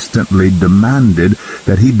insistently demanded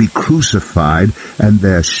that he be crucified, and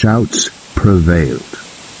their shouts prevailed.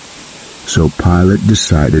 So Pilate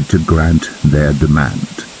decided to grant their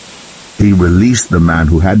demand. He released the man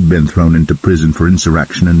who had been thrown into prison for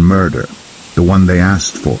insurrection and murder, the one they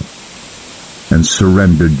asked for, and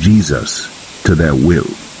surrendered Jesus to their will.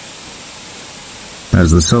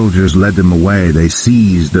 As the soldiers led them away, they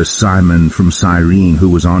seized a Simon from Cyrene who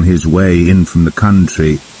was on his way in from the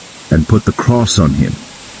country, and put the cross on him,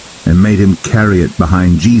 and made him carry it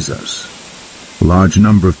behind Jesus. A large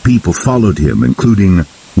number of people followed him, including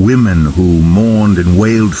women who mourned and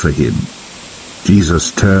wailed for him.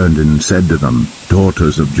 Jesus turned and said to them,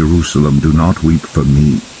 "Daughters of Jerusalem, do not weep for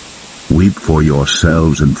me. Weep for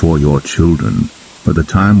yourselves and for your children, for the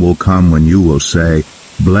time will come when you will say,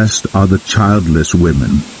 'Blessed are the childless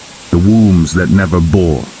women, the wombs that never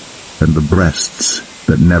bore, and the breasts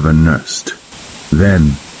that never nursed.'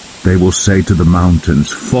 Then they will say to the mountains,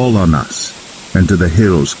 'Fall on us,' and to the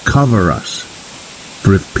hills, 'Cover us.'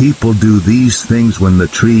 For if people do these things when the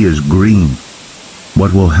tree is green,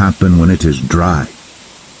 what will happen when it is dry?"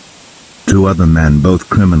 2 other men, both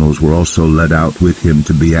criminals, were also led out with him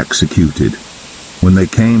to be executed. When they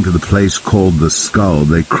came to the place called the Skull,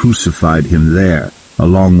 they crucified him there,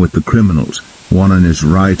 along with the criminals, one on his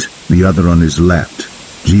right, the other on his left.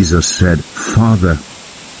 Jesus said, "Father,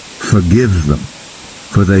 forgive them,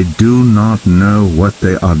 for they do not know what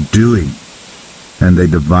they are doing." And they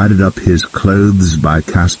divided up his clothes by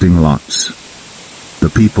casting lots. The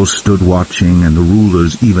people stood watching, and the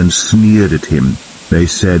rulers even sneered at him. They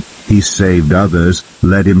said, "He saved others,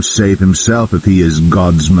 let him save himself if he is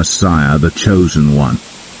God's Messiah, the chosen one."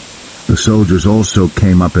 The soldiers also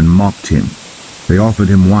came up and mocked him. They offered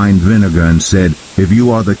him wine vinegar and said, "If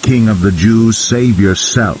you are the king of the Jews, save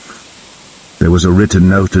yourself." There was a written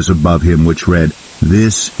notice above him which read,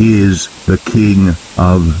 "This is the King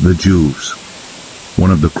of the Jews."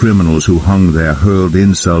 One of the criminals who hung there hurled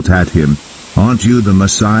insult at him, "Aren't you the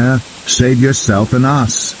Messiah? Save yourself and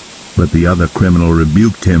us." But the other criminal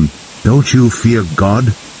rebuked him. "Don't you fear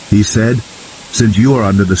God?" he said. "Since you are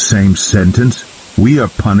under the same sentence, we are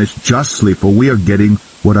punished justly, for we are getting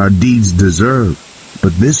what our deeds deserve.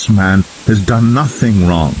 But this man has done nothing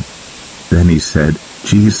wrong." Then he said,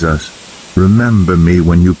 "Jesus, remember me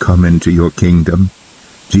when you come into your kingdom."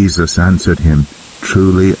 Jesus answered him,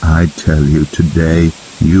 "Truly I tell you, today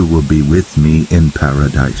you will be with me in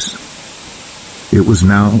paradise." It was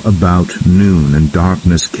now about noon, and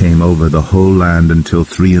darkness came over the whole land until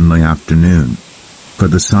 3 in the afternoon, for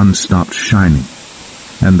the sun stopped shining,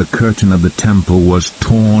 and the curtain of the temple was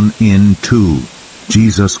torn in two.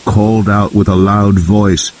 Jesus called out with a loud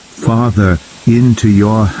voice, "Father, into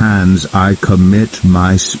your hands I commit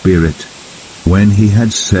my spirit." When he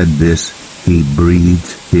had said this, he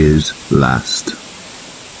breathed his last.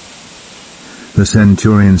 The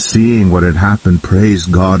centurion, seeing what had happened, praised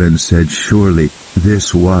God and said, "Surely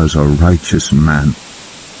this was a righteous man."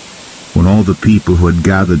 When all the people who had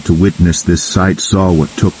gathered to witness this sight saw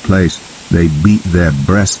what took place, they beat their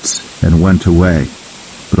breasts and went away.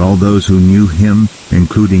 But all those who knew him,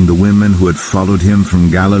 including the women who had followed him from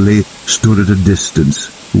Galilee, stood at a distance,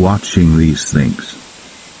 watching these things.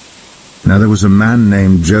 Now there was a man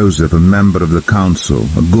named Joseph, a member of the council,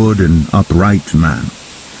 a good and upright man,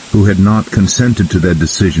 who had not consented to their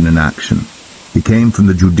decision and action. He came from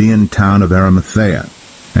the Judean town of Arimathea,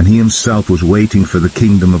 and he himself was waiting for the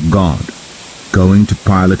kingdom of God. Going to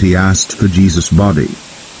Pilate, he asked for Jesus' body.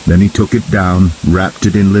 Then he took it down, wrapped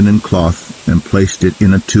it in linen cloth, and placed it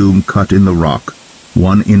in a tomb cut in the rock,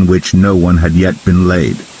 one in which no one had yet been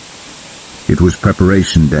laid. It was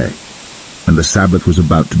preparation day, and the Sabbath was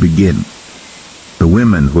about to begin. The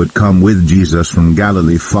women who had come with Jesus from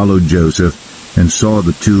Galilee followed Joseph and saw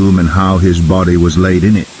the tomb and how his body was laid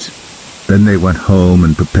in it. Then they went home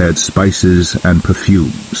and prepared spices and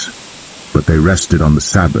perfumes. But they rested on the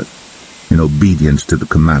Sabbath, in obedience to the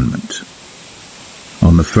commandment.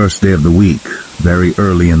 On the first day of the week, very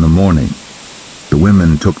early in the morning, the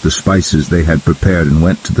women took the spices they had prepared and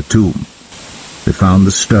went to the tomb. They found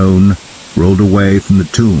the stone rolled away from the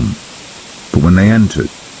tomb. But when they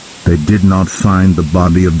entered, they did not find the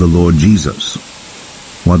body of the Lord Jesus.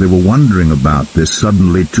 While they were wondering about this,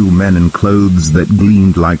 suddenly 2 men in clothes that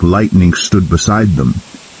gleamed like lightning stood beside them.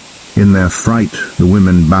 In their fright, the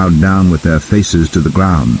women bowed down with their faces to the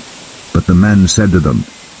ground. But the men said to them,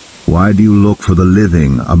 "Why do you look for the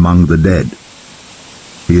living among the dead?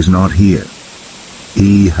 He is not here.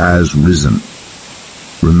 He has risen.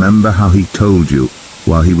 Remember how he told you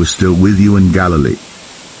while he was still with you in Galilee.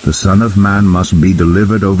 The Son of Man must be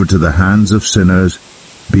delivered over to the hands of sinners,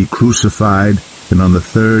 be crucified, and on the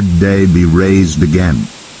 3rd day be raised again."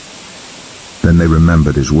 Then they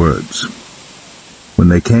remembered his words. When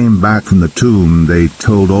they came back from the tomb, they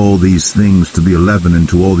told all these things to the 11 and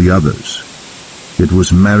to all the others. It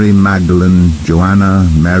was Mary Magdalene, Joanna,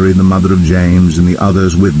 Mary the mother of James, and the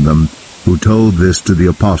others with them, who told this to the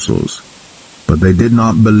apostles. But they did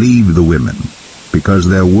not believe the women, because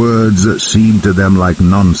their words seemed to them like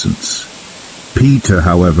nonsense. Peter,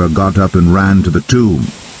 however, got up and ran to the tomb.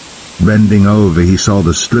 Bending over, he saw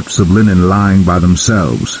the strips of linen lying by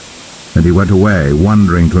themselves, and he went away,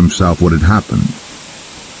 wondering to himself what had happened.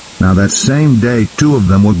 Now that same day 2 of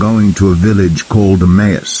them were going to a village called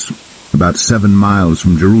Emmaus, about 7 miles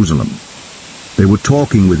from Jerusalem. They were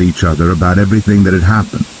talking with each other about everything that had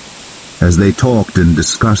happened. As they talked and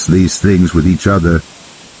discussed these things with each other,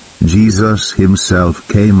 Jesus himself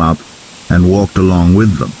came up and walked along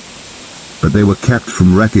with them. But they were kept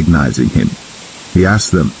from recognizing him. He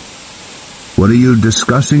asked them, "What are you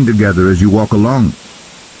discussing together as you walk along?"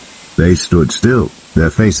 They stood still,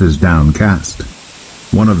 their faces downcast.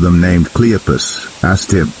 One of them, named Cleopas,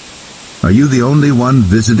 asked him, "Are you the only one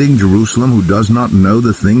visiting Jerusalem who does not know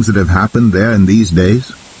the things that have happened there in these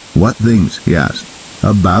days?" "What things?" he asked.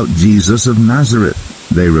 "About Jesus of Nazareth,"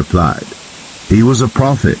 they replied. "He was a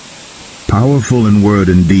prophet, powerful in word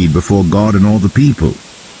and deed before God and all the people.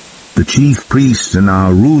 The chief priests and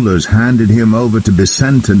our rulers handed him over to be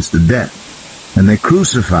sentenced to death, and they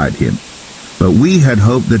crucified him. But we had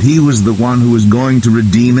hoped that he was the one who was going to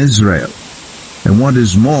redeem Israel. And what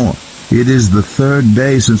is more, it is the 3rd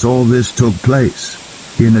day since all this took place.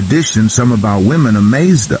 In addition, some of our women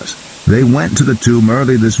amazed us. They went to the tomb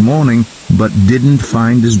early this morning, but didn't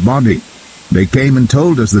find his body. They came and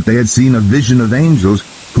told us that they had seen a vision of angels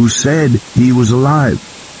who said he was alive.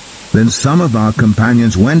 Then some of our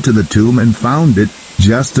companions went to the tomb and found it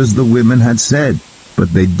just as the women had said,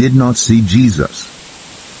 but they did not see Jesus."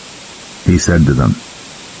 He said to them,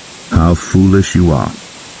 "How foolish you are,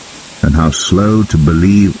 and how slow to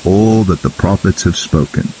believe all that the prophets have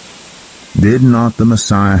spoken. Did not the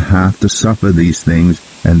Messiah have to suffer these things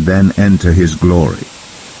and then enter his glory?"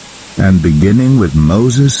 And beginning with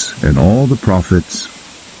Moses and all the prophets,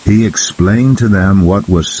 he explained to them what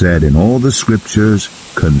was said in all the scriptures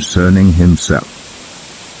concerning himself.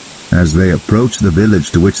 As they approached the village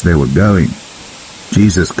to which they were going,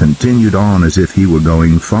 Jesus continued on as if he were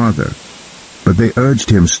going farther. But they urged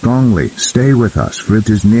him strongly, "Stay with us, for it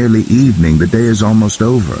is nearly evening, the day is almost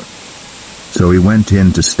over." So he went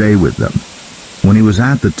in to stay with them. When he was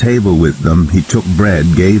at the table with them, he took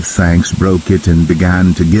bread, gave thanks, broke it, and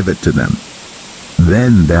began to give it to them.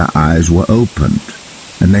 Then their eyes were opened,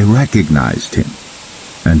 and they recognized him,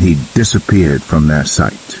 and he disappeared from their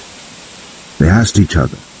sight. They asked each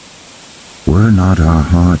other, "Were not our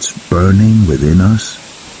hearts burning within us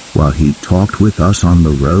while he talked with us on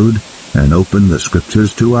the road and opened the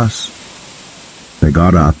scriptures to us?" They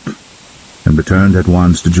got up and returned at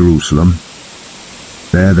once to Jerusalem.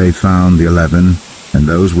 There they found the 11 and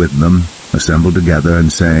those with them assembled together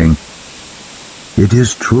and saying, "It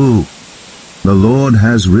is true, the Lord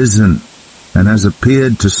has risen and has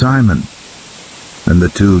appeared to Simon." And the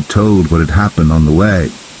 2 told what had happened on the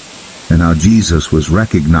way, and how Jesus was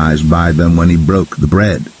recognized by them when he broke the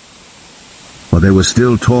bread. While they were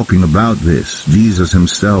still talking about this, Jesus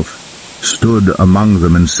himself stood among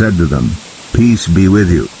them and said to them, "Peace be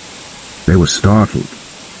with you." They were startled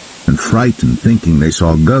and frightened, thinking they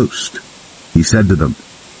saw a ghost. He said to them,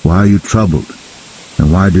 "Why are you troubled,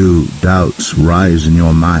 and why do doubts rise in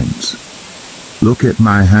your minds? Look at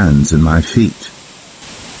my hands and my feet.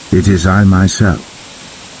 It is I myself.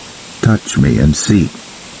 Touch me and see.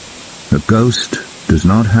 A ghost does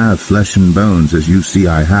not have flesh and bones as you see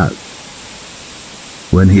I have."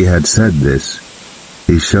 When he had said this,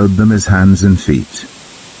 he showed them his hands and feet.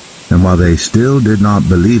 And while they still did not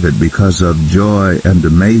believe it because of joy and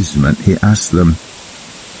amazement, he asked them,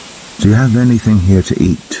 "Do you have anything here to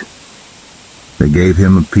eat?" They gave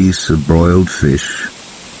him a piece of broiled fish,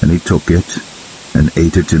 and he took it and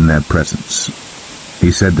ate it in their presence.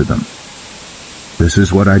 He said to them, "This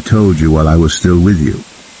is what I told you while I was still with you.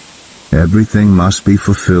 Everything must be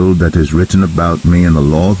fulfilled that is written about me in the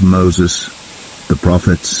law of Moses, the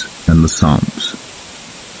prophets, and the Psalms."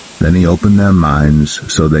 Then he opened their minds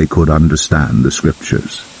so they could understand the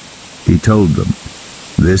Scriptures. He told them,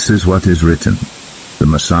 "This is what is written. The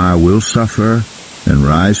Messiah will suffer and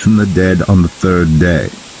rise from the dead on the third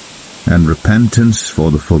day, and repentance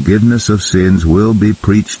for the forgiveness of sins will be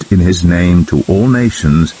preached in his name to all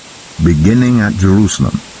nations, beginning at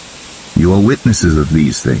Jerusalem. You are witnesses of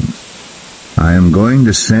these things. I am going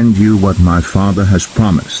to send you what my Father has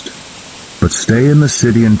promised. But stay in the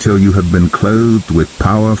city until you have been clothed with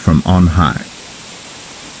power from on high."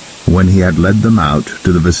 When he had led them out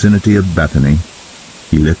to the vicinity of Bethany,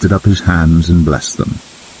 he lifted up his hands and blessed them.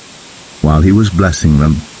 While he was blessing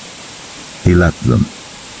them, he left them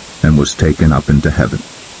and was taken up into heaven.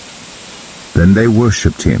 Then they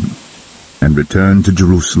worshipped him and returned to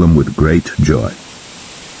Jerusalem with great joy.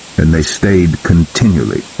 And they stayed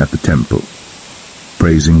continually at the temple,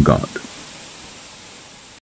 praising God.